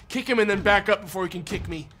guy, kick him, and then back up before he can kick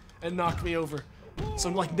me. and knock me over. So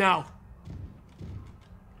I'm like, now.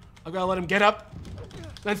 I've gotta let him get up,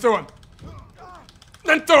 then throw him.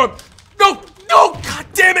 Then throw him. No, no, god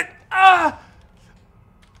damn it. Ah!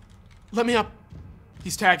 Let me up.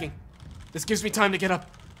 He's tagging. This gives me time to get up.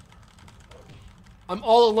 I'm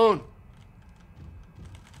all alone.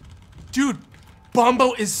 Dude,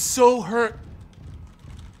 Bombo is so hurt.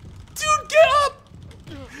 Dude, get up!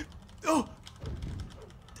 Oh.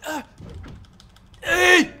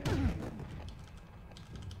 Hey!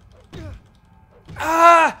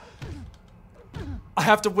 Ah! I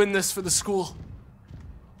have to win this for the school.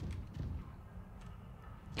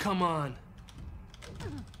 Come on.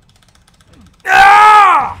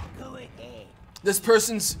 Ah! This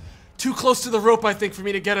person's too close to the rope, I think, for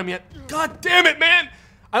me to get him yet. God damn it, man!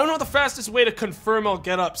 I don't know the fastest way to confirm I'll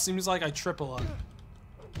get up. Seems like I trip a lot.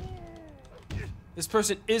 This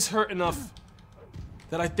person is hurt enough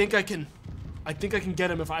that I think I can get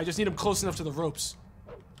him if I just need him close enough to the ropes.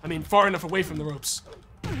 I mean, far enough away from the ropes.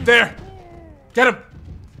 There! Get him!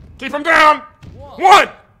 Keep him down! 1,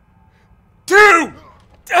 2!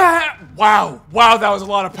 Ah! Wow. Wow, that was a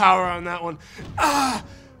lot of power on that one. Ah!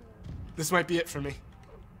 This might be it for me.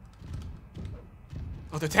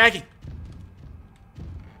 Oh, they're tagging.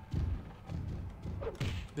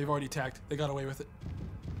 They've already tagged. They got away with it.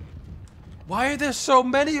 Why are there so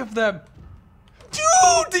many of them?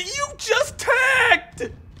 Dude, you just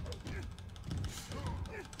tagged!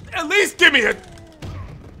 At least give me a...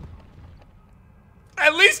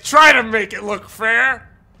 At least try to make it look fair.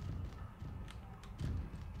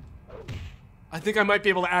 I think I might be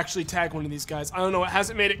able to actually tag one of these guys. I don't know, it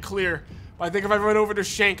hasn't made it clear. But I think if I run over to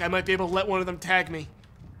Shank, I might be able to let one of them tag me.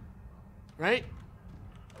 Right?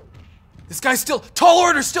 This guy's still... Tall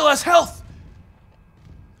Order still has health!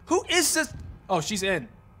 Who is this? Oh, she's in.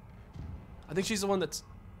 I think she's the one that's...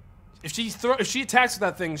 If she attacks with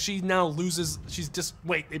that thing, she now loses... She's just...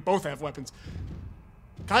 Wait, they both have weapons.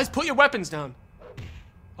 Guys, put your weapons down.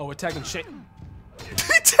 Oh, we're tagging Shank. He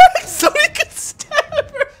tagged so he could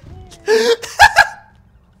stab her!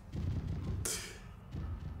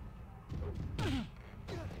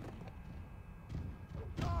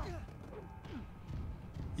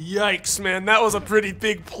 Yikes, man. That was a pretty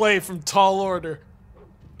big play from Tall Order.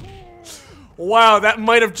 Wow, that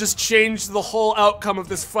might have just changed the whole outcome of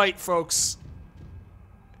this fight, folks.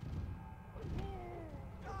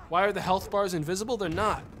 Why are the health bars invisible? They're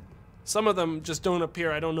not. Some of them just don't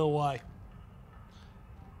appear. I don't know why.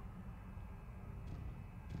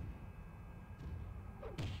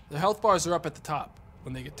 The health bars are up at the top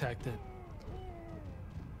when they get tagged in.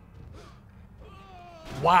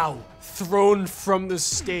 Wow. Thrown from the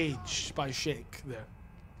stage by Shank there.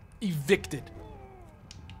 Evicted.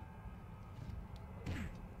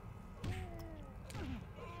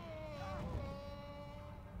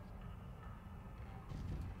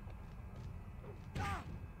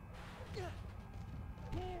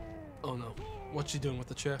 Oh no. What's she doing with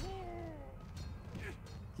the chair?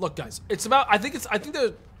 Look, guys, it's about I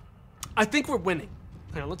think we're winning.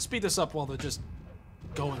 Hang on, let's speed this up while they're just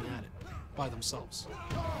going at it by themselves.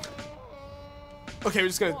 Okay, we're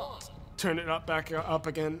just gonna turn it up back up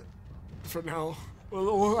again for now.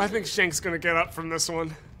 Well, I think Shank's gonna get up from this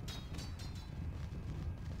one.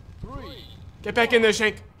 3. Get back in there,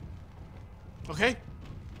 Shank. Okay?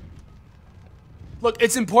 Look,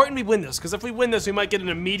 it's important we win this, because if we win this, we might get an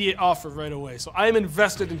immediate offer right away. So I am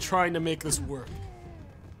invested in trying to make this work.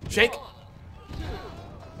 Shank?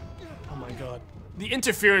 Oh my god. The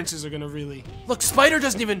interferences are gonna really... Look, Spider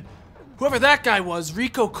doesn't even... Whoever that guy was,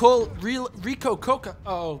 Rico Coca...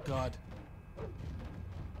 Oh god.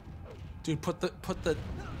 Dude, put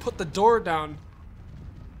the door down.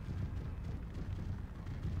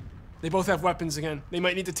 They both have weapons again. They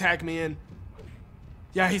might need to tag me in.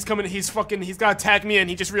 Yeah, he's coming, he's gotta tag me in.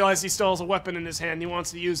 He just realized he still has a weapon in his hand. He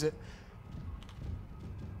wants to use it.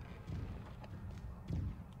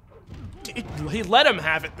 He let him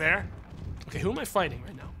have it there. Okay, who am I fighting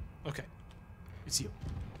right now? Okay, it's you.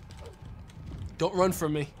 Don't run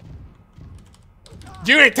from me.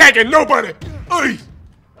 You ain't tagging nobody! Oy!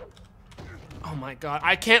 Oh my god,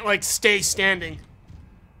 I can't like stay standing.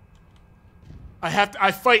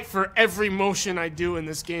 I fight for every motion I do in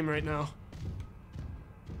this game right now.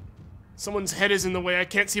 Someone's head is in the way. I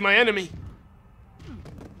can't see my enemy.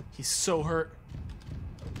 He's so hurt.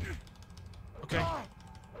 Okay.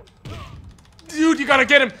 Dude, you gotta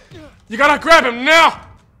get him. You gotta grab him now.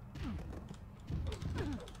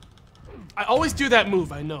 I always do that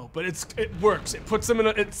move, I know, but it works. It puts him in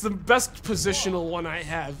it's the best positional one I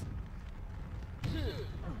have.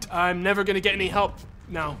 I'm never gonna get any help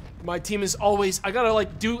now. My team is always, I gotta like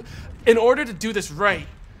in order to do this right,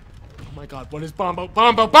 my god, what is Bombo?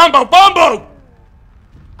 Bombo! Bombo! Bombo!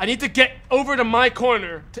 I need to get over to my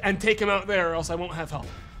corner and take him out there or else I won't have help.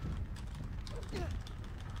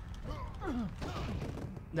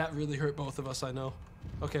 That really hurt both of us, I know.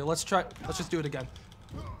 Okay, let's try. Let's just do it again.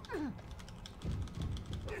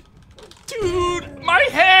 Dude, my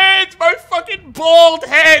head! My fucking bald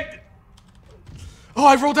head! Oh,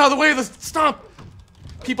 I rolled out of the way of the stomp!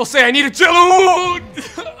 People say I need a jello!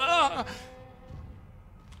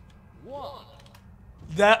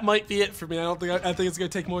 That might be it for me. I think it's gonna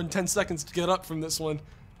take more than 10 seconds to get up from this one.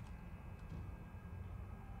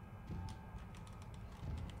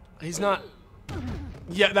 He's not.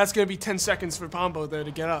 Yeah, that's gonna be 10 seconds for Bombo there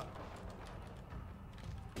to get up.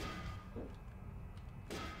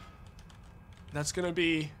 That's gonna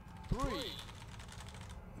be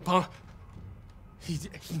 3. He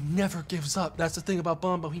never gives up. That's the thing about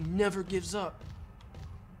Bombo. He never gives up.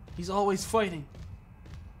 He's always fighting.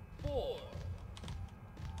 4.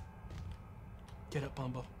 Get up,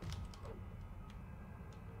 Bombo.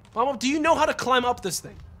 Bombo, do you know how to climb up this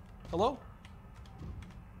thing? Hello?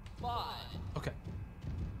 5. Okay.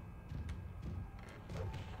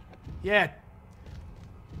 Yeah.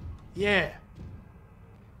 Yeah.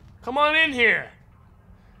 Come on in here.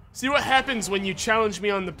 See what happens when you challenge me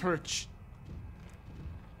on the perch.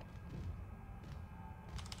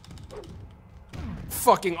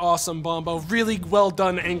 Fucking awesome, Bombo. Really well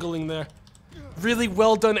done angling there. Really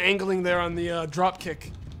well done angling there on the drop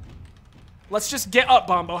kick. Let's just get up,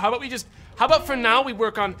 Bombo. How about for now we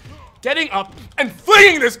work on getting up and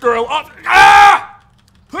flinging this girl up. Ah!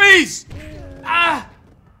 Please! Ah!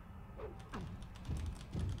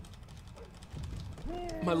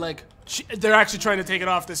 My leg. They're actually trying to take it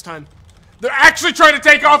off this time. They're actually trying to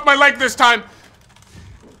take off my leg this time.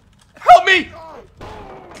 Help me!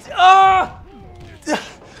 Ah!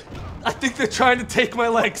 I think they're trying to take my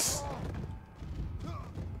legs.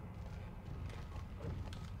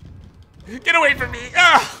 Get away from me!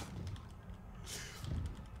 Ah!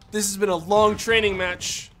 This has been a long training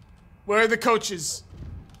match. Where are the coaches?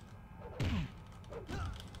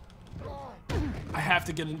 I have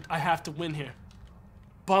to get in. I have to win here.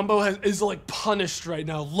 Bombo is like punished right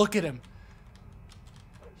now. Look at him.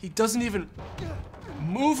 He doesn't even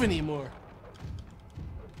move anymore.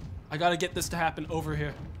 I gotta get this to happen over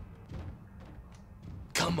here.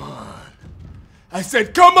 Come on. I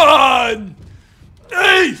said, come on!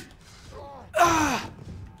 Hey! Ah!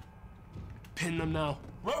 Pin them now.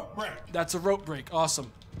 Rope break. That's a rope break.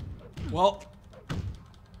 Awesome. Well,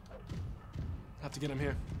 have to get him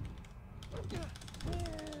here.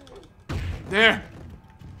 There.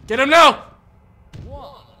 Get him now.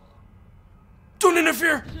 1. Don't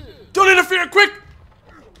interfere. Don't interfere. Quick.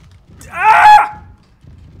 Ah!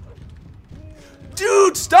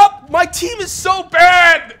 Dude, stop. My team is so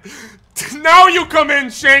bad. Now you come in,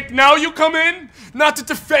 Shank. Now you come in. Not to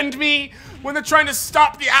defend me when they're trying to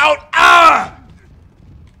stop me out. Ah!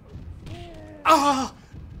 Ah!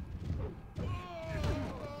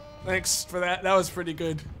 Thanks for that. That was pretty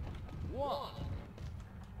good. 1.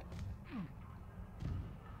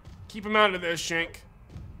 Keep him out of there, Shank.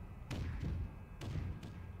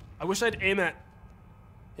 I wish I'd aim at...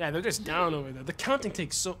 Yeah, they're just down over there. The counting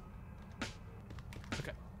takes so...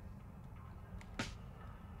 Okay.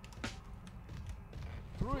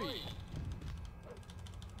 3.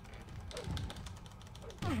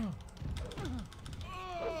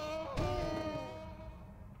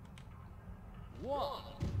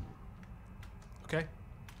 Okay.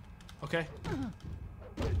 Okay.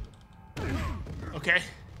 Okay.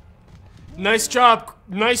 Nice job.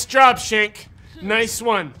 Nice job, Shank. Nice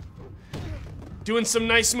one. Doing some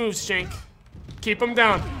nice moves, Shank. Keep him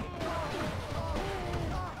down.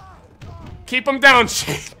 Keep him down,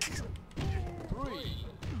 Shank. 3.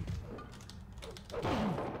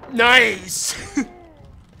 Nice.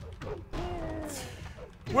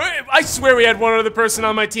 I swear we had one other person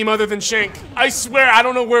on my team other than Shank. I swear, I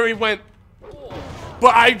don't know where he went.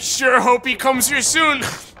 But I sure hope he comes here soon.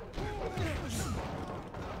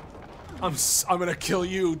 I'm gonna kill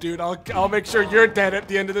you, dude. I'll make sure you're dead at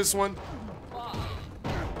the end of this one.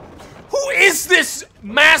 Who is this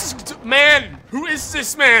masked man? Who is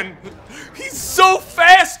this man? He's so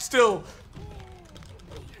fast still.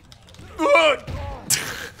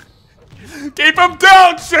 Keep him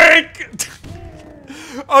down, Shank.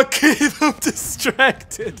 I'll keep him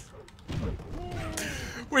distracted.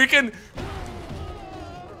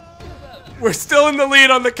 We're still in the lead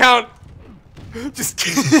on the count. Just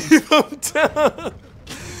keep him down.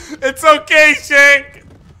 It's okay, Shank.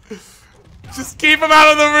 Just keep him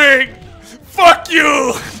out of the ring. Fuck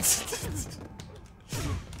you.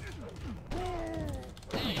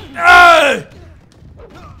 Ah!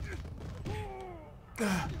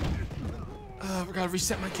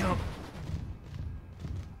 reset my count.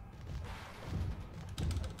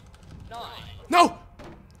 9. No!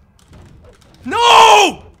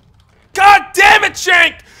 No! God damn it,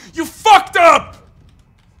 Shank! You fucked up!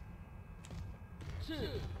 2.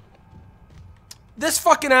 This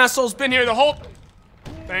fucking asshole's been here the whole...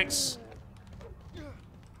 Thanks.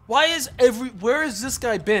 Why is where has this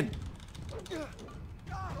guy been?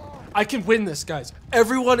 I can win this, guys.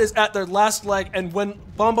 Everyone is at their last leg, and when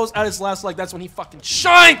Bombo's at his last leg, that's when he fucking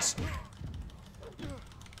shines!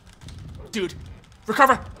 Dude,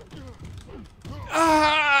 recover!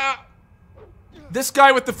 Ah! This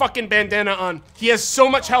guy with the fucking bandana on, he has so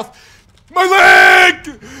much health. My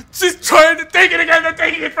leg! She's trying to take it again, they're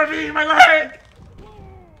taking it from me, my leg!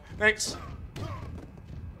 Thanks.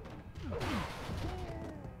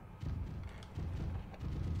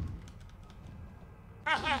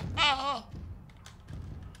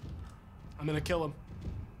 I'm gonna kill him.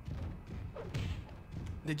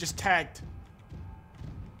 They just tagged.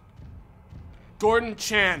 Gordon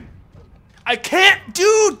Chan. I can't,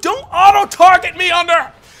 dude! Don't auto-target me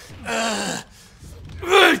under...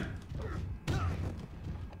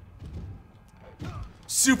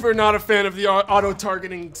 Super not a fan of the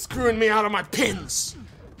auto-targeting, screwing me out of my pins.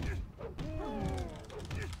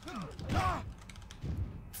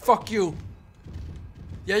 Fuck you.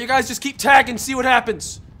 Yeah, you guys just keep tagging, see what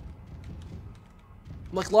happens.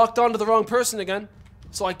 I'm like locked onto the wrong person again,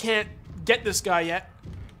 so I can't get this guy yet.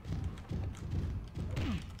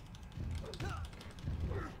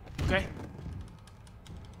 Okay.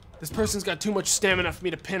 This person's got too much stamina for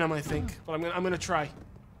me to pin him, I think, but I'm gonna try.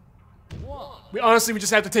 1. We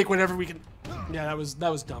just have to take whatever we can. Yeah, that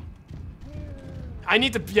was dumb. I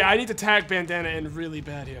need to tag Bandana in really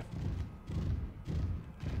bad here.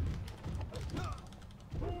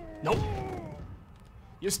 Nope.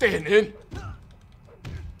 You're staying in.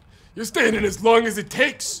 You're staying in as long as it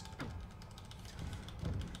takes.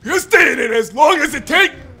 You're staying in as long as it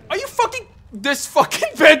takes. Are you fucking... This fucking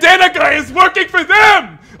Bandana guy is working for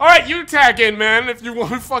them! Alright, you tag in, man, if you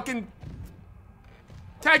want to fucking...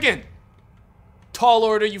 Tag in. Tall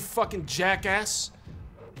order, you fucking jackass.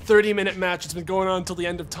 30-minute match. It's been going on until the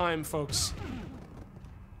end of time, folks.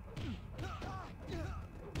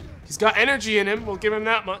 He's got energy in him. We'll give him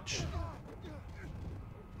that much.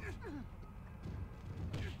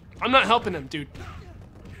 I'm not helping him, dude.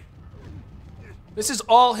 This is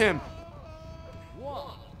all him.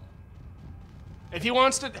 1. If he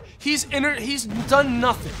wants to... He's done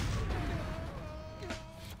nothing.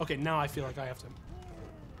 Okay, now I feel like I have to...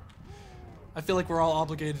 I feel like we're all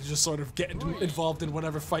obligated to just sort of get involved in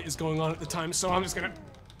whatever fight is going on at the time, so I'm just gonna...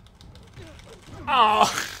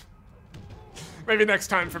 Oh. Maybe next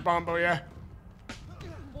time for Bombo, yeah.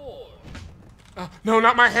 4. No,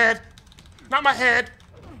 not my head. Not my head.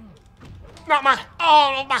 Not my...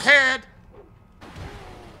 Oh, my head.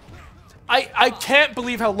 I can't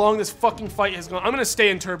believe how long this fucking fight has gone. I'm gonna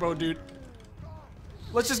stay in turbo, dude.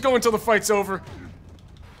 Let's just go until the fight's over.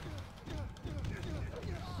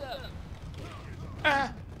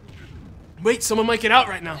 7. Wait, someone might get out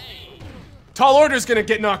right now. Tall Order's gonna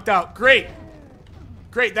get knocked out. Great.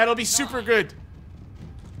 Great, that'll be super good.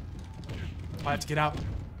 I have to get out.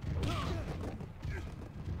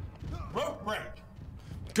 Rope break.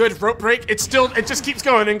 Good, rope break. It just keeps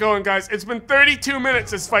going and going, guys. It's been 32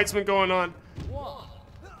 minutes this fight's been going on. 1.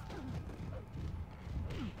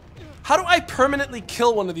 How do I permanently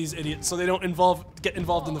kill one of these idiots so they don't get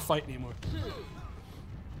involved in the fight anymore? 2.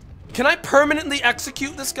 Can I permanently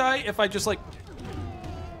execute this guy if I just like...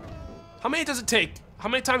 How many does it take? How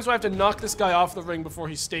many times do I have to knock this guy off the ring before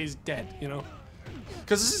he stays dead, you know?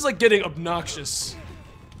 Because this is like getting obnoxious.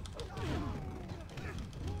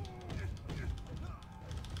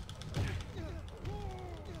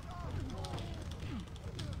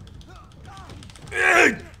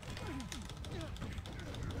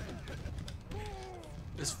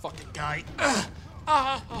 This fucking guy.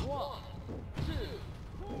 1. 2.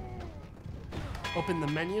 Open the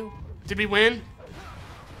menu. Did we win?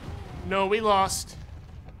 No, we lost.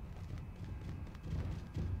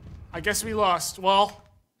 I guess we lost. Well,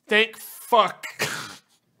 thank fuck.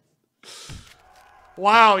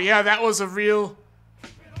 Wow, yeah, that was a real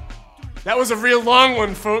long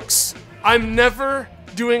one, folks. I'm never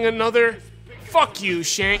doing another... Fuck you,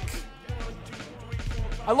 Shank.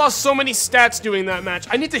 I lost so many stats doing that match.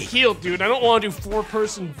 I need to heal, dude. I don't want to do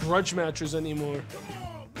 4-person grudge matches anymore.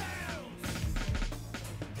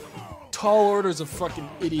 Tall Order's a fucking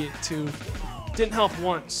idiot, too. Didn't help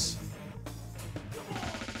once.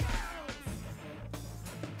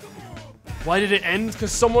 Why did it end?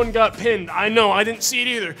 Because someone got pinned. I know, I didn't see it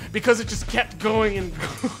either. Because it just kept going and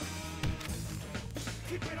going.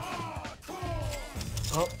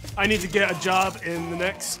 I need to get a job in the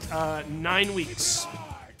next 9 weeks.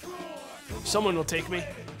 Someone will take me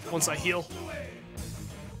once I heal.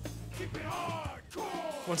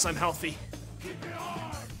 Once I'm healthy.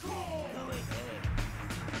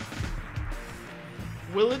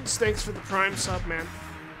 Willards, thanks for the Prime sub, man.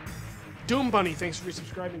 Doom Bunny, thanks for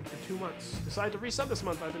resubscribing for 2 months. Decided to resub this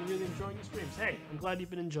month. I've been really enjoying the streams. Hey, I'm glad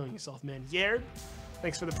you've been enjoying yourself, man. Yared,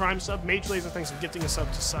 thanks for the Prime sub. Mage Laser, thanks for gifting a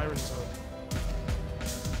sub to Siren Zone.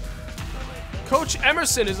 Coach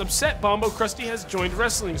Emerson is upset Bombo Crusty has joined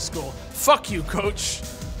wrestling school. Fuck you, Coach.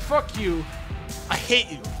 Fuck you. I hate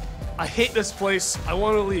you. I hate this place. I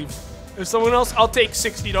want to leave. If someone else, I'll take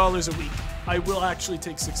 $60 a week. I will actually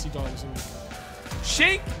take $60 a week.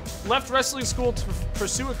 Shank left wrestling school to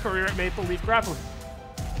pursue a career at Maple Leaf Grappling.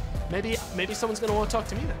 Maybe someone's gonna want to talk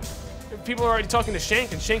to me then. If people are already talking to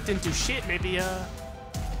Shank and Shank didn't do shit, maybe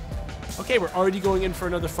okay, we're already going in for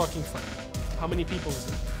another fucking fight. How many people is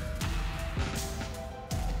it?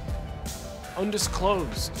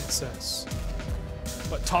 Undisclosed, it says.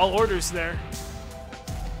 But Tall Order's there.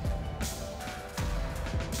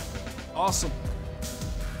 Awesome.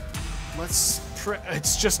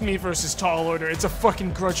 It's just me versus Tall Order. It's a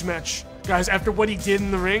fucking grudge match. Guys, after what he did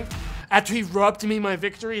in the ring, after he robbed me my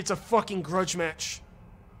victory, it's a fucking grudge match.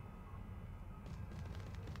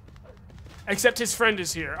 Except his friend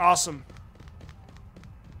is here. Awesome.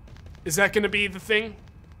 Is that gonna be the thing?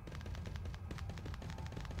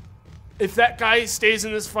 If that guy stays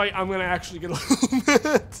in this fight, I'm gonna actually get a little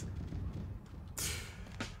bit.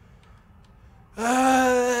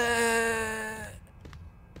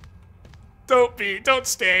 Don't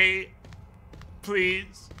stay.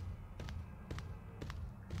 Please.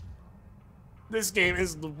 This game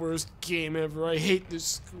is the worst game ever. I hate this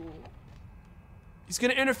school. He's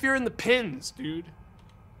gonna interfere in the pins, dude.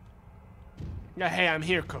 Yeah, hey, I'm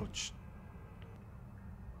here, coach.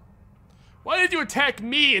 Why did you attack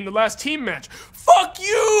me in the last team match? Fuck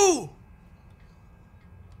you!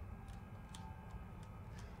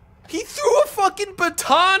 He threw a fucking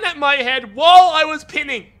baton at my head while I was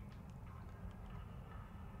pinning.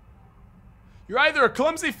 You're either a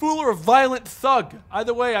clumsy fool or a violent thug.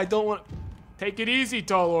 Either way, I don't want... Take it easy,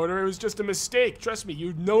 Tall Order. It was just a mistake. Trust me,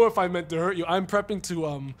 you know if I meant to hurt you. I'm prepping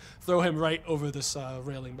to throw him right over this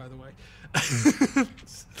railing, by the way.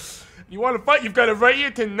 You want to fight? You've got it right here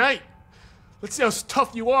tonight. Let's see how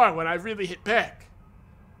tough you are when I really hit back.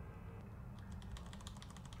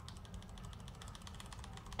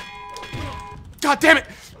 God damn it!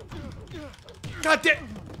 God damn...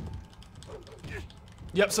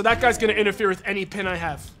 Yep, so that guy's gonna interfere with any pin I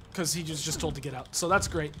have, because he was just told to get out. So that's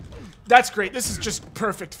great. That's great. This is just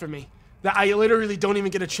perfect for me. That I literally don't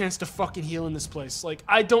even get a chance to fucking heal in this place. Like,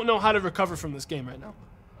 I don't know how to recover from this game right now.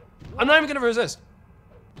 I'm not even gonna resist.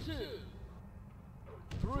 2,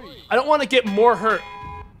 3. I don't want to get more hurt.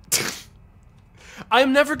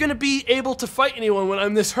 I'm never gonna be able to fight anyone when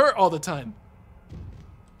I'm this hurt all the time.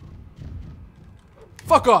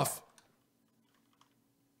 Fuck off.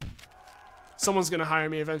 Someone's gonna hire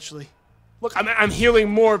me eventually. Look, I'm healing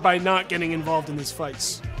more by not getting involved in these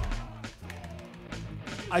fights.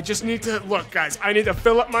 I just need to, look guys, I need to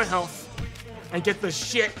fill up my health and get the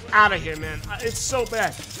shit out of here, man. It's so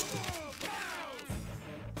bad.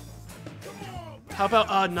 How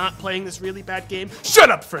about not playing this really bad game?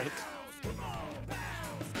 Shut up, Frank!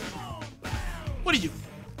 What are you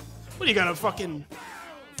got a fucking...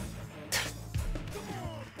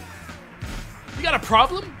 You got a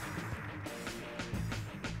problem?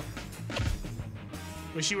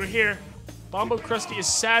 Wish you were here. Bombo Crusty is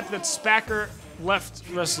sad that Spacker left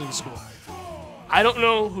wrestling school. I don't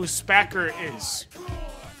know who Spacker is.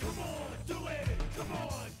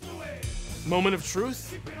 Moment of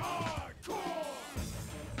truth?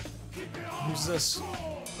 Who's this?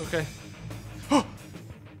 Okay.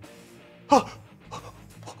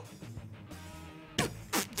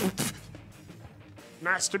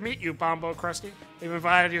 Nice to meet you, Bombo Crusty. We've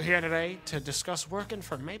invited you here today to discuss working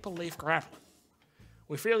for Maple Leaf Grappling.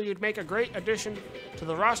 We feel you'd make a great addition to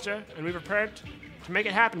the roster, and we're prepared to make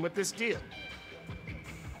it happen with this deal.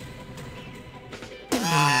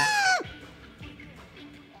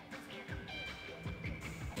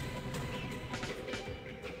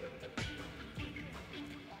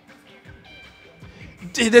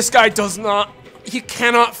 This guy does not... He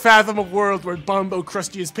cannot fathom a world where Bombo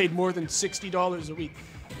Crusty is paid more than $60 a week.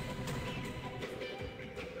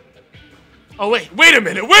 Oh, wait a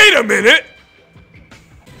minute!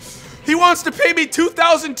 He wants to pay me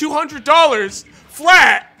 $2,200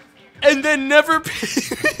 flat and then never pay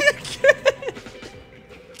me again.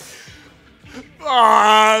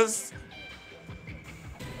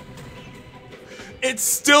 It's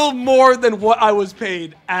still more than what I was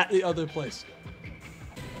paid at the other place.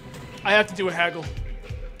 I have to do a haggle.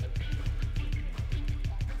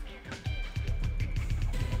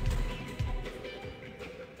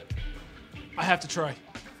 I have to try.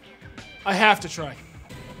 I have to try.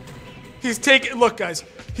 He's taking. Look, guys.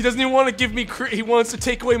 He doesn't even want to give me. He wants to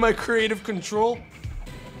take away my creative control.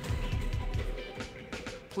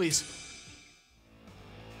 Please.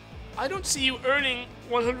 I don't see you earning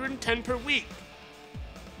 110 per week.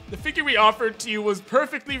 The figure we offered to you was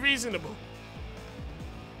perfectly reasonable.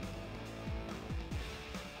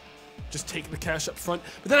 Just take the cash up front,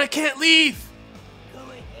 but then I can't leave.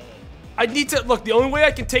 I need to. Look, the only way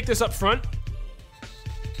I can take this up front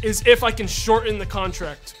is if I can shorten the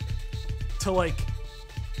contract to like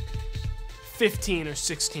 15 or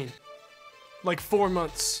 16. Like 4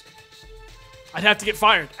 months. I'd have to get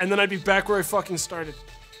fired, and then I'd be back where I fucking started.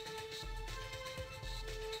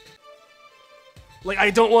 Like,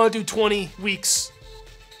 I don't want to do 20 weeks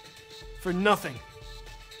for nothing.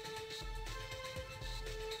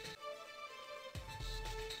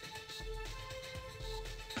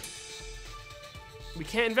 We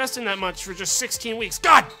can't invest in that much for just 16 weeks.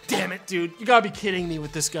 God damn it, dude. You gotta be kidding me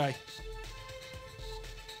with this guy.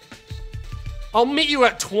 I'll meet you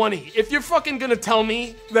at 20. If you're fucking gonna tell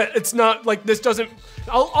me that it's not, like, this doesn't...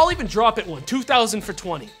 I'll even drop it one. 2,000 for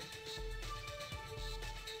 20.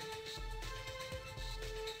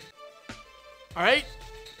 Alright?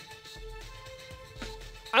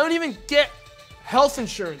 I don't even get health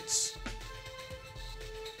insurance.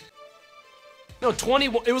 No, 20,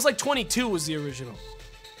 it was like 22 was the original.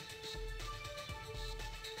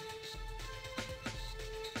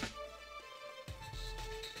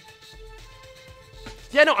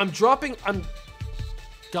 Yeah, no,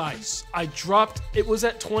 guys, I dropped, it was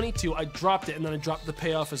at 22, I dropped it, and then I dropped the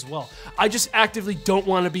payoff as well. I just actively don't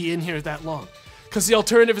want to be in here that long. Because the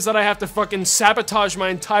alternative is that I have to fucking sabotage my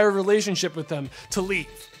entire relationship with them to leave.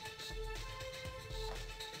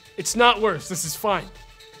 It's not worse, this is fine.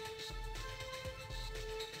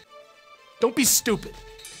 Don't be stupid.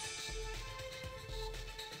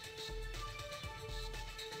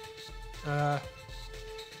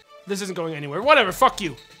 This isn't going anywhere. Whatever, fuck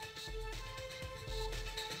you.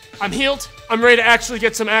 I'm healed. I'm ready to actually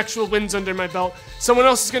get some actual wins under my belt. Someone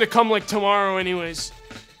else is gonna come like tomorrow anyways.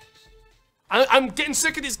 I'm getting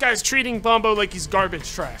sick of these guys treating Bombo like he's garbage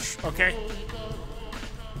trash, okay?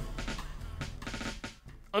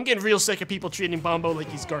 I'm getting real sick of people treating Bombo like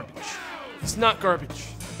he's garbage. He's not garbage.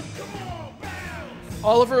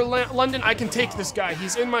 Oliver London, I can take this guy.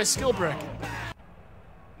 He's in my skill bracket.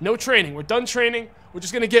 No training. We're done training. We're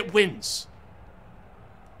just gonna get wins.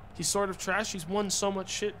 He's sort of trash. He's won so much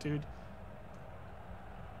shit, dude.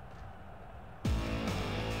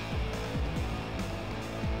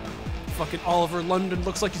 Fucking Oliver London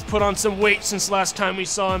looks like he's put on some weight since last time we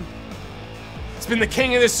saw him. He's been the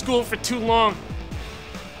king of this school for too long.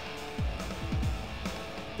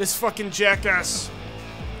 This fucking jackass.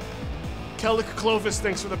 Kellic Clovis,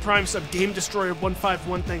 thanks for the Prime sub. Game Destroyer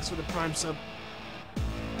 151, thanks for the Prime sub.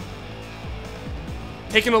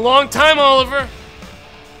 Taking a long time, Oliver.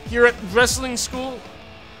 Here at wrestling school.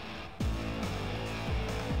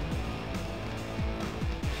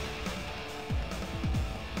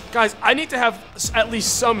 Guys, I need to have at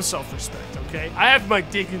least some self-respect, okay? I have my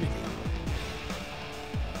dignity.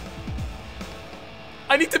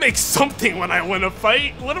 I need to make something when I win a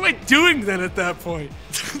fight. What am I doing then at that point?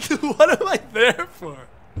 What am I there for?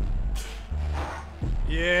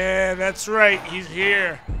 Yeah, that's right. He's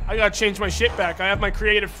here. I gotta change my shit back. I have my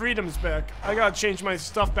creative freedoms back. I gotta change my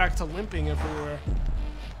stuff back to limping everywhere.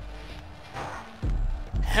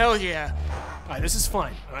 Hell yeah. Alright, this is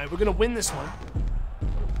fine. Alright, we're gonna win this one.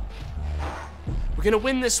 We're gonna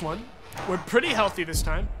win this one. We're pretty healthy this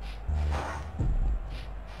time.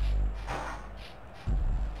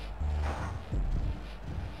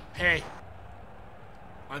 Hey.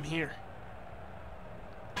 I'm here.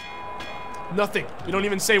 Nothing. You don't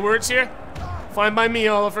even say words here? Fine by me,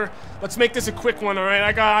 Oliver. Let's make this a quick one, alright?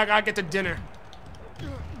 I gotta get to dinner.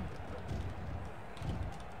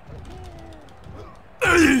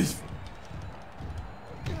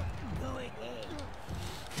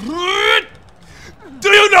 Do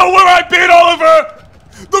you know where I've been, Oliver?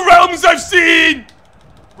 The realms I've seen!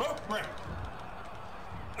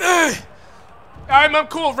 I'm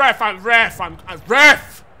cool, Ref. I'm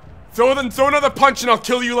Ref! Throw another punch and I'll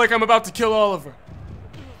kill you like I'm about to kill Oliver.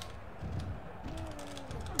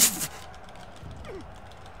 You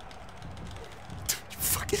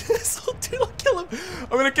fucking asshole, dude. I'll kill him.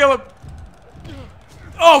 I'm gonna kill him.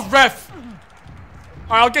 Oh, Ref!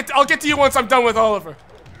 Alright, I'll get to you once I'm done with Oliver.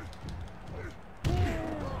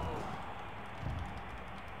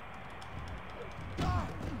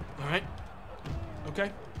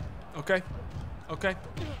 Okay. Okay. Okay.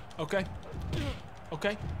 Okay.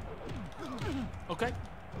 Okay. Okay.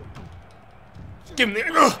 Give him the.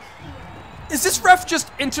 Ugh. Is this ref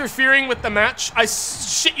just interfering with the match? I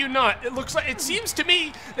shit you not. It seems to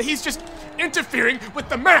me that he's just interfering with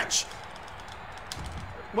the match.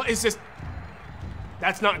 What is this?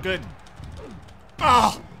 That's not good.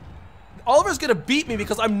 Oh. Oliver's gonna beat me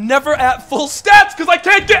because I'm never at full stats because I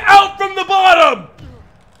can't get out from the bottom.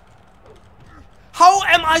 How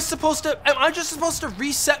am I supposed to, am I just supposed to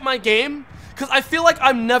reset my game? Because I feel like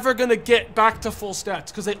I'm never gonna get back to full stats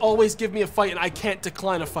because they always give me a fight and I can't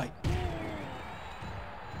decline a fight.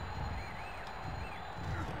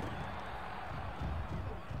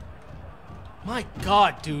 My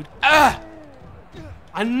God, dude. Ah!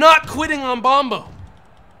 I'm not quitting on Bombo.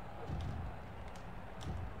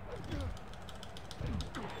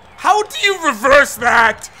 How do you reverse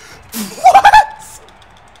that? What?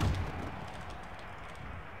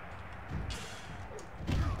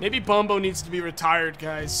 Maybe Bombo needs to be retired,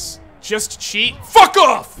 guys. Just cheat? Fuck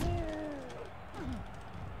off!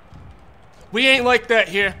 We ain't like that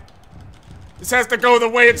here. This has to go the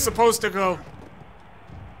way it's supposed to go.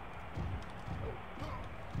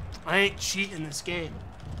 I ain't cheating this game.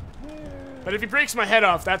 But if he breaks my head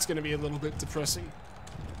off, that's gonna be a little bit depressing.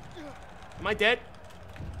 Am I dead?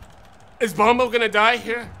 Is Bombo gonna die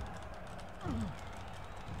here?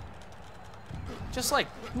 Just like,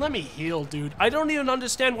 let me heal, dude. I don't even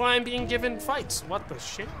understand why I'm being given fights. What the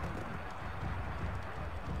shit?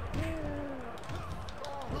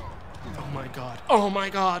 Oh my God. Oh my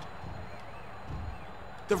God.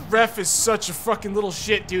 The ref is such a fucking little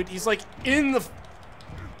shit, dude. He's like in the...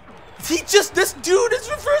 this dude is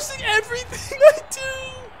reversing everything I do.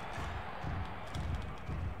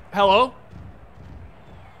 Hello?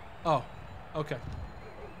 Oh, okay.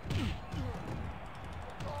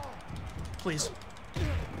 Please.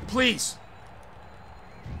 Please.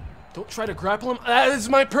 Don't try to grapple him. That is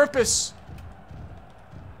my purpose.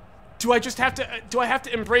 Do I just have to, do I have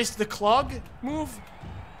to embrace the clog move?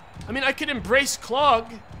 I mean, I could embrace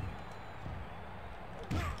clog.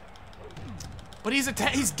 But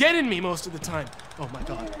he's getting me most of the time. Oh my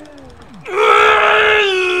God.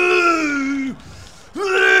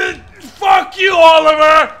 Fuck you,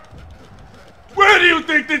 Oliver! Where do you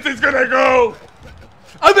think this is gonna go?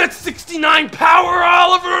 I'm at 69 power,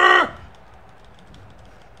 Oliver!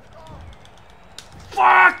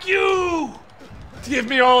 Fuck you! Give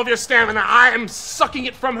me all of your stamina. I am sucking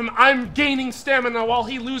it from him. I'm gaining stamina while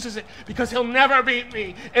he loses it because he'll never beat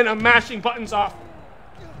me and I'm mashing buttons off.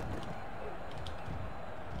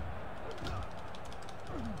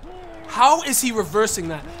 How is he reversing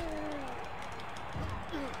that?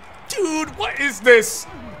 Dude, what is this?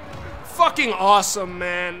 Fucking awesome,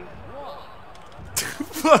 man.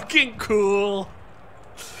 Fucking cool.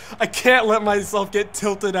 I can't let myself get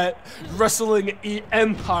tilted at Wrestling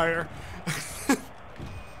MPire.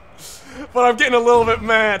 But I'm getting a little bit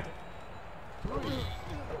mad.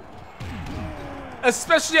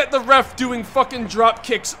 Especially at the ref doing fucking drop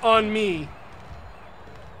kicks on me.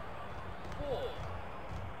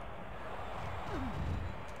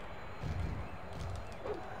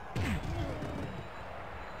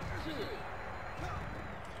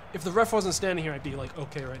 If the ref wasn't standing here, I'd be like,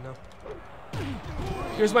 okay right now.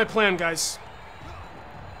 Here's my plan, guys.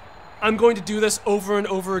 I'm going to do this over and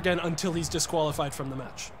over again until he's disqualified from the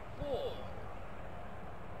match.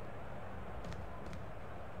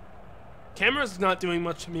 Camera's not doing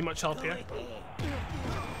me much help here.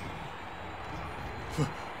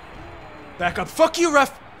 Back up. Fuck you,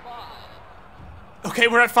 ref! Okay,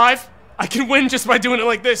 we're at 5. I can win just by doing it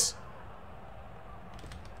like this.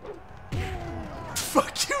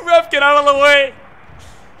 Fuck you, ref! Get out of the way!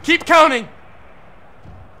 Keep counting!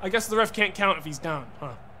 I guess the ref can't count if he's down,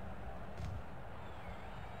 huh?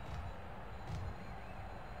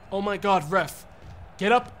 Oh my God, ref.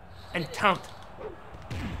 Get up and count.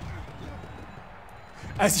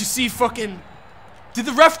 As you see, fucking... Did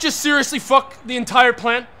the ref just seriously fuck the entire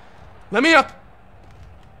plan? Let me up.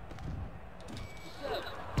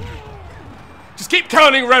 Just keep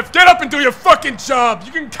counting, ref. Get up and do your fucking job.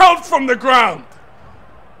 You can count from the ground.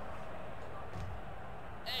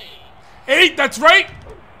 8, that's right.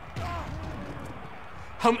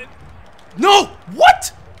 How many? No!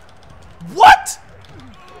 What? What?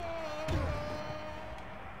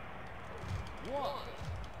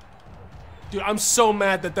 Dude, I'm so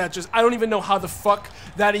mad that just... I don't even know how the fuck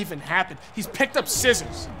that even happened. He's picked up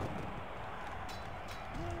scissors.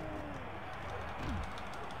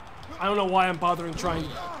 I don't know why I'm bothering trying to,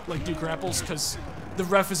 like, do grapples, because the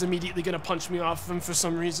ref is immediately gonna punch me off of him for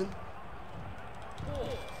some reason.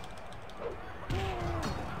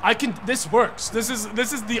 This works. This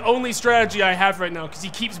is the only strategy I have right now because he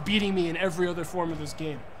keeps beating me in every other form of this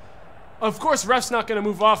game. Of course, ref's not gonna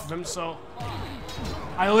move off of him, so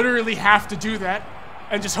I literally have to do that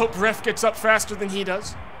and just hope ref gets up faster than he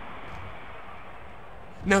does.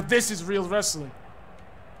 Now this is real wrestling.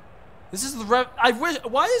 This is the ref.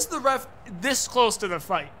 Why is the ref this close to the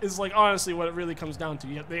fight? Is like honestly what it really comes down to.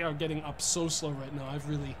 Yet they are getting up so slow right now. I've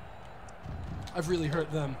really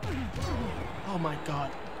hurt them. Oh my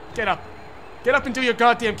god. Get up. Get up and do your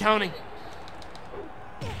goddamn counting.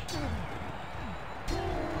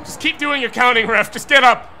 Just keep doing your counting, ref. Just get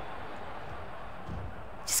up.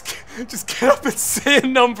 Just get up and say a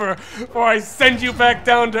number or I send you back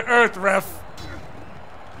down to earth, ref.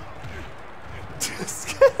 Just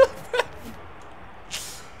get up,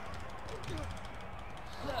 ref.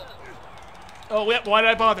 Oh, yeah, why did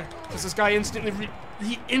I bother? Because this guy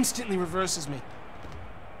he instantly reverses me.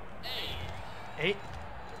 8.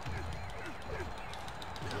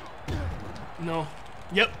 No.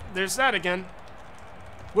 Yep, there's that again.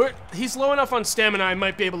 He's low enough on stamina, I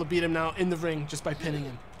might be able to beat him now in the ring just by pinning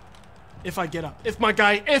him. If I get up. If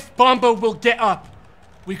Bombo will get up,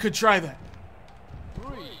 we could try that.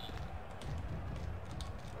 3.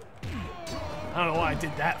 I don't know why I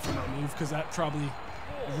did that for my move, because that probably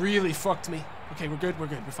really fucked me. Okay, we're good, we're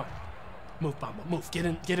fine. Move, Bombo, move, get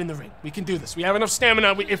in the ring. We can do this. We have enough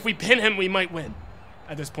stamina. If we pin him, we might win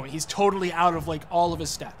at this point. He's totally out of, like, all of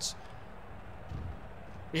his stats.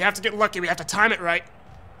 We have to get lucky. We have to time it right.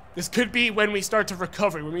 This could be when we start to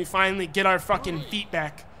recover, when we finally get our fucking feet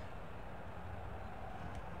back.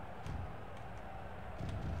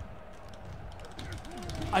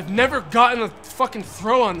 I've never gotten a fucking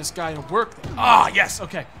throw on this guy to work. Ah, yes,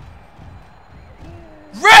 okay.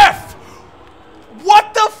 Ref!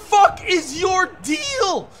 What the fuck is your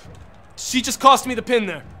deal? She just cost me the pin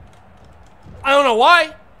there. I don't know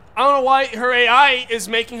why. I don't know why her AI is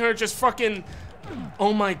making her just fucking...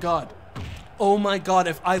 Oh my god. Oh my god,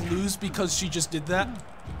 if I lose because she just did that.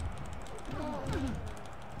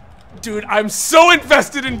 Dude, I'm so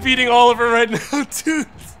invested in beating Oliver right now, dude.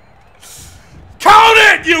 Count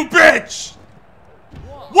it, you bitch!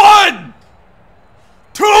 1,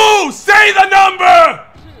 2, say the number!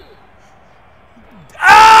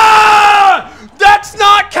 Ah! That's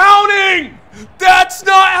not counting! That's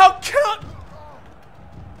not how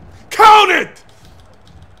count it!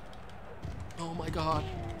 Oh my god.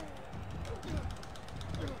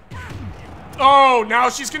 Oh, now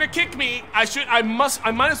she's gonna kick me. I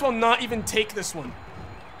might as well not even take this one.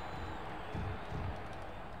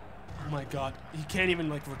 Oh my god. He can't even,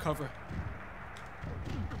 like, recover.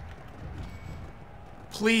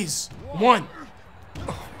 Please. 1.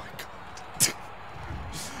 Oh my god.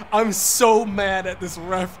 I'm so mad at this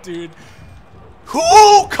ref, dude.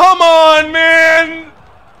 Who? Come on, man!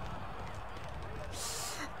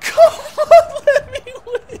 Come on, let me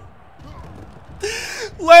win!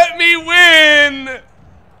 Let me win!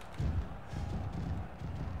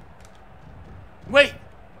 Wait.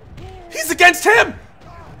 He's against him!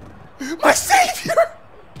 My savior!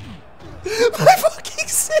 My fucking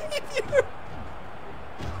savior!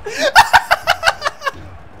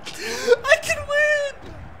 I can win!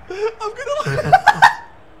 I'm gonna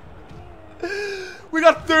win! We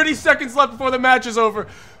got 30 seconds left before the match is over.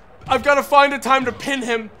 I've got to find a time to pin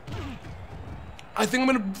him. I think I'm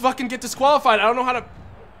gonna fucking get disqualified. I don't know how to...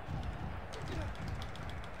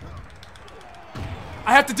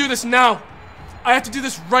 I have to do this now. I have to do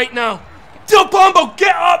this right now. Yo, Bombo,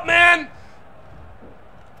 get up, man!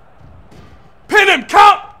 Pin him,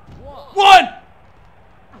 count! 1!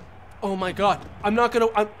 Oh my god. I'm not gonna...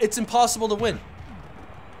 it's impossible to win.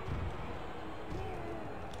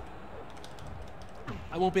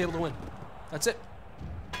 I won't be able to win. That's it.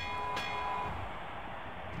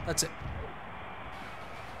 That's it.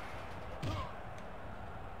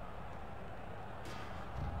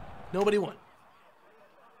 Nobody won.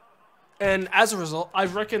 And as a result, I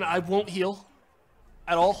reckon I won't heal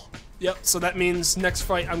at all. Yep, so that means next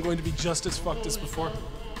fight I'm going to be just as fucked as before.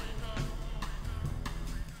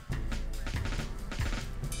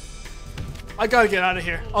 I gotta get out of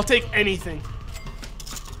here. I'll take anything.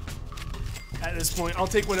 At this point, I'll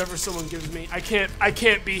take whatever someone gives me. I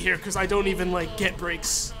can't be here because I don't even, like, get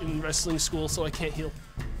breaks in wrestling school, so I can't heal.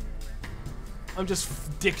 I'm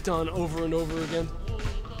just dicked on over and over again.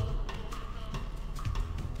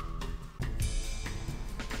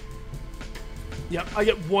 Yep, I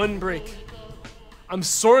get 1 break. I'm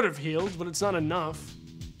sort of healed, but it's not enough.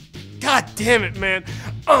 God damn it, man.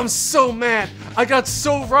 I'm so mad. I got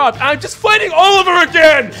so robbed. I'm just fighting Oliver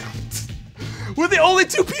again! We're the only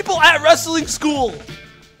 2 people at wrestling school!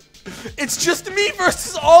 It's just me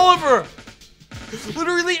versus Oliver.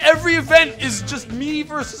 Literally every event is just me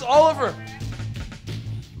versus Oliver.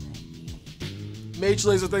 Mage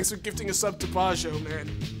Laser, thanks for gifting a sub to Bajo, man.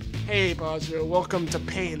 Hey, Bajo, welcome to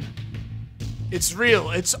pain. It's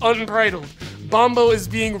real, it's unbridled. Bombo is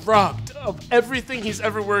being robbed of everything he's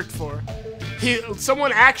ever worked for.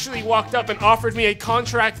 Someone actually walked up and offered me a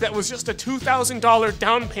contract that was just a $2,000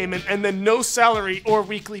 down payment and then no salary or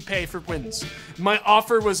weekly pay for wins. My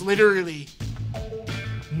offer was literally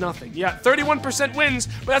nothing. Yeah, 31% wins,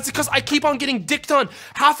 but that's because I keep on getting dicked on.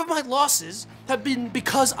 Half of my losses have been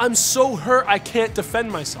because I'm so hurt I can't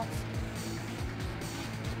defend myself.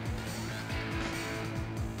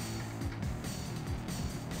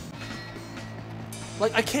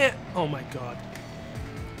 Like, I can't. Oh my god.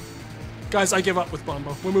 Guys, I give up with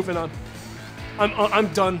Bombo. We're moving on. I'm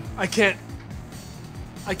done. I can't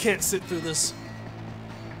sit through this.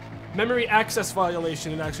 Memory access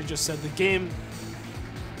violation, it actually just said. The game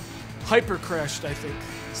hyper crashed, I think,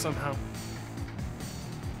 somehow.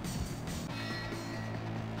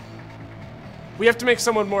 We have to make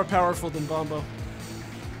someone more powerful than Bombo.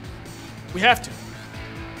 We have to.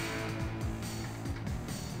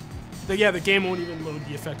 Yeah, the game won't even load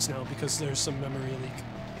the effects now because there's some memory leak.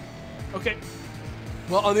 Okay.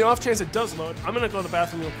 Well, on the off chance it does load, I'm gonna go to the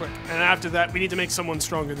bathroom real quick. And after that, we need to make someone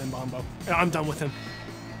stronger than Bombo. I'm done with him.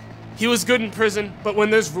 He was good in prison, but when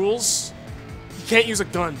there's rules, he can't use a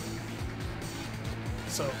gun.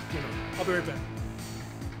 So, you know, I'll be right back.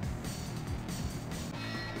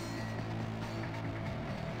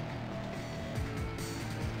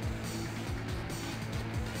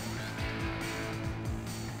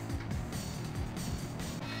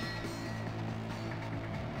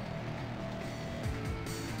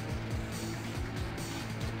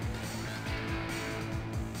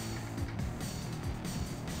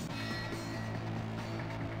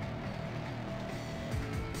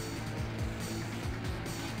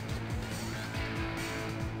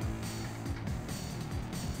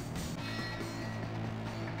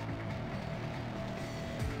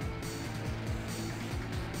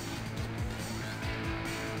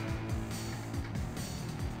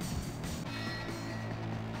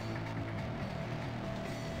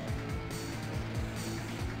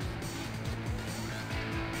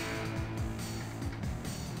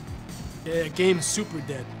 Yeah, game's super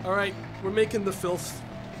dead. Alright, we're making the filth.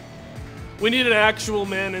 We need an actual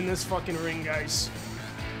man in this fucking ring, guys.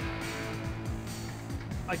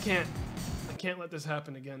 I can't let this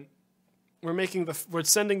happen again. We're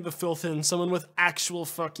sending the filth in, someone with actual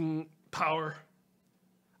fucking power.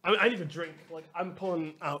 I need a drink. Like, I'm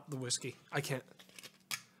pulling out the whiskey. I can't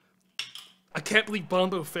believe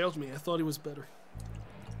Bombo failed me. I thought he was better.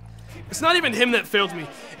 It's not even him that failed me.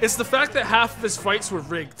 It's the fact that half of his fights were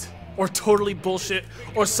rigged. Or totally bullshit,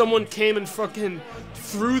 or someone came and fucking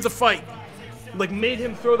threw the fight. Like, made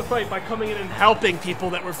him throw the fight by coming in and helping people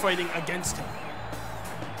that were fighting against him.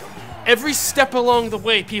 Every step along the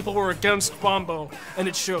way, people were against Bombo, and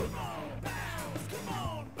it showed.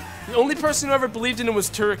 The only person who ever believed in him was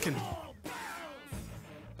Turrican.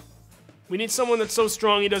 We need someone that's so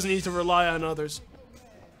strong he doesn't need to rely on others.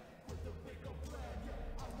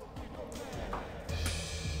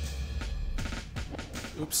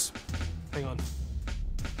 Oops. Hang on.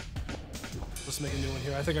 Let's make a new one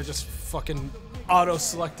here. I think I just fucking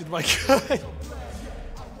auto-selected my guy.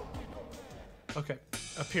 Okay.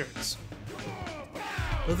 Appearance.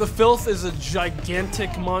 The Filth is a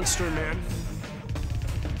gigantic monster, man.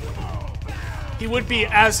 He would be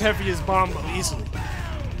as heavy as Bombo, easily.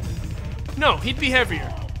 No, he'd be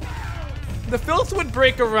heavier. The Filth would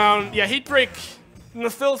break around... Yeah, he'd break... The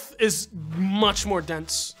Filth is much more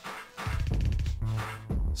dense.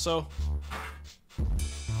 So...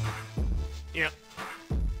 Yeah.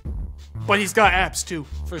 But he's got abs, too,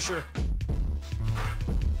 for sure.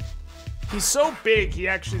 He's so big, he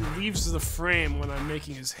actually leaves the frame when I'm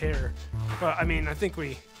making his hair. But, I mean, I think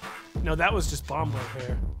we... No, that was just Bombo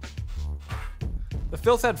hair. The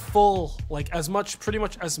Filth had full, like, pretty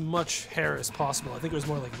much as much hair as possible. I think it was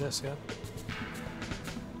more like this, yeah?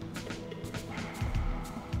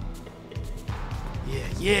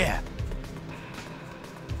 Yeah.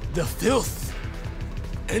 The Filth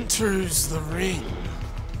enters the ring.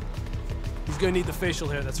 He's gonna need the facial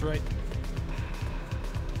hair, that's right.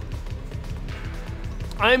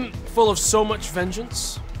 I'm full of so much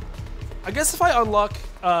vengeance. I guess if I unlock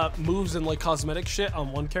moves and like cosmetic shit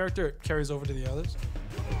on one character, it carries over to the others.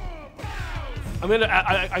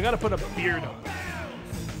 I gotta put a beard on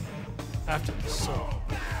after this. So,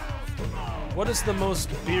 what is the most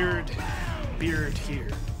beard here?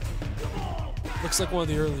 Looks like one of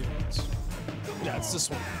the early ones. Yeah, it's this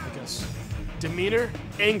one, I guess. Demeanor,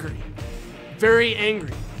 angry. Very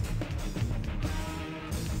angry.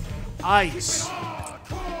 Eyes.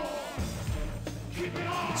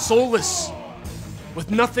 Soulless. With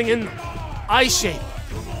nothing in them. Eye shape.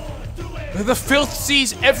 The filth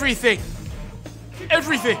sees everything.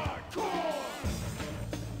 Everything.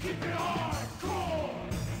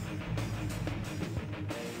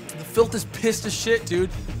 The filth is pissed as shit, dude.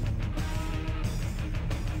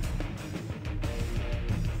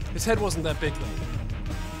 His head wasn't that big, though.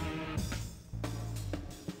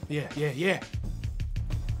 Yeah.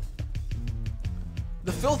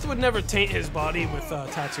 The filth would never taint his body with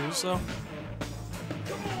tattoos, though.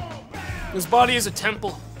 His body is a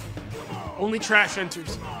temple. Only trash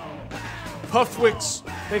enters. Puffwix,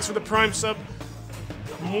 thanks for the prime sub.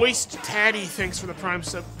 Moist Taddy, thanks for the prime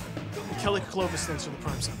sub. Kelly Clovis, thanks for the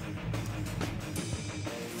prime sub.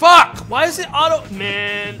 Fuck! Why is it auto?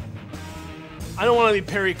 Man. I don't want to be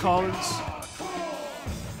Perry Collins.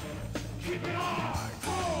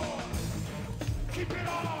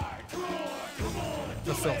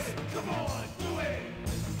 The filth.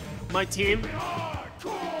 My team.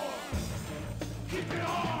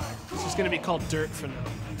 It's just gonna be called Dirt for now.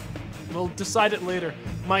 We'll decide it later.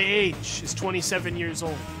 My age is 27 years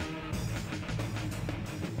old.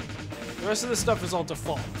 The rest of this stuff is all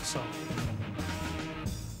default, so.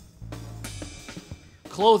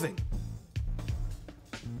 Clothing.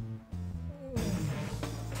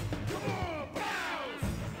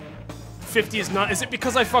 $50 is not. Is it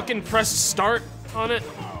because I fucking pressed start on it?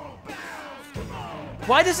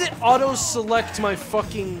 Why does it auto-select my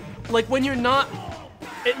fucking... Like, when you're not...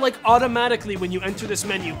 It, like, automatically, when you enter this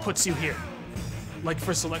menu, puts you here. Like,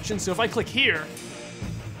 for selection. So if I click here,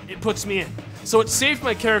 it puts me in. So it saved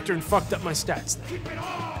my character and fucked up my stats then.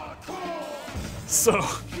 So...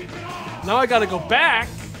 Now I gotta go back.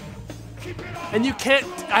 And you can't...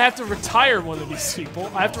 I have to retire one of these people.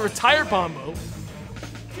 I have to retire Bombo.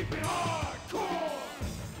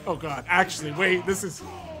 Oh god, actually, wait, this is...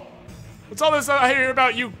 What's all this I hear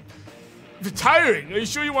about you retiring? Are you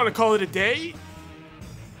sure you want to call it a day?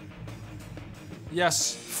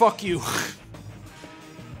 Yes, fuck you.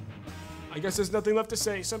 I guess there's nothing left to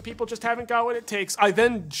say. Some people just haven't got what it takes. I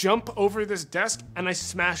then jump over this desk and I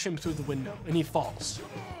smash him through the window and he falls.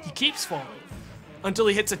 He keeps falling until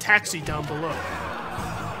he hits a taxi down below.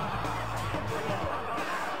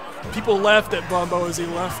 People laughed at Bombo as he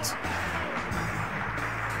left.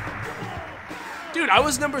 Dude, I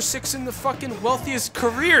was number 6 in the fucking wealthiest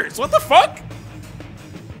careers. What the fuck?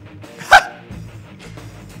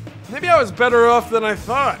 Maybe I was better off than I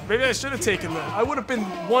thought. Maybe I should have taken that. I would have been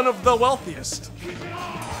one of the wealthiest. Okay.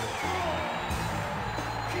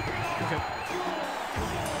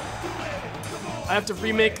 I have to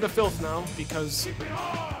remake the filth now because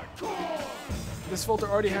this folder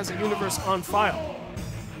already has a universe on file.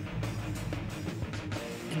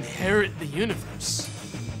 Inherit the universe.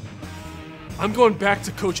 I'm going back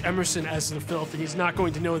to Coach Emerson as the filth, and he's not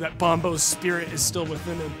going to know that Bombo's spirit is still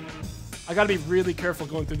within him. I gotta be really careful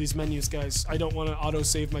going through these menus, guys. I don't want to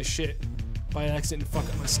auto-save my shit by accident and fuck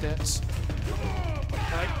up my stats.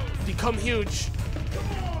 Alright, become huge.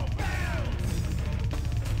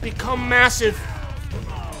 Become massive.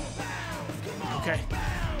 Okay.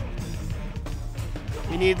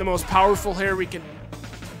 We need the most powerful hair we can...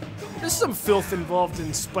 There's some filth involved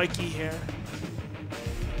in spiky hair.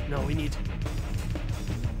 No, we need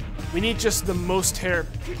just the most hair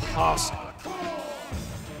possible.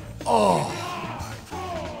 Oh.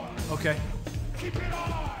 Okay.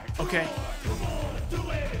 Okay.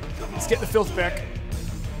 Let's get the filth back.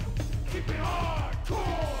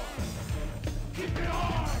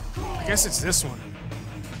 I guess it's this one.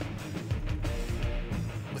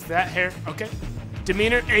 With that hair, okay.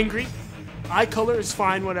 Demeanor, angry. Eye color is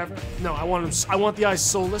fine, whatever. No, I want the eyes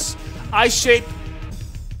soulless. Eye shape,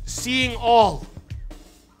 seeing all.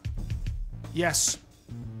 Yes.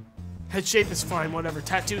 Head shape is fine, whatever.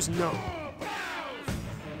 Tattoos, no.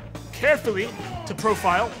 Carefully, to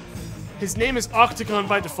profile. His name is Octagon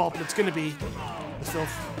by default, but it's gonna be the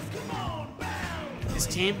filth. His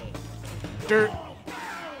team, Dirt.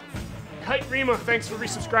 Kite Rima, thanks for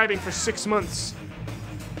resubscribing for 6 months.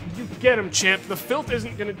 You get him, champ. The filth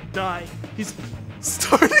isn't gonna die. He's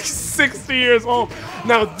starting 60 years old.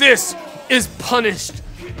 Now this is punished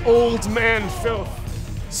old man filth.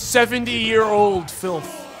 70-year-old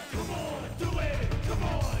filth.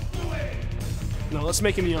 No, let's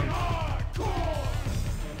make him young.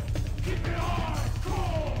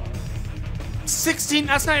 16?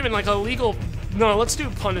 That's not even like a legal... No, let's do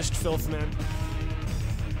punished filth, man.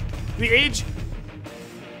 The age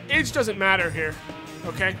doesn't matter here,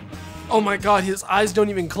 okay? Oh my god, his eyes don't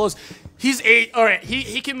even close. He's 8. All right,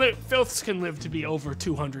 he can live. Filths can live to be over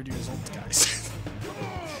 200 years old, guys.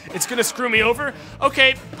 It's gonna screw me over.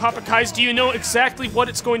 Okay, Papa Kais, do you know exactly what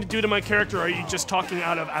it's going to do to my character, or are you just talking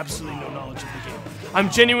out of absolutely no knowledge of the game? I'm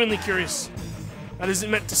genuinely curious. That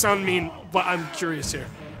isn't meant to sound mean, but I'm curious here.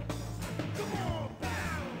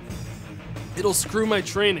 It'll screw my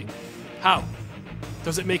training. How?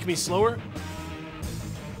 Does it make me slower?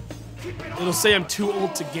 It'll say I'm too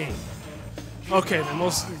old to game. Okay, then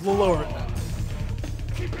we'll lower it now.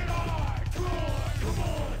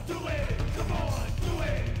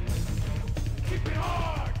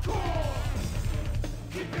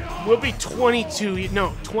 We'll be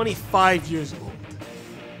 25 years old.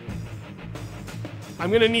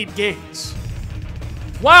 I'm gonna need gains.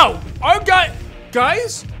 Wow, our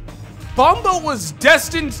guys, Bombo was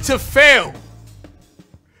destined to fail.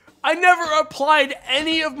 I never applied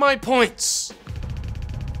any of my points.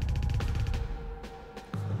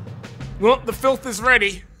 Well, the filth is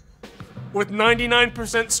ready. With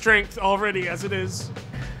 99% strength already as it is.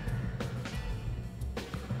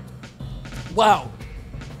 Wow.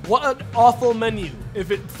 What an awful menu.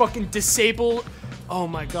 If it fucking disabled. Oh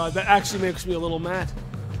my god, that actually makes me a little mad.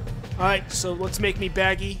 Alright, so let's make me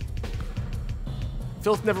baggy.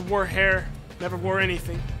 Filth never wore hair, never wore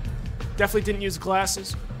anything. Definitely didn't use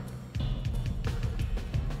glasses.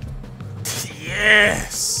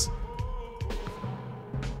 Yes!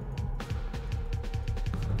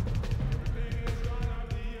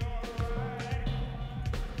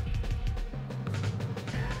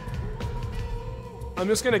 I'm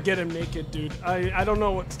just gonna get him naked, dude. I don't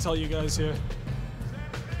know what to tell you guys here.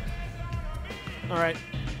 Alright.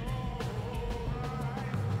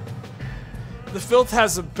 The Filth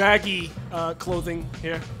has a baggy clothing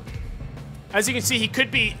here. As you can see, he could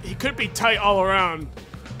be tight all around,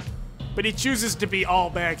 but he chooses to be all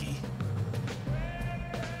baggy.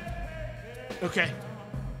 Okay.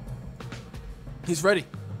 He's ready.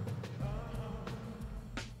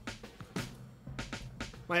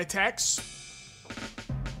 My attacks.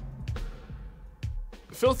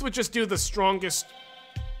 Filth would just do the strongest,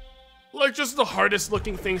 like just the hardest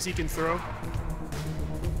looking things he can throw.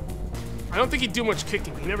 I don't think he'd do much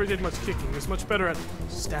kicking. He never did much kicking. He was much better at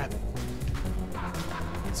stabbing.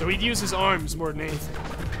 So he'd use his arms more than anything.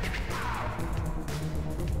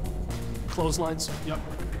 Clotheslines, yep.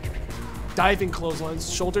 Diving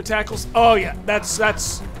clotheslines, shoulder tackles. Oh yeah, that's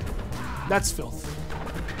Filth.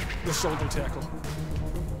 The shoulder tackle.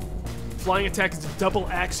 Flying attack is a double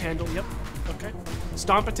axe handle, yep, okay.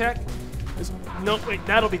 Stomp attack is, no, wait,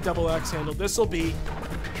 that'll be double axe handle. This'll be,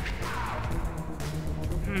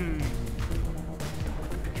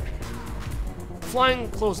 flying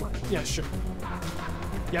clothesline, yeah, sure.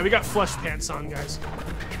 Yeah, we got flesh pants on, guys.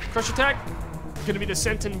 Crush attack, gonna be the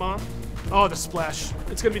senton bomb. Oh, the splash,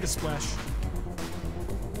 it's gonna be the splash.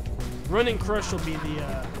 Running crush will be the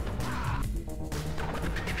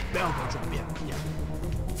elbow drop, yeah.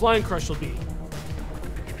 Flying crush will be,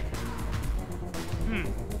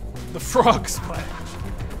 the frog splash.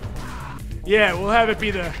 Yeah, we'll have it be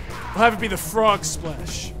the frog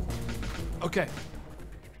splash. Okay.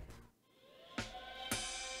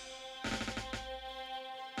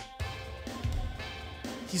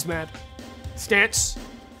 He's mad. Stance.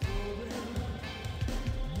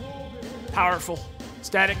 Powerful.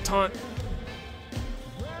 Static taunt.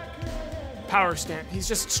 Power stance. He's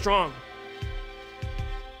just strong.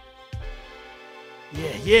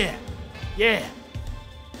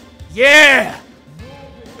 Yeah.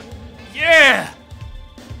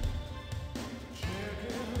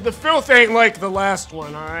 The Filth ain't like the last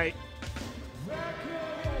one, alright?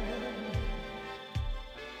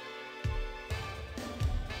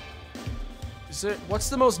 What's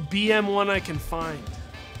the most BM one I can find?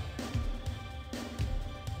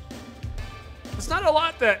 There's not a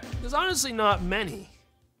lot there's honestly not many.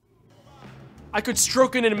 I could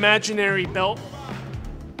stroke an imaginary belt.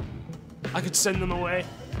 I could send them away.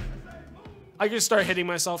 I could start hitting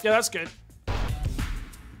myself. Yeah, that's good.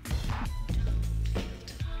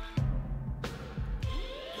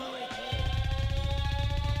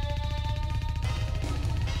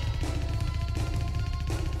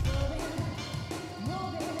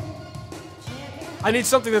 I need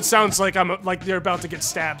something that sounds like they're about to get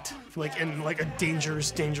stabbed, like in like a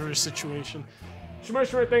dangerous situation. Shimmer,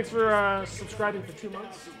 thanks for subscribing for 2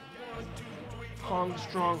 months. Hong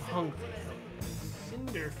Strong Hungry.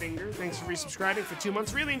 Cinderfinger, thanks for resubscribing for 2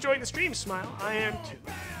 months. Really enjoying the stream, Smile. I am too.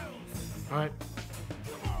 Alright.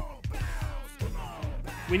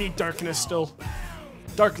 We need darkness still.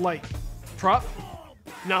 Dark light. Prop?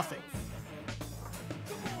 Nothing.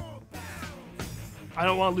 I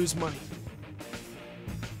don't want to lose money.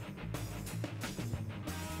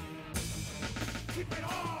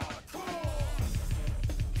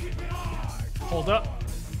 Hold up.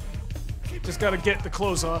 Just gotta get the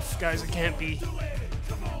clothes off, guys. It can't be.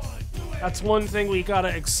 That's one thing we gotta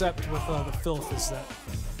accept with the filth is that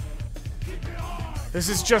this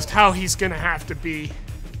is just how he's gonna have to be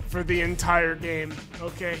for the entire game,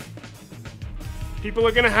 okay? People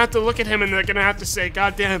are gonna have to look at him and they're gonna have to say,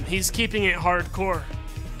 God damn, he's keeping it hardcore.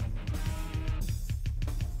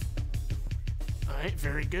 Alright,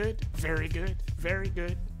 very good, very good, very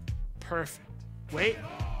good. Perfect. Wait.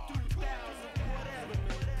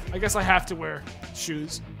 I guess I have to wear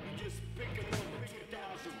shoes.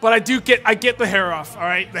 But I get the hair off,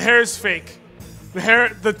 alright? The hair is fake.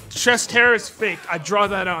 The chest hair is fake. I draw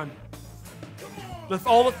that on.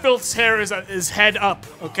 All the filth's hair is head up,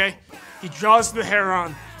 okay? He draws the hair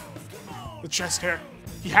on. The chest hair.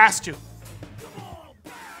 He has to.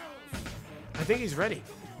 I think he's ready.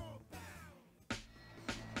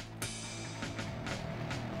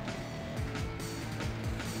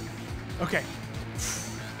 Okay.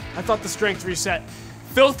 I thought the strength reset.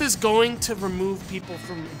 Filth is going to remove people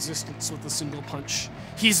from existence with a single punch.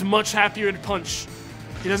 He's much happier to punch.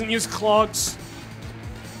 He doesn't use clogs.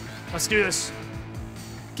 Let's do this.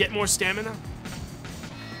 Get more stamina?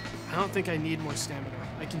 I don't think I need more stamina.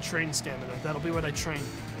 I can train stamina. That'll be what I train.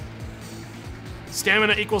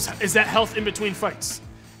 Stamina equals... Is that health in between fights?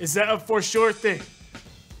 Is that a for sure thing?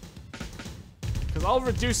 Because I'll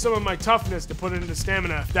reduce some of my toughness to put it into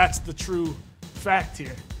stamina if that's the true fact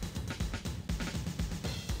here.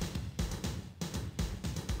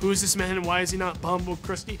 Who is this man and why is he not Bombo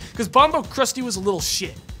Crusty? Because Bombo Crusty was a little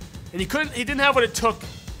shit. And he didn't have what it took.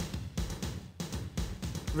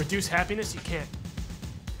 Reduce happiness? You can't.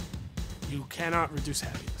 You cannot reduce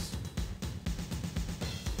happiness.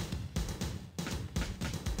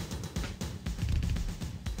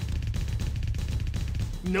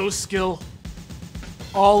 No skill.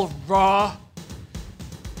 All raw.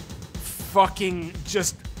 Fucking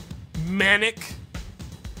just manic.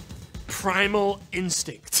 Primal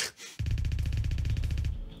instinct.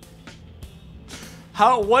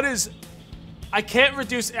 I can't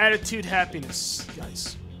reduce attitude happiness,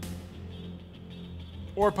 guys.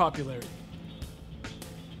 Or popularity.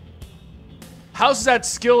 How's that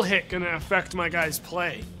skill hit gonna affect my guy's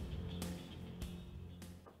play?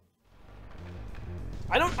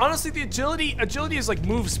 I don't, honestly, the agility is like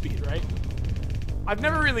move speed, right? I've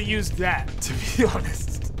never really used that, to be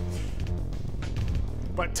honest.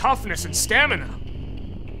 But toughness and stamina.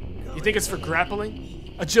 You think it's for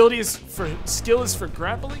grappling? Agility is for, skill is for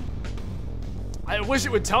grappling? I wish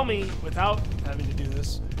it would tell me without having to do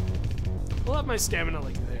this. I'll have my stamina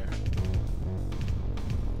like there.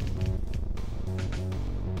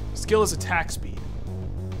 Skill is attack speed.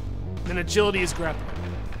 Then agility is grappling.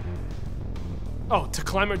 Oh, to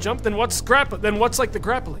climb or jump? Then what's then what's like the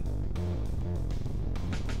grappling?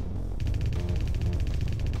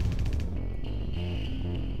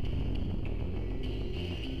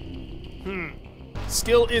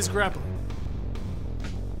 Skill is grappling.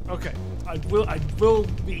 Okay, I will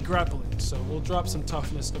be grappling, so we'll drop some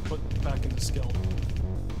toughness to put back into skill.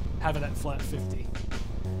 Have it at flat 50.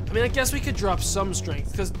 I mean, I guess we could drop some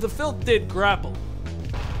strength, because the filth did grapple.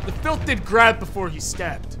 The filth did grab before he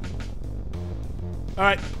stabbed.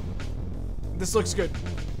 Alright. This looks good.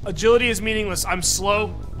 Agility is meaningless. I'm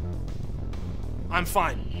slow. I'm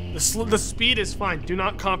fine. The speed is fine. Do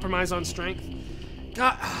not compromise on strength.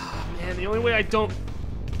 God, man, the only way I don't...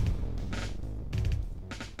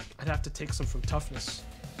 I'd have to take some from toughness.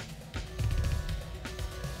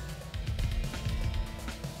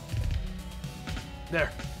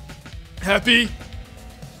 There. Happy?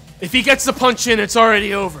 If he gets the punch in, it's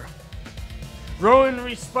already over. Rowan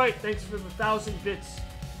Respite, thanks for the 1,000 bits.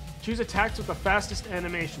 Choose attacks with the fastest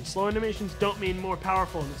animation. Slow animations don't mean more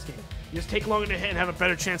powerful in this game. You just take longer to hit and have a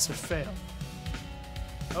better chance to fail.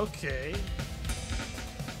 Okay.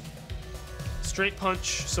 Straight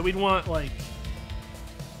punch. So we'd want, like...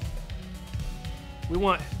 We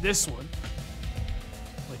want this one.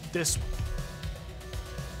 Like this one.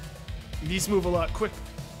 These move a lot quicker.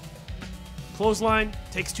 Clothesline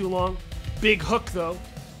takes too long. Big hook, though.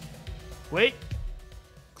 Wait.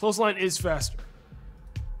 Clothesline is faster.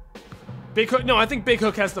 Big hook. No, I think big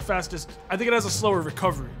hook has the fastest. I think it has a slower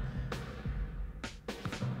recovery.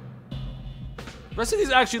 The rest of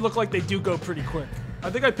these actually look like they do go pretty quick. I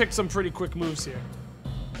think I picked some pretty quick moves here.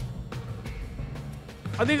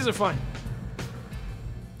 I think these are fine.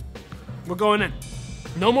 We're going in.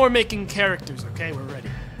 No more making characters, okay? We're ready.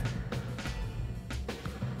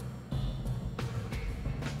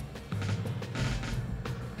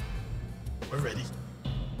 We're ready.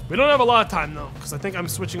 We don't have a lot of time though, because I think I'm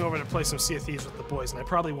switching over to play some Sea of Thieves with the boys, and I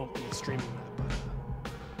probably won't be streaming that,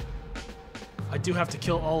 but I do have to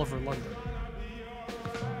kill Oliver London.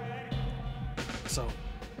 So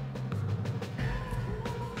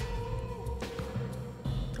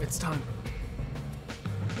it's time.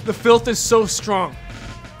 The filth is so strong.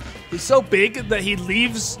 He's so big that he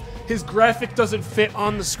leaves, his graphic doesn't fit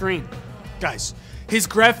on the screen. Guys, his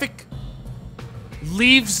graphic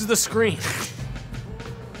leaves the screen.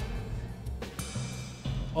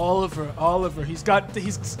 Oliver, he's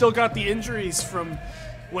still got the injuries from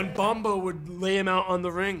when Bombo would lay him out on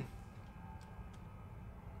the ring.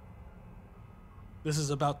 This is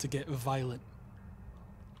about to get violent.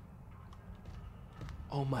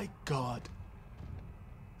 Oh my God.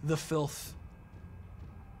 The filth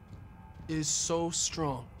is so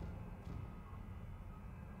strong.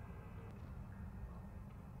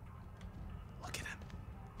 Look at him.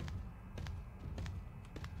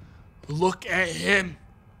 Look at him.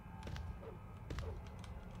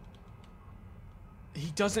 He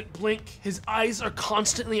doesn't blink. His eyes are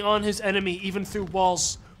constantly on his enemy, even through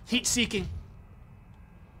walls. Heat-seeking.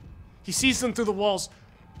 He sees them through the walls.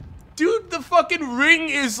 Dude, the fucking ring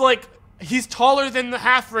is like, he's taller than the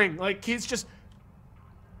half ring. Like, he's just...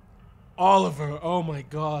 Oliver, oh my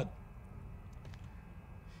God.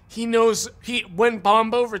 He knows, when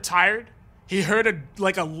Bombo retired, he heard a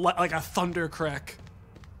thunder crack.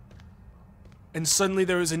 And suddenly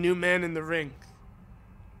there was a new man in the ring.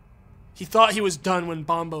 He thought he was done when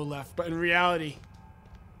Bombo left, but in reality,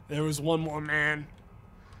 there was one more man.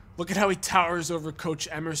 Look at how he towers over Coach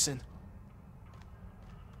Emerson.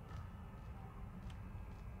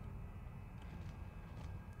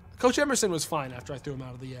 Coach Emerson was fine after I threw him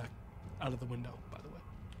out of the window, by the way.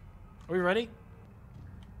 Are we ready?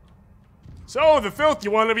 So, the filth,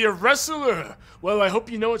 you want to be a wrestler? Well, I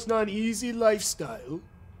hope you know it's not an easy lifestyle.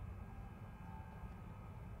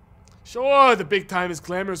 Sure, the big time is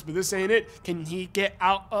glamorous, but this ain't it. Can he get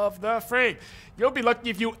out of the frame? You'll be lucky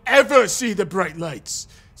if you ever see the bright lights.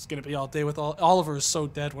 It's gonna be all day with Oliver is so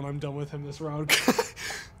dead when I'm done with him this round.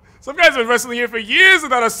 Some guys have been wrestling here for years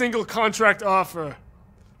without a single contract offer.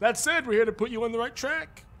 That said, we're here to put you on the right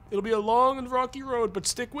track. It'll be a long and rocky road, but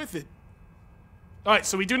stick with it. Alright,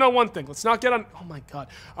 so we do know one thing. Let's not get on... Oh my God.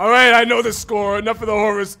 Alright, I know the score. Enough of the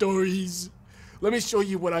horror stories. Let me show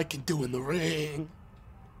you what I can do in the ring.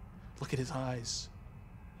 Look at his eyes.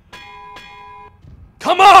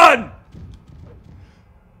 Come on!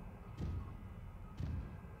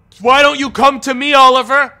 Why don't you come to me,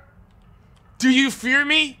 Oliver? Do you fear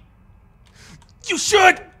me? You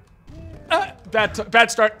should! Bad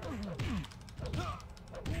start.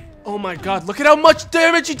 Oh my God, look at how much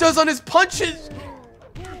damage he does on his punches!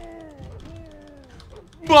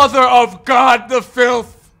 Mother of God, the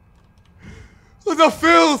filth! The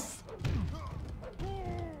filth!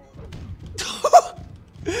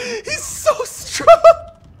 He's so strong!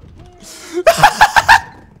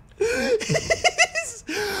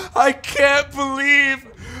 I can't believe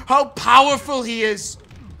how powerful he is!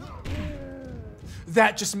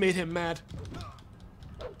 That just made him mad.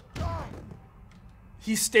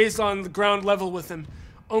 He stays on the ground level with him,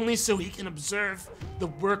 only so he can observe the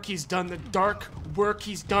work he's done, the dark work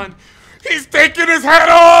he's done. He's taking his head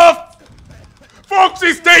off! Folks,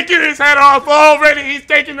 he's taking his head off already! He's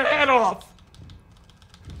taking the head off!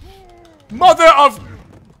 Mother of...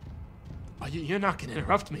 You're not gonna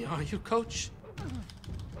interrupt me, are you, Coach?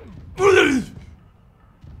 You're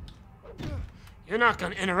not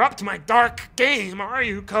gonna interrupt my dark game, are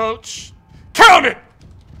you, Coach? Count it!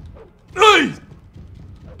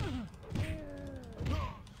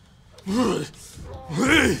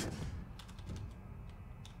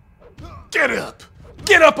 Get up!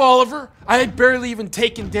 Get up, Oliver! I had barely even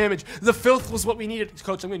taken damage. The filth was what we needed.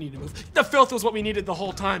 Coach, I'm gonna need to move. The filth was what we needed the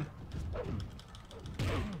whole time.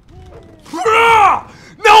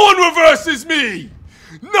 No one reverses me!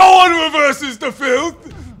 No one reverses the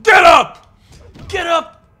filth! Get up! Get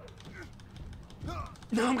up!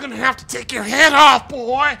 Now I'm gonna have to take your head off,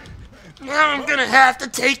 boy! Now I'm gonna have to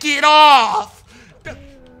take it off!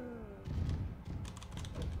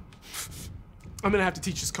 I'm gonna have to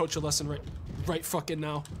teach this coach a lesson right fucking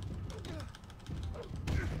now.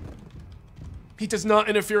 He does not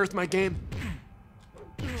interfere with my game.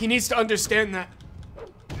 He needs to understand that.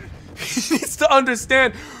 He needs to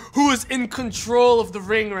understand who is in control of the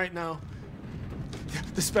ring right now.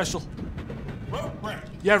 The special. Rope break.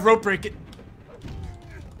 Yeah, rope break it.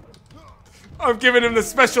 I'm giving him the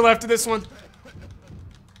special after this one.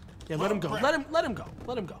 Yeah, let him go. Let him go.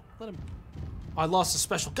 Let him go. Let him. I lost the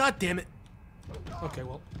special. God damn it. Okay,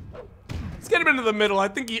 well. Let's get him into the middle. I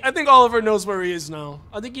think Oliver knows where he is now.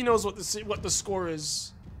 I think he knows what the score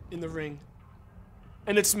is in the ring.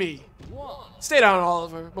 And it's me. Stay down,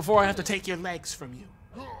 Oliver, before I have to take your legs from you.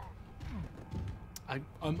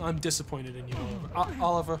 I'm disappointed in you, Oliver.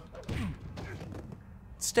 Oliver.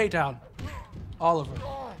 Stay down. Oliver.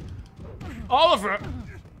 Oliver!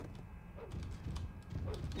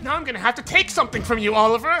 Now I'm gonna have to take something from you,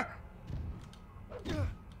 Oliver!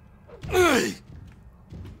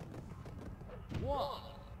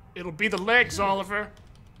 It'll be the legs, Oliver.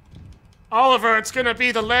 Oliver, it's gonna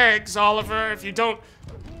be the legs, Oliver. If you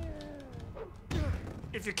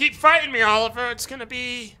keep fighting me, Oliver, it's gonna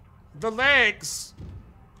be the legs.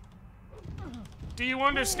 Do you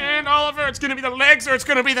understand, Oliver? It's gonna be the legs or it's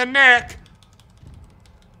gonna be the neck.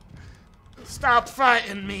 Stop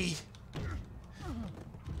fighting me.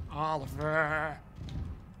 Oliver.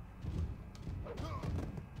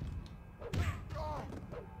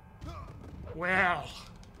 Well,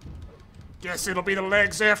 guess it'll be the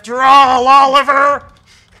legs after all, Oliver.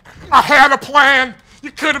 I had a plan.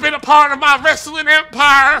 You could have been a part of my wrestling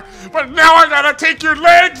empire, but now I gotta take your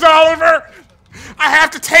legs, Oliver. I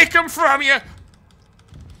have to take them from you.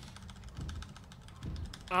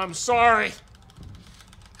 I'm sorry.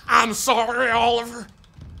 I'm sorry, Oliver.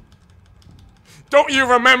 Don't you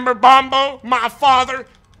remember Bombo, my father?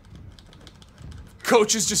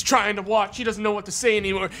 Coach is just trying to watch. He doesn't know what to say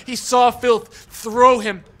anymore. He saw Filth throw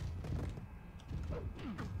him.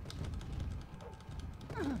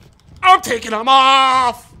 I'm taking him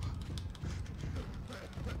off.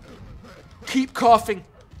 Keep coughing.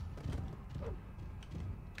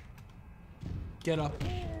 Get up.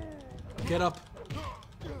 Get up.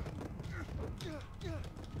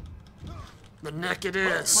 The neck it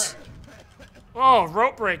is. Oh,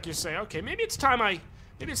 rope break, you say? Okay, maybe it's time I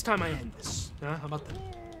end this. Huh? How about that?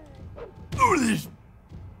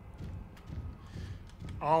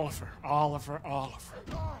 Oliver.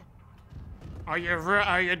 Are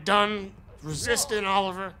you done resisting,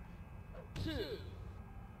 Oliver?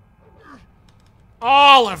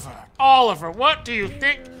 Oliver, what do you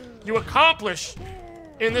think you accomplished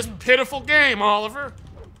in this pitiful game, Oliver?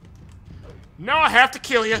 Now I have to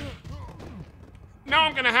kill you. Now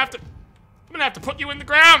I'm gonna have to put you in the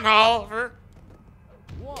ground, Oliver.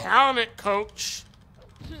 Count it, Coach.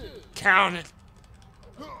 Count it.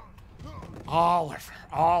 Oliver.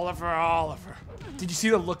 Did you see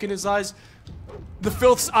the look in his eyes? The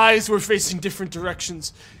Filth's eyes were facing different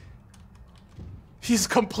directions. He's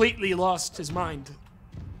completely lost his mind.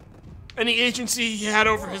 Any agency he had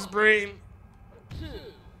over his brain. 2,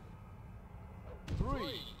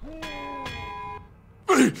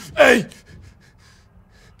 3. Hey!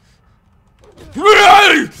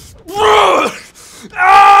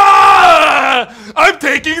 I'm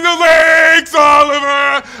taking the legs,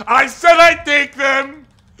 Oliver! I said I'd take them!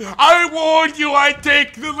 I warned you I'd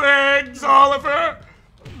take the legs, Oliver!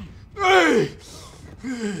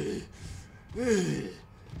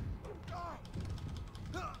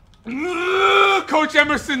 Coach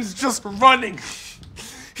Emerson's just running.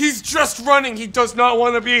 He's just running. He does not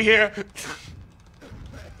want to be here.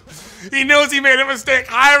 He knows he made a mistake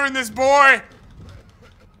hiring this boy.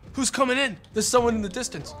 Who's coming in? There's someone in the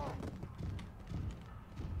distance.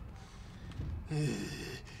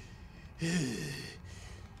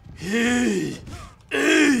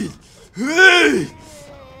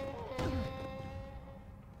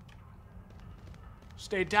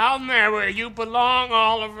 Stay down there where you belong,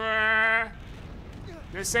 Oliver.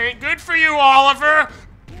 This ain't good for you, Oliver.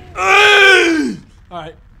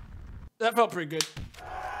 Alright. That felt pretty good.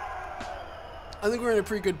 I think we're in a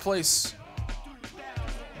pretty good place.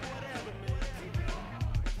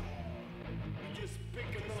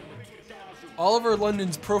 Oliver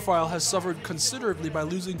London's profile has suffered considerably by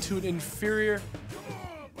losing to an inferior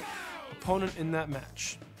opponent in that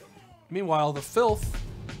match. Meanwhile, the Filth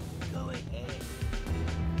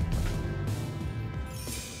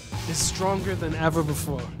is stronger than ever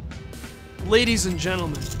before. Ladies and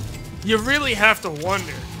gentlemen, you really have to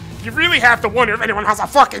wonder. You really have to wonder if anyone has a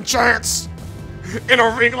fucking chance in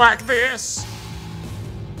a ring like this.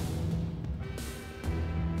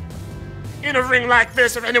 In a ring like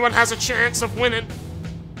this, if anyone has a chance of winning.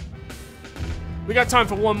 We got time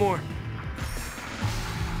for one more.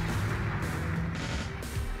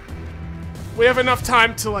 We have enough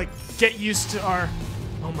time to, like, get used to our...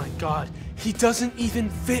 Oh my god. He doesn't even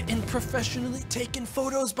fit in professionally taken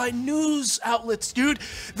photos by news outlets, dude.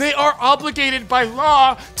 They are obligated by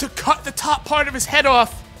law to cut the top part of his head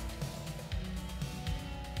off.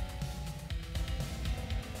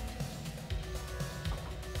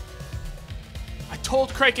 I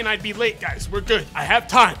told Kraken I'd be late, guys. We're good. I have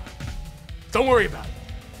time. Don't worry about it.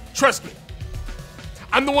 Trust me.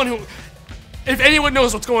 I'm the one who, if anyone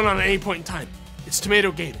knows what's going on at any point in time, it's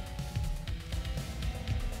Tomato Gaming.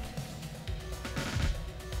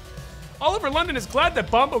 Oliver London is glad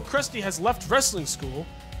that Bombo Crusty has left wrestling school.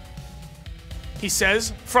 He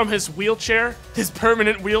says, from his wheelchair, his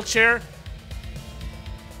permanent wheelchair.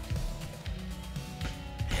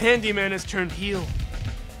 Handyman has turned heel.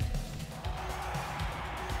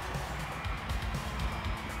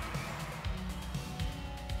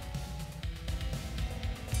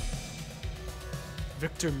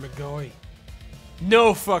 Victor McGoy.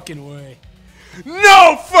 No fucking way.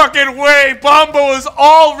 No fucking way! Bombo is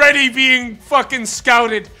already being fucking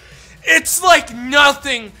scouted. It's like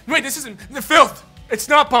nothing. Wait, this isn't the filth. It's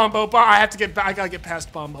not Bombo, but I gotta get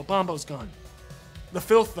past Bombo. Bombo's gone. The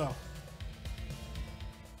filth, though.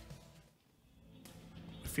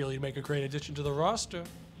 I feel you'd make a great addition to the roster,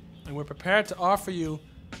 and we're prepared to offer you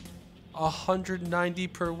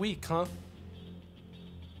 $190 per week, huh?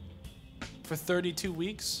 For 32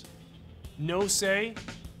 weeks, no say,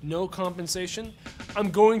 no compensation. I'm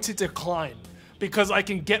going to decline because I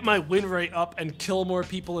can get my win rate up and kill more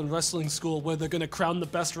people in wrestling school where they're gonna crown the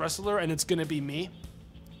best wrestler and it's gonna be me.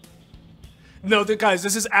 No, guys,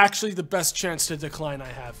 this is actually the best chance to decline I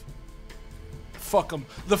have. Fuck them.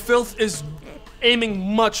 The filth is aiming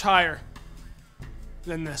much higher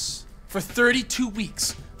than this. For 32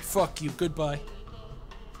 weeks. Fuck you. Goodbye.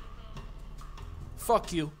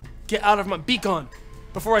 Fuck you. Get out of my... Be gone.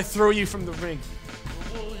 Before I throw you from the ring.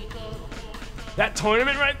 That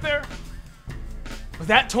tournament right there?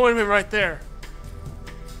 That tournament right there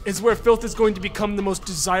is where Filth is going to become the most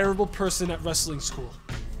desirable person at wrestling school.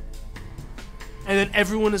 And then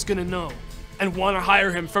everyone is going to know and want to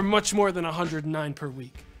hire him for much more than $109 per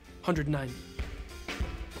week. $190.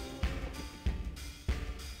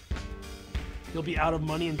 You'll be out of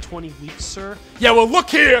money in 20 weeks, sir? Yeah, well, look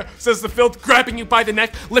here, says the Filth, grabbing you by the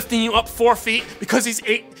neck, lifting you up 4 feet because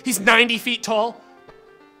he's 90 feet tall.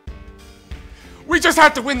 We just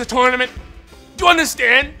have to win the tournament. Do you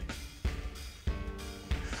understand?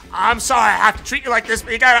 I'm sorry I have to treat you like this,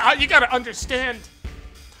 but you gotta understand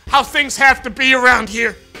how things have to be around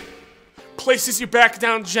here. Places you back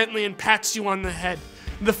down gently and pats you on the head.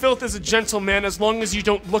 The Filth is a gentleman as long as you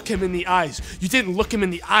don't look him in the eyes. You didn't look him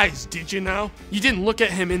in the eyes, did you now? You didn't look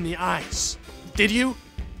at him in the eyes. Did you?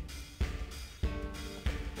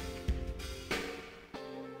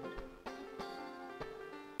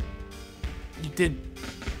 You didn't.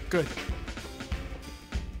 Good.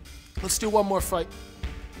 Let's do one more fight.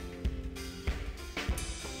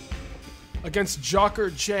 Against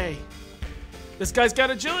Jocker J. This guy's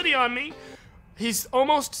got agility on me. He's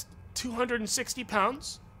almost 260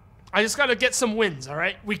 pounds. I just gotta get some wins,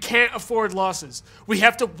 alright? We can't afford losses. We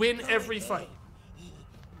have to win every fight.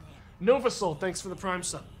 Novasoul, thanks for the Prime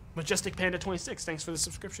sub. Majestic Panda 26, thanks for the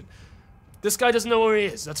subscription. This guy doesn't know where he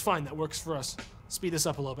is. That's fine, that works for us. Speed this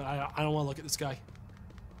up a little bit. I don't wanna look at this guy.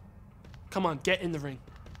 Come on, get in the ring.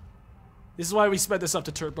 This is why we sped this up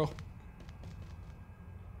to turbo.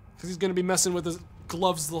 Because he's gonna be messing with his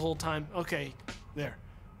gloves the whole time. Okay, there.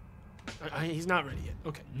 He's not ready yet.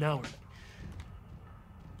 Okay, now we're ready.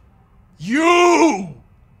 You!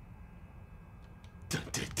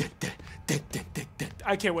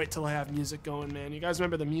 I can't wait till I have music going, man. You guys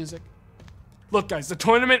remember the music? Look, guys, the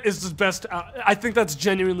tournament is the best. I think that's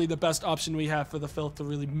genuinely the best option we have for the Filth to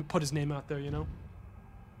really put his name out there, you know?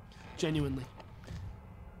 Genuinely.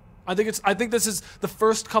 I think this is the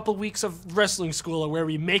first couple weeks of wrestling school where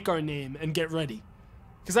we make our name and get ready.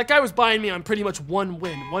 Because that guy was buying me on pretty much one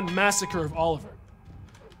win, one massacre of Oliver.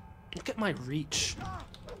 Look at my reach.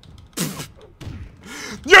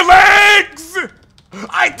 Your legs!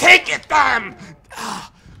 I take it them!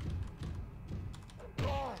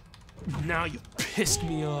 Now you pissed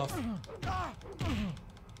me off.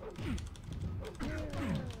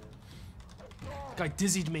 Guy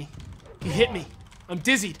dizzied me. He hit me. I'm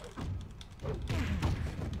dizzied.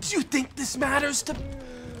 Do you think this matters to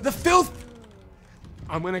the Filth?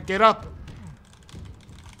 I'm gonna get up.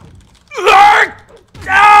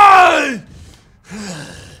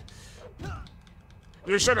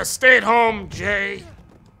 You should have stayed home, Jay.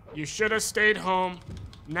 You should have stayed home.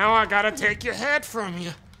 Now I gotta take your head from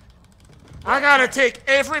you. I gotta take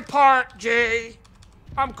every part, Jay.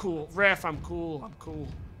 I'm cool. Ref, I'm cool. I'm cool.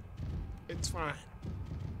 It's fine.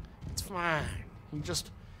 It's fine.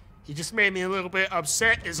 He just made me a little bit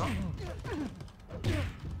upset is all.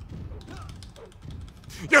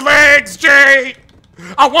 Your legs, Jay!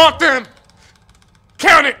 I want them!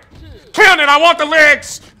 Count it! Count it! I want the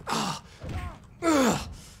legs! You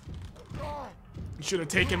should have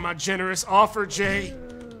taken my generous offer, Jay.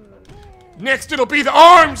 Next it'll be the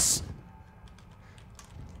arms!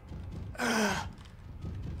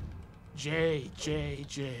 J.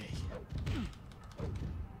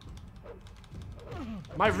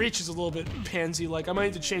 My reach is a little bit pansy-like. I might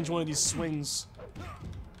need to change one of these swings.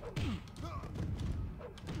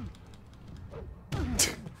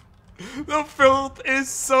 The filth is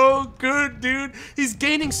so good, dude. He's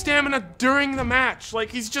gaining stamina during the match.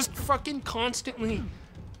 Like, he's just fucking constantly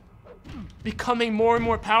becoming more and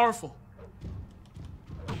more powerful.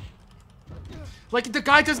 Like, the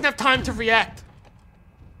guy doesn't have time to react.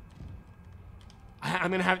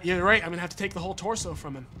 I'm gonna have, you're right, I'm gonna have to take the whole torso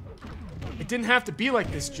from him. It didn't have to be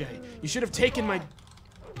like this, Jay. You should have taken my...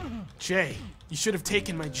 Jay, you should have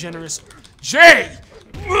taken my generous... Jay!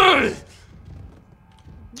 Ugh!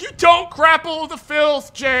 You don't grapple the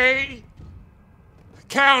filth, Jay!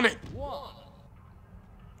 Count it!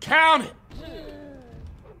 Count it!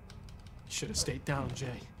 You should have stayed down,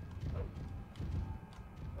 Jay.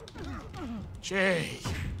 Jay.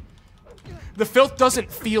 The filth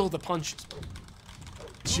doesn't feel the punches.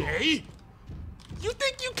 Jay? You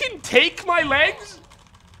think you can take my legs?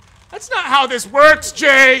 That's not how this works,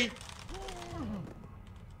 Jay!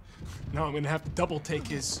 Now I'm gonna have to double take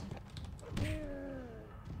his.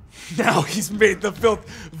 Now he's made the filth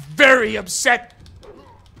very upset.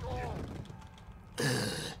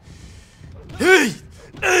 Hey!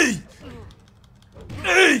 Hey!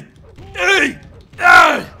 Hey! Hey!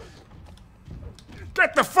 Ah!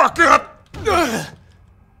 Get the fuck up! Ugh.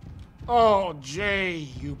 Oh, Jay,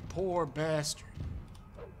 you poor bastard.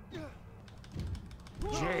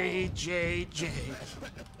 Jay.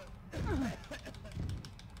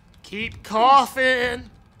 Keep coughing.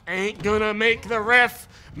 Ain't gonna make the ref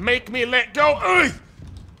make me let go. Ugh.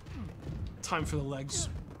 Time for the legs.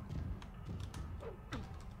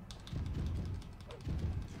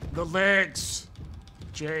 The legs.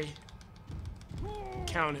 Jay.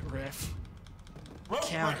 Count it, ref.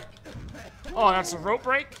 Count it. Oh, that's a rope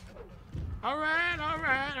break? Alright,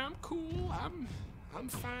 I'm cool. I'm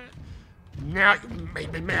fine. Now you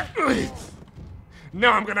made me mad. Ugh.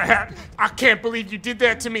 Now I'm gonna have... I can't believe you did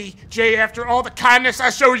that to me, Jay, after all the kindness I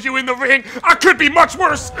showed you in the ring. I could be much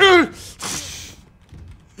worse. Ugh.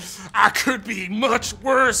 I could be much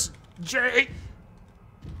worse, Jay.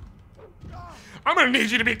 I'm gonna need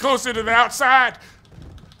you to be closer to the outside.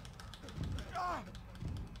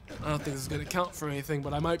 I don't think this is gonna count for anything,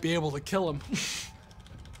 but I might be able to kill him.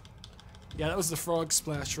 Yeah, that was the frog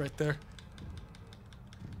splash right there.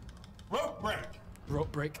 Rope break.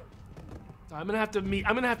 Rope break. I'm gonna have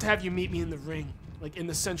to have you meet me in the ring, like in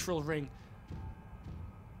the central ring.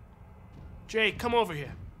 Jay, come over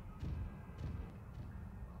here.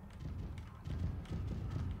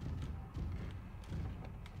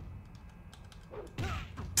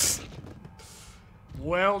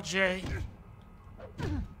 Well, Jay,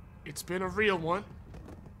 it's been a real one.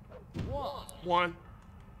 One.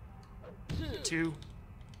 Two.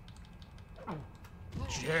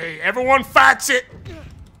 Jay, everyone fights it.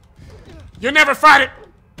 You never fight it.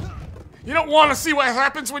 You don't want to see what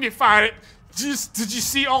happens when you fight it. Did you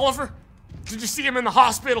see Oliver? Did you see him in the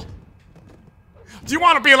hospital? Do you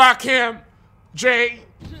want to be like him, Jay?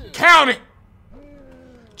 Count it.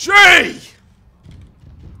 Jay!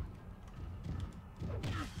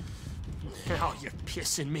 Now you're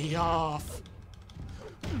pissing me off.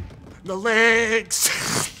 The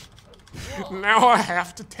legs. Now I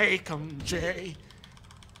have to take them, Jay.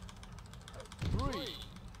 3.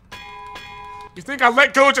 You think I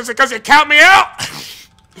let go just because you count me out?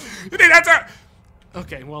 You think that's a...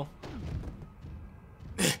 Okay, well.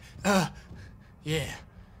 Yeah.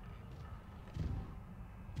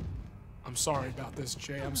 I'm sorry about this,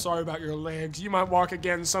 Jay. I'm sorry about your legs. You might walk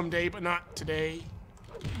again someday, but not today.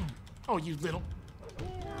 Oh, you little...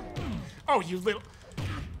 Oh, you little...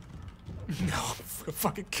 No, I'm gonna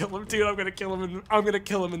fucking kill him, dude. I'm gonna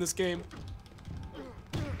kill him in this game.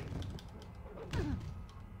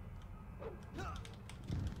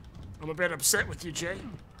 I'm a bit upset with you, Jay.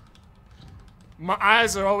 My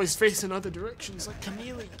eyes are always facing other directions like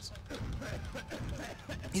chameleons.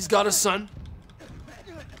 He's got a son.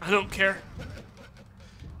 I don't care.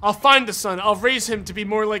 I'll find the son. I'll raise him to be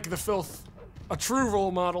more like the filth. A true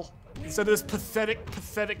role model. Instead of this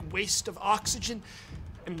pathetic waste of oxygen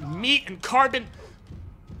and meat and carbon.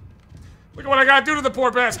 Look at what I gotta do to the poor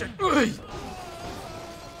bastard. Ugh.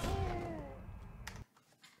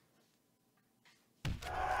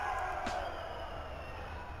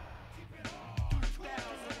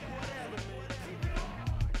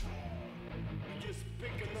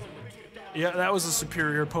 Yeah, that was a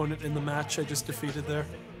superior opponent in the match I just defeated there.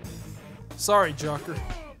 Sorry, Jocker.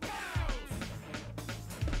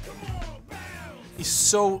 He's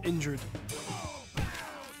so injured.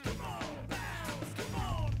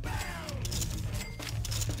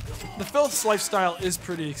 The Filth's lifestyle is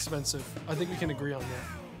pretty expensive. I think we can agree on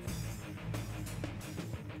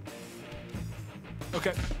that.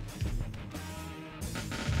 Okay.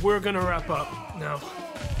 We're gonna wrap up now,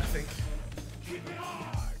 I think.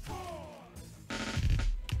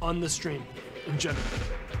 On the stream, in general.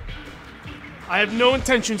 I have no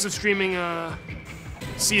intentions of streaming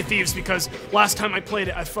Sea of Thieves because last time I played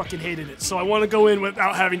it, I fucking hated it. So I want to go in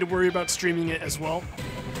without having to worry about streaming it as well.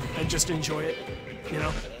 And just enjoy it, you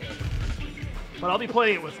know? But I'll be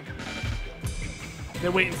playing it with them.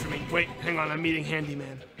 They're waiting for me. Wait, hang on, I'm meeting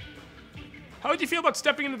Handyman. How would you feel about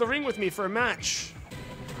stepping into the ring with me for a match?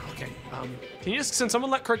 Okay, can you just, can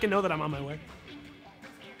someone let Kirkin know that I'm on my way?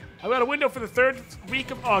 I've got a window for the 3rd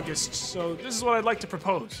week of August, so this is what I'd like to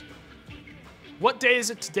propose. What day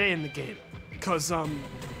is it today in the game? Because,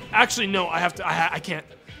 actually, no, I can't.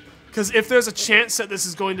 Because if there's a chance that this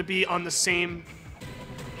is going to be on the same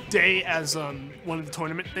day as, one of the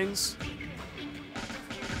tournament things.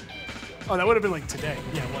 Oh, that would have been like today.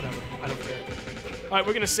 Yeah, whatever. I don't care. Alright,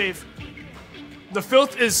 we're gonna save. The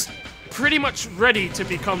Filth is pretty much ready to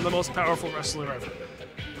become the most powerful wrestler ever.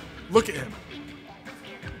 Look at him.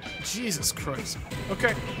 Jesus Christ.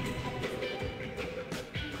 Okay.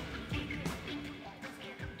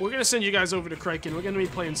 We're gonna send you guys over to Kraken. We're gonna be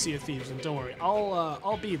playing Sea of Thieves, and don't worry,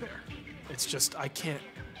 I'll be there. It's just I can't.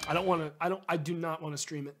 I do not want to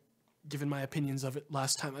stream it, given my opinions of it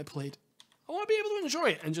last time I played. I want to be able to enjoy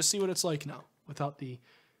it and just see what it's like now, without the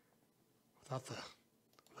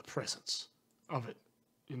presence of it.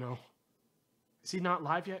 You know. Is he not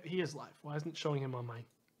live yet? He is live. Why isn't it showing him on my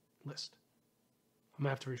list? I'm gonna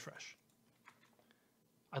have to refresh.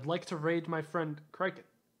 I'd like to raid my friend Kraken.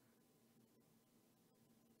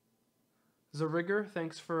 Zarigger,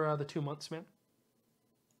 thanks for the 2 months, man.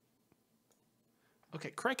 Okay,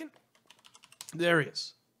 Kraken. There he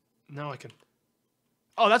is. Now I can...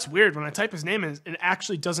 Oh, that's weird. When I type his name in, it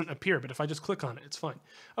actually doesn't appear, but if I just click on it, it's fine.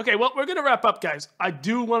 Okay, well, we're going to wrap up, guys. I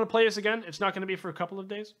do want to play this again. It's not going to be for a couple of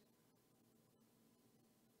days.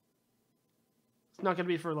 It's not going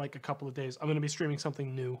to be for, like, a couple of days. I'm going to be streaming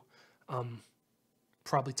something new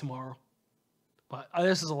probably tomorrow. But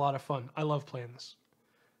this is a lot of fun. I love playing this.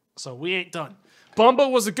 So we ain't done. Bombo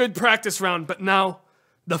was a good practice round, but now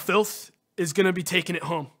the Filth is going to be taking it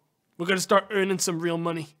home. We're going to start earning some real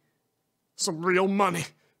money. Some real money.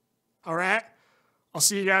 All right? I'll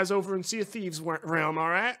see you guys over in Sea of Thieves realm, all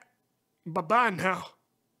right? Bye-bye now.